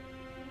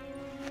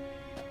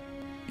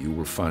 You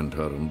will find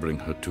her and bring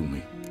her to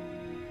me.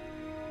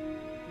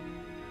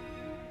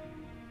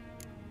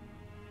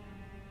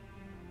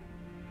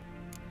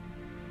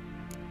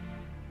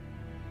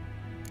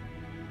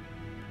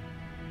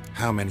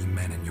 How many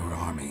men in your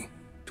army?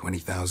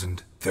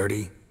 20,000?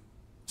 30?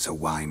 So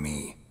why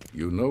me?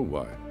 You know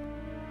why.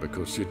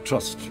 Because she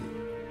trusts you.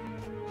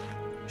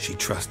 She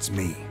trusts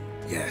me,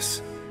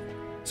 yes.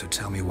 So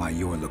tell me why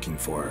you're looking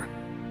for her.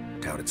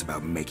 Doubt it's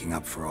about making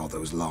up for all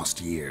those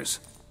lost years.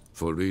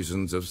 For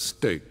reasons of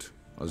state,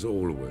 as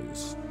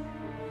always.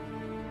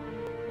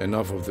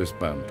 Enough of this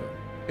banter.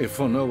 If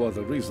for no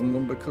other reason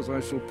than because I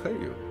shall pay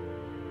you.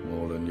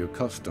 More than you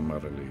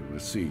customarily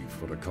receive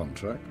for a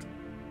contract.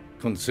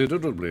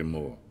 Considerably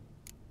more.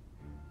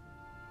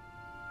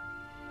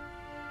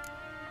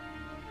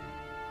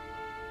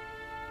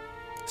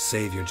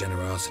 Save your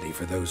generosity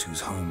for those whose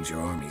homes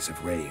your armies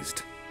have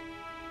razed.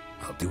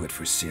 I'll do it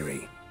for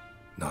Ciri,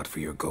 not for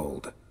your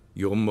gold.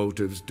 Your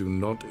motives do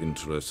not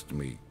interest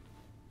me.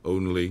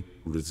 Only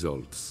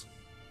results.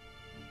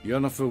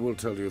 Yennefer will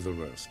tell you the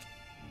rest.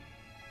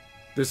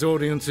 This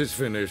audience is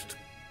finished.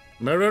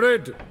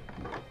 Mererid!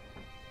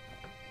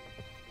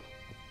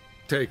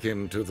 Take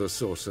him to the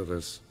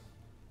sorceress.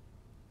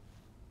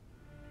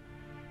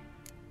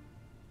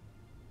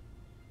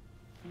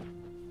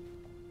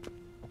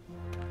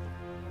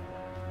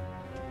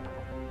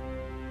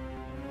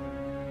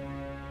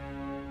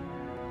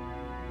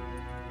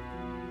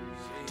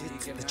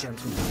 Did the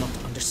gentleman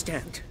not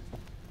understand?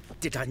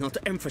 Did I not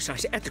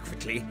emphasize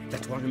adequately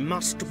that one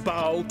must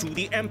bow to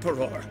the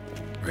Emperor?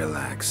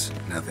 Relax.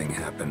 Nothing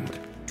happened.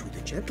 To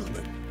the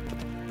gentleman.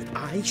 But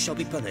I shall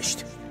be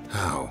punished.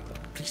 How?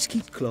 Please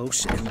keep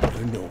close and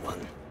bother no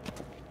one.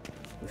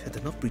 We've had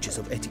enough breaches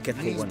of etiquette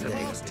for one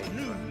day.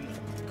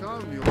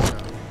 Calm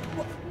yourself.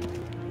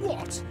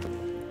 What?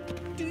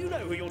 Do you know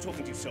who you're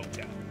talking to,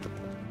 soldier?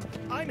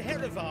 I'm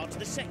Herivard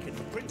II,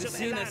 Prince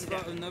of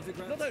Elander.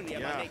 Not only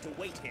am I made to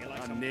wait here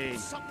like some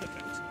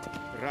supplicant,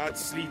 but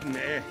Raadsliden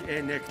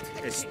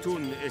enekt es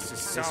tun is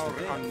saur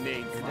an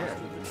nein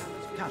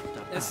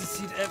Es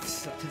ziet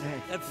efsa.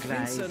 Het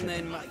finster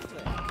nein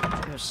makler.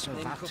 Is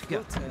wat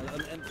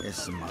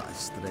is maar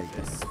streek.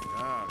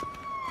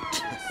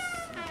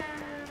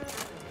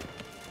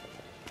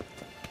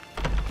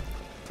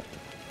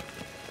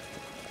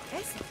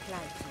 Es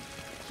klein.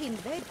 Hin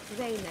web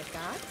reine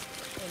gat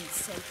en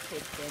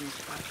selfit den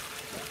gat.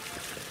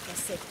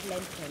 Es se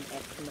plenten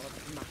eknod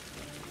mat.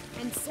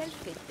 En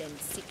selfit den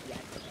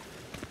sikjat.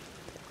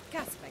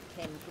 Casper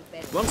can do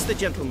better. Once the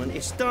gentleman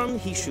is done,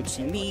 he should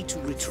see me to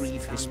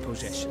retrieve his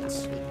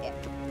possessions.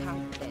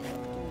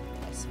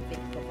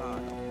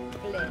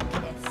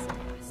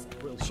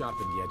 Will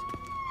sharpened yet?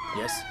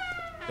 Yes?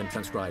 Then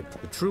transcribe.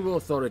 The true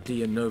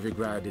authority in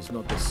Novigrad is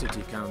not the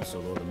city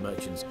council or the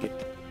merchants'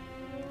 guild.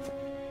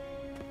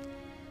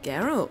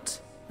 Geralt,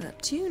 that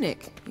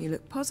tunic. You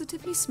look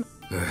positively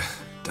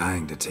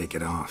Dying to take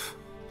it off.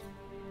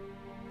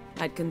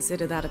 I'd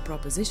consider that a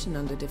proposition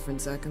under different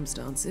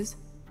circumstances.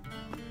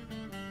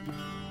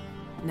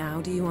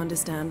 Now do you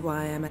understand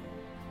why I'm at...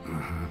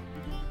 Mm-hmm.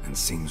 And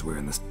seems we're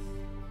in the...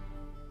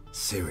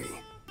 Ciri.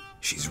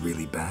 She's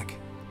really back?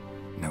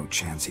 No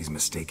chance he's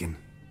mistaken?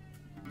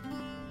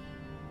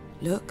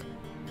 Look.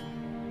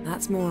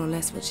 That's more or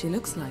less what she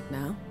looks like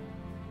now.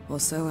 Or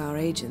so our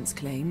agents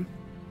claim.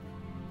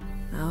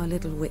 Our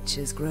little witch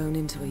has grown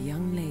into a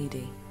young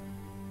lady.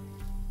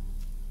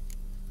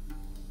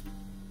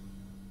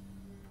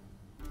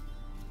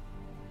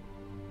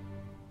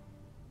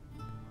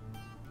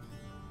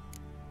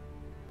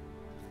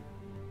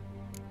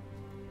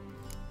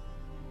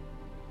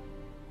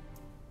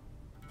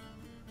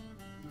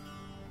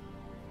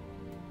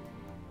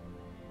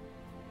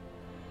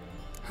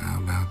 How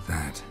about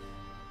that?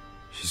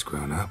 She's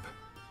grown up.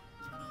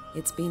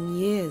 It's been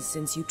years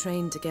since you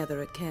trained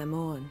together at Kaer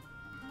Morhen.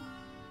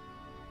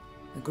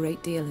 A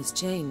great deal has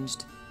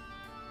changed.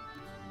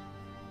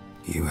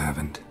 You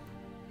haven't.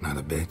 Not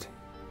a bit.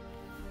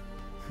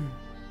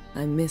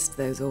 I missed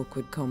those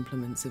awkward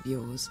compliments of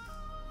yours.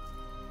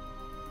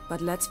 But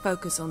let's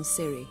focus on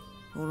Ciri,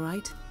 all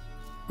right?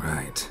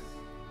 Right.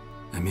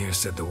 Emir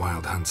said the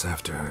Wild Hunt's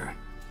after her.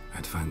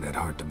 I'd find that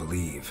hard to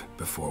believe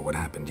before what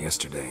happened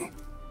yesterday.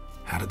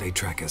 How did they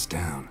track us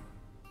down?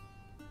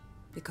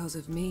 Because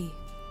of me.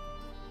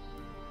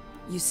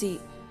 You see,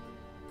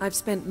 I've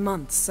spent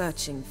months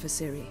searching for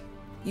Ciri,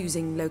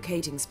 using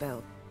locating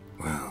spell.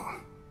 Well,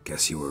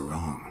 guess you were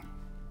wrong.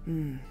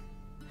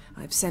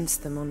 I've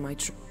sensed them on my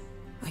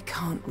I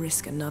can't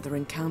risk another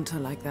encounter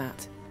like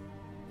that.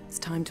 It's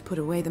time to put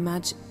away the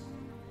magic.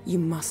 You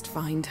must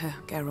find her,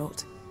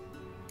 Geralt.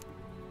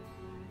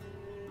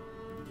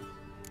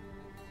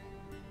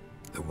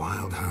 The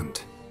Wild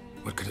Hunt.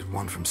 What could it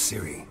want from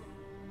Ciri?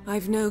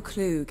 I've no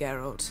clue,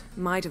 Geralt.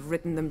 Might have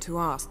written them to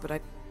ask,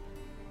 but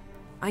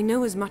I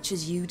know as much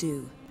as you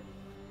do.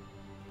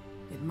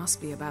 It must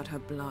be about her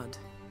blood.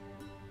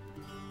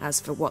 As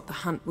for what the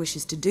Hunt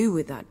wishes to do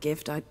with that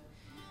gift, I'd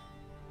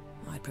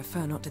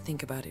prefer not to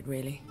think about it,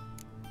 really.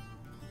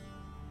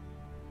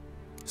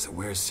 So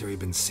where's Ciri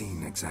been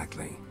seen,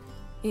 exactly?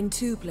 In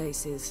 2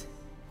 places.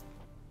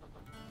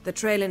 The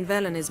trail in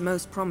Velen is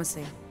most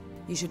promising.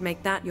 You should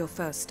make that your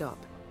first stop.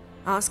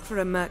 Ask for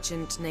a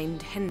merchant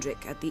named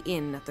Hendrik at the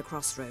inn at the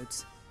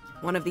crossroads.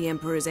 One of the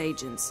Emperor's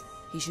agents.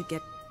 He should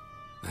get...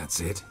 That's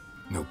it?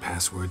 No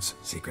passwords?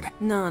 Secret...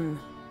 None.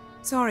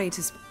 Sorry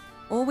to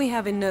all we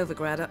have in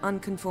Novigrad are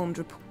unconformed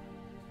reports.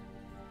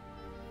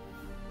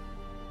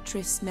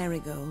 Triss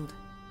Merigold.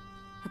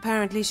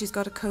 Apparently she's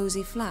got a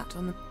cozy flat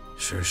on the...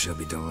 Sure she'll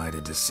be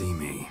delighted to see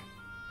me.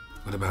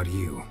 What about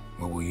you?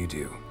 What will you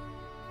do?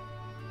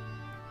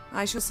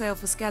 I shall sail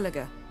for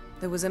Skellige.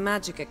 There was a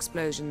magic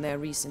explosion there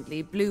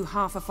recently, blew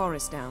half a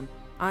forest down.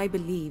 I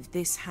believe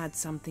this had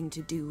something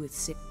to do with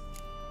Ciri.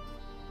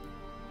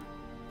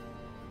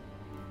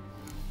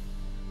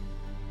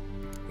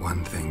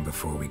 One thing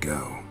before we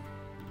go.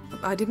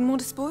 I didn't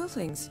want to spoil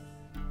things.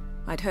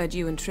 I'd heard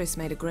you and Triss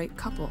made a great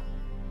couple.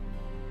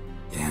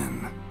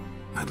 Yen,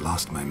 I'd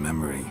lost my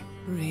memory.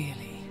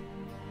 Really?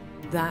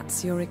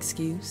 That's your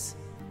excuse?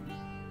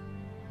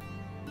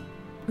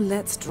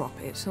 Let's drop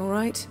it, all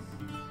right?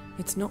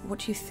 It's not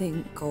what you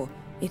think, or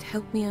it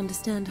helped me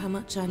understand how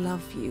much I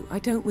love you. I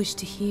don't wish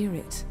to hear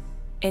it.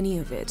 Any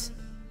of it.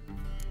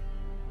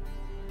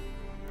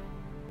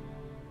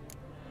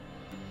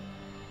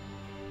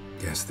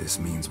 Guess this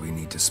means we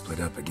need to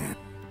split up again.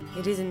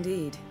 It is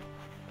indeed.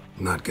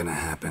 Not gonna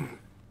happen.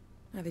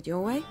 Have it your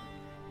way?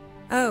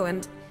 Oh,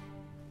 and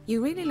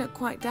you really look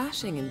quite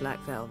dashing in black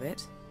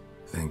velvet.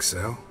 Think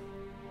so?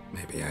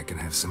 Maybe I can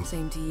have some...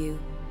 Same to you.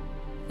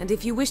 And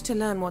if you wish to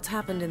learn what's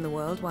happened in the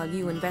world while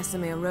you and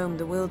Vesemir roamed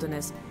the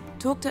wilderness,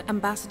 talk to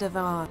Ambassador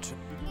Varatra.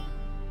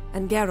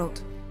 And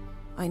Geralt,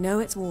 I know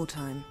it's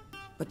wartime,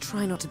 but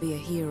try not to be a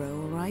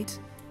hero, all right?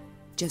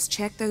 Just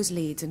check those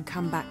leads and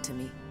come back to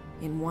me,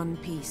 in one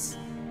piece.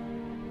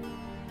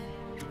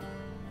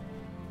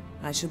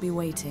 I shall be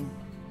waiting.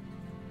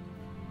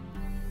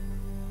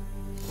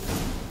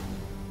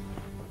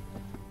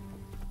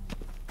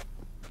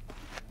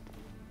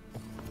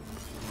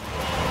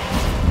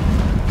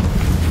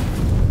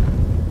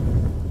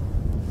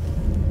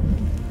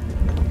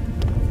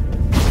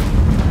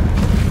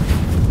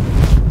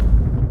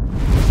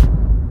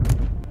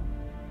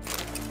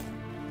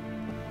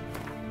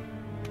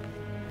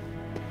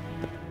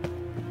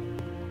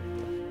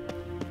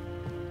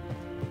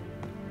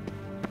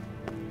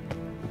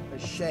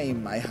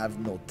 Shame I have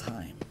no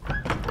time.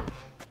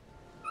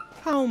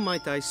 How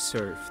might I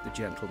serve the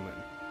gentleman?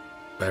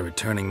 By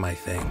returning my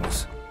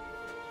things.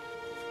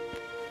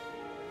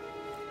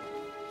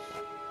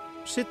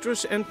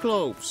 Citrus and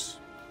cloves.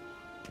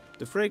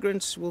 The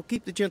fragrance will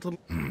keep the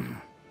gentleman...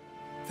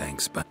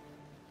 Thanks, but...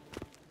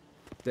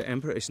 The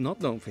Emperor is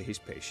not known for his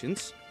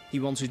patience. He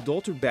wants his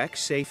daughter back,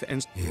 safe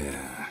and...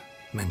 Yeah,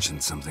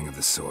 mentioned something of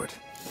the sort.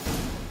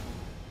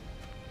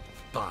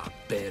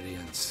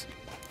 Barbarians.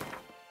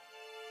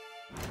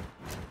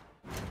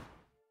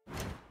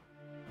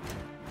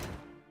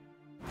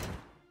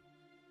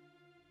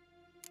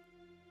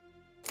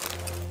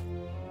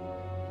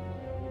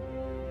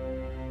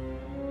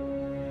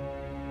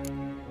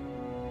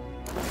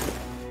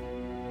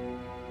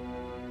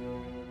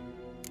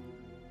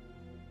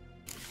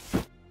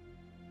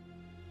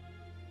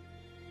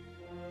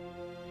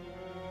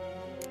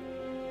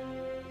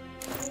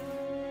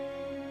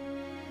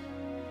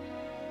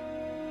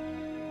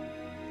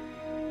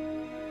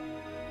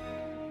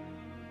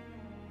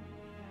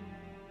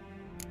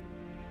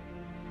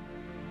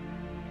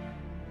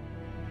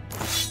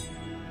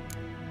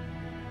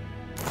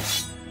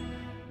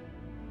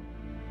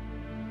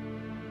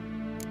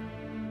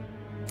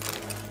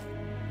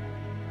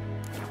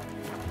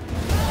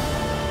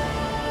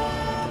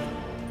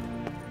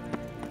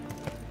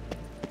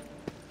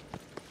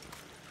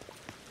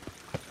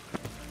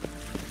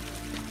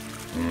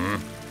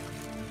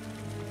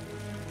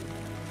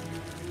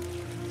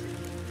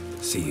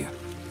 See you.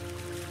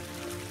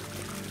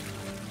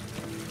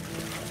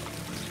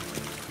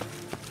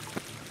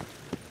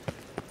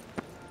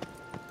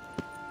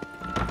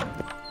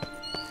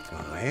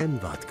 En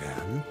wat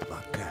kan,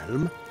 wat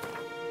kalm.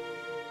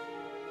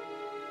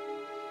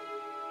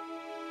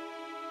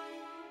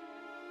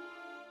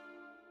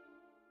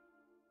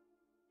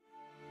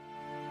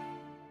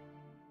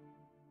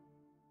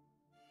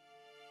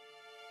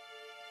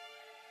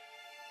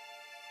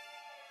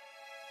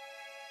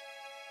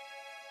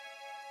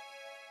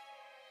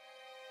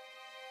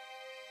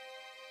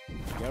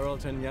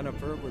 Geralt and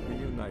Yennefer were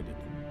reunited,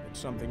 but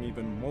something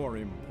even more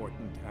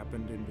important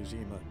happened in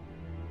Vizima.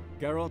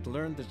 Geralt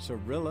learned that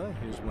Cirilla,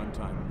 his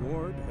one-time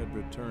ward, had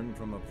returned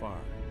from afar,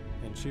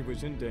 and she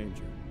was in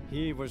danger.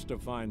 He was to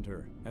find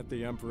her, at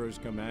the Emperor's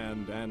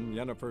command and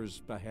Yennefer's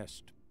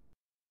behest.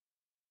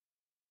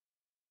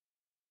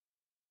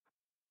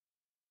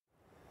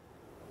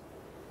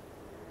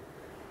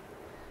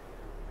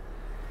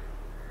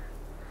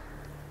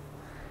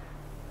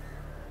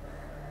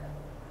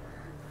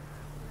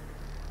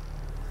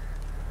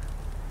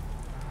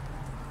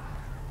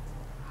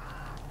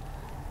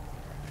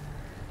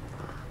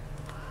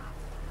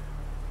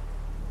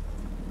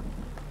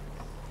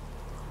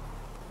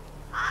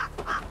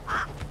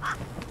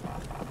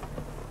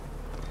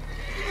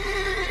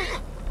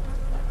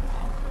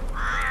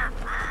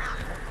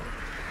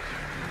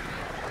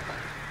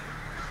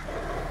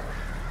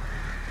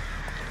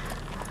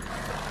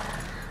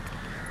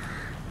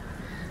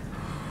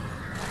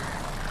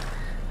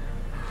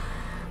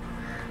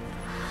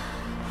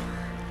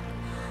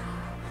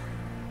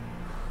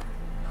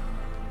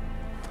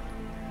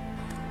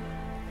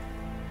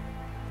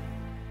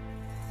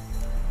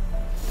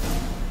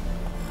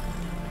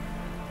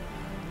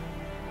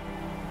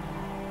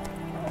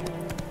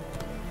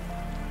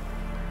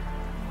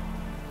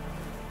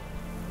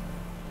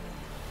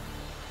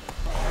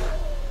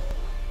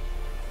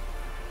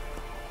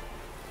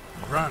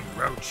 Run,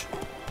 Roach.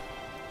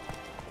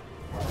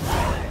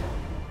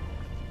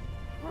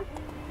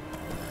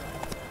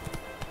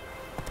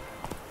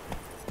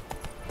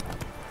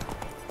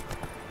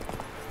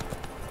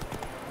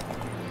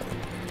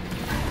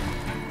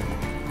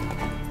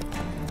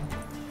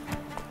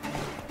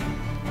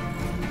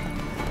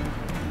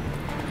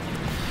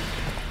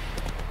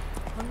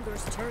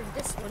 Hunger's turned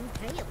this one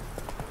pale.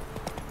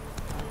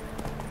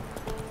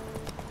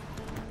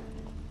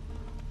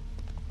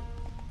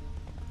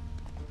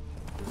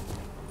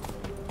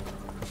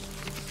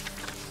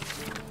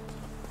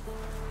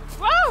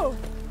 Whoa!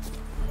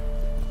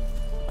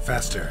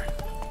 Faster.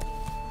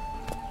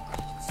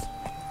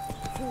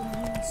 Full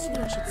moon soon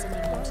I should send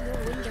him to the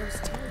windows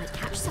till I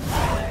catch something.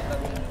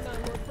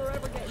 We're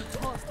forever getting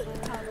tossed at the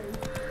tavern.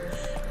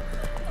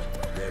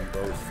 Then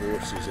both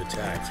forces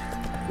attacked,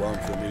 one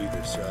from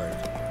either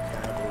side.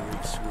 Cavalry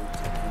swooped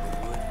into the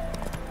wood.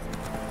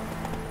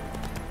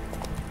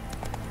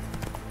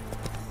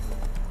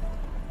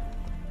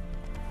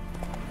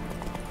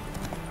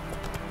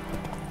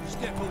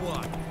 Step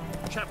away.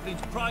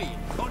 Chaplain's praying,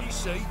 can't you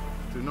see?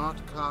 Do not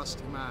cast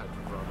him out,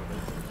 brother.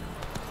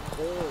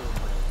 All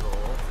may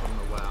draw from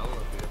the well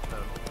of the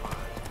eternal fire.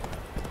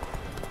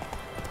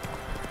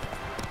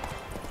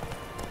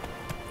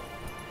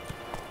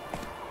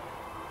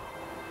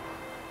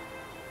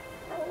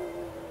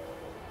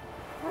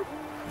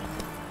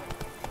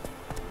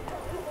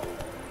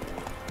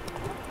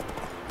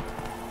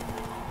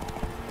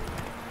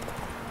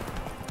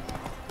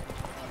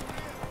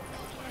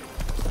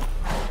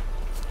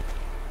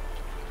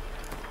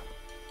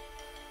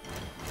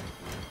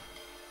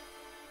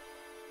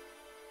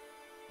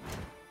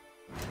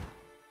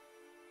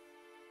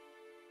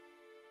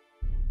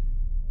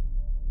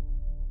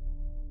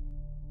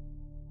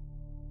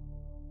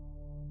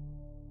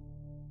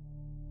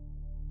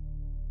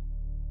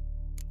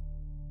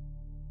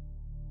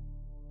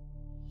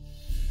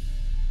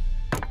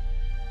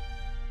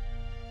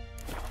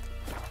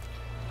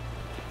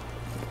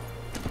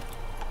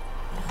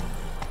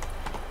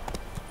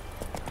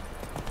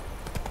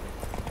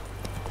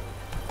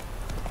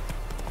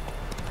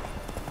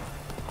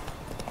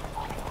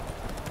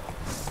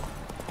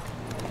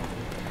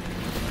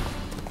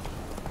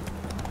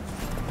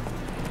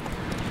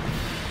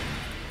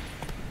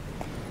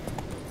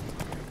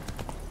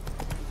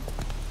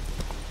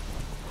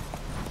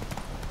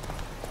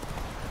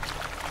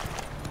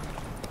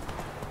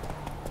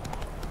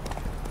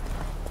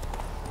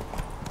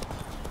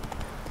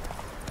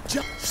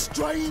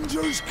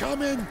 Strangers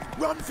coming!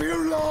 Run for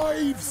your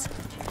lives!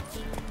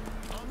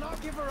 I'll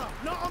not give her up.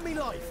 Not on me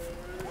life.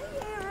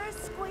 They hear her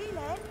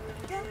squealing.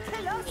 They'll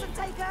kill us and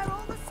take her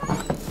all the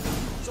same.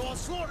 So I'll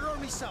slaughter her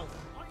myself.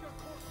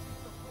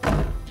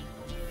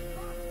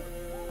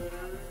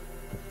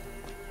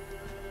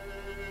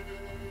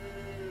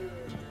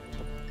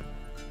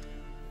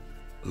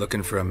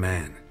 Looking for a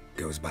man.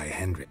 Goes by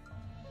Hendrik.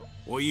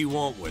 What do you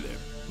want with him?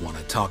 Want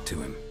to talk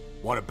to him.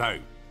 What about?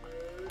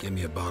 Give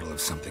me a bottle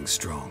of something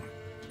strong.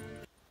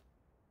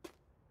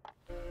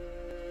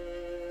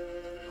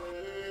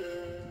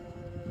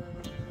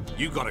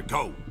 You gotta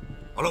go.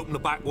 I'll open the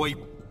back way.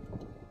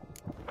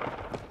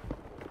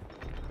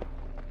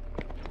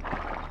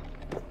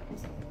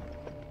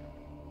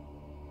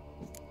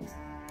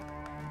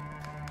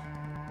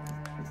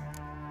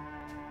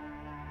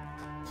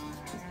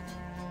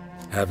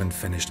 Haven't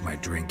finished my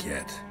drink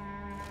yet.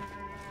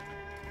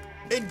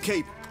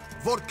 Innkeep,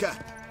 vodka.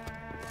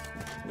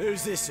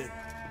 Who's this in?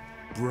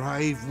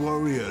 Brave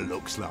warrior,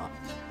 looks like.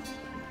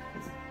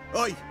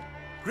 Oi,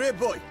 great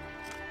boy.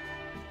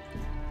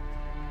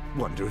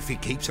 Wonder if he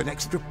keeps an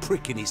extra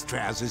prick in his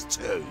trousers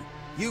too.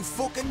 You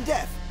fucking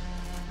deaf.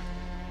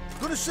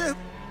 Gonna say...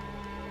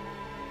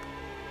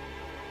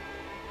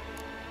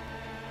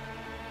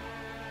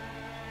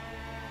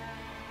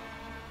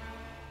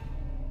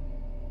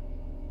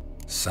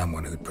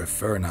 Someone who'd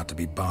prefer not to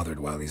be bothered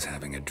while he's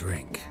having a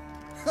drink.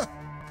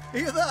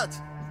 Hear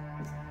that?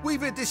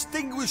 We've a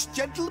distinguished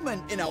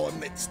gentleman in our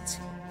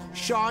midst.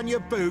 Shine your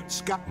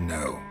boots,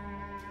 No.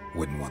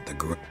 Wouldn't want the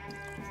grip.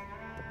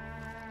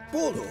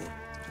 Bolo.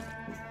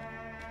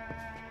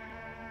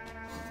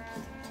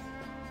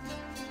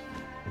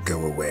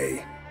 Go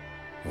away,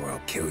 or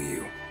I'll kill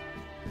you.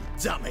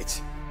 Damn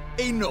it.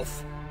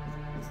 Enough.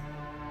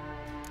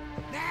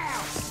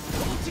 Now!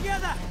 All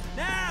together!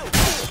 Now!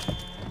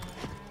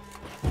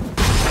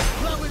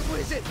 Blow it,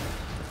 wizard!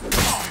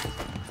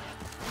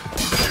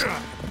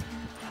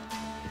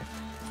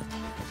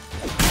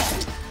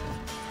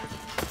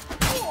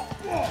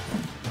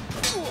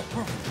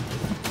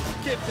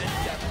 Give the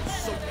devil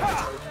something to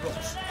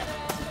rust.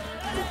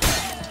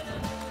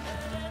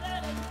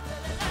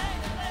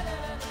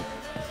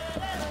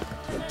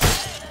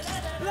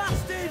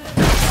 Blasted!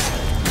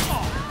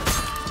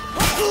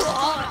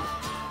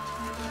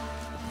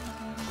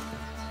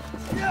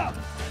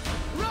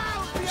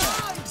 Round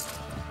behind!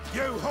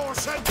 You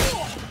horsehead!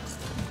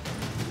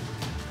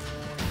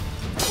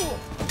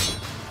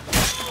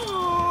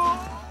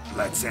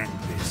 Let's end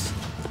this.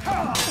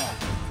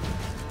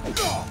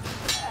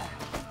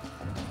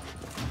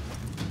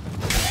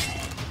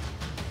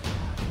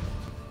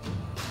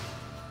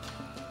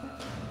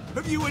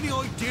 Have you any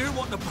idea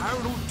what the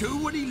Baron will do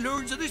when he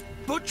learns of this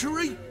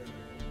butchery?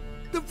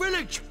 The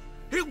village!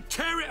 He'll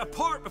tear it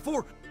apart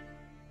before...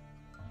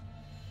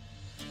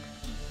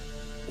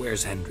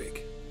 Where's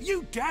Hendrik?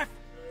 You deaf?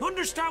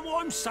 Understand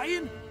what I'm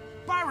saying?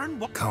 Baron,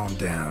 what... Calm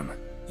down.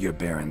 Your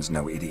Baron's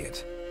no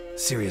idiot.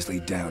 Seriously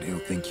doubt he'll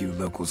think you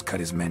locals cut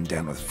his men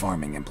down with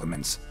farming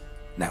implements.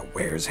 Now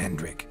where's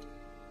Hendrik?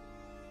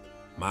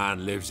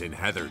 Man lives in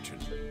Heatherton,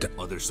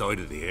 other side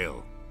of the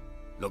hill.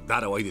 Looked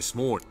that away this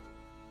morning.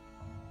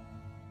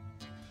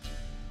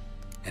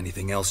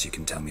 Anything else you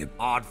can tell me?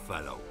 Odd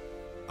fellow.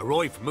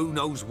 Arrived from who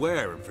knows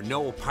where and for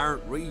no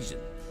apparent reason.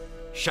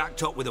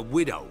 Shacked up with a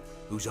widow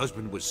whose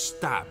husband was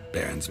stabbed.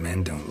 Baron's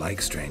men don't like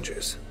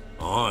strangers.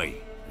 Aye,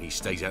 and he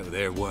stays out of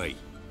their way.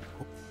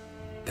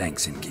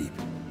 Thanks, Innkeep.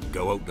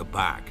 Go out the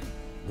back.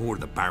 More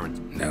of the Baron's...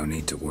 No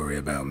need to worry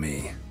about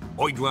me.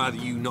 I'd rather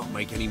you not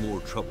make any more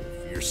trouble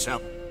for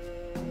yourself.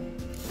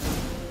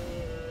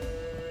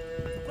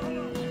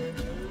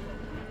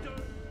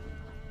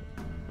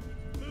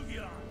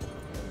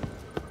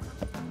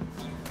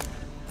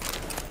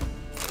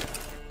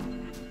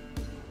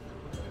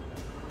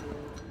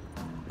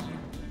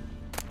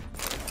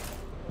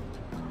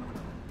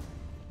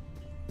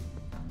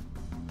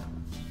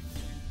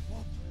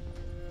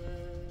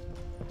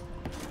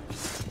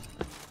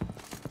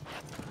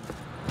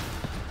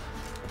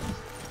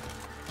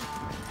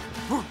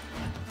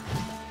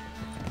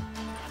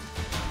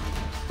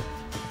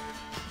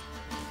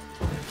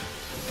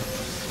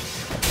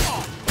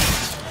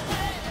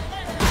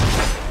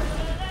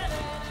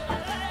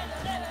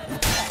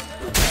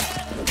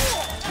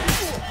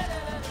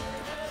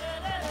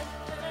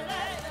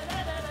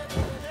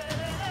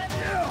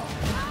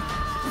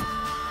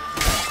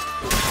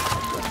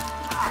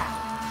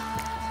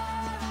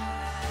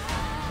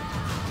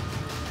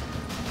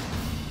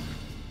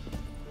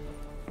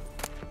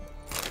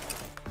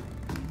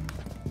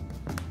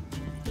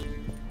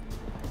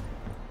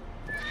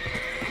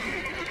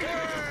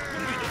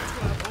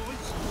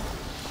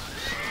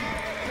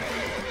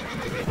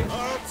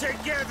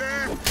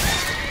 Together!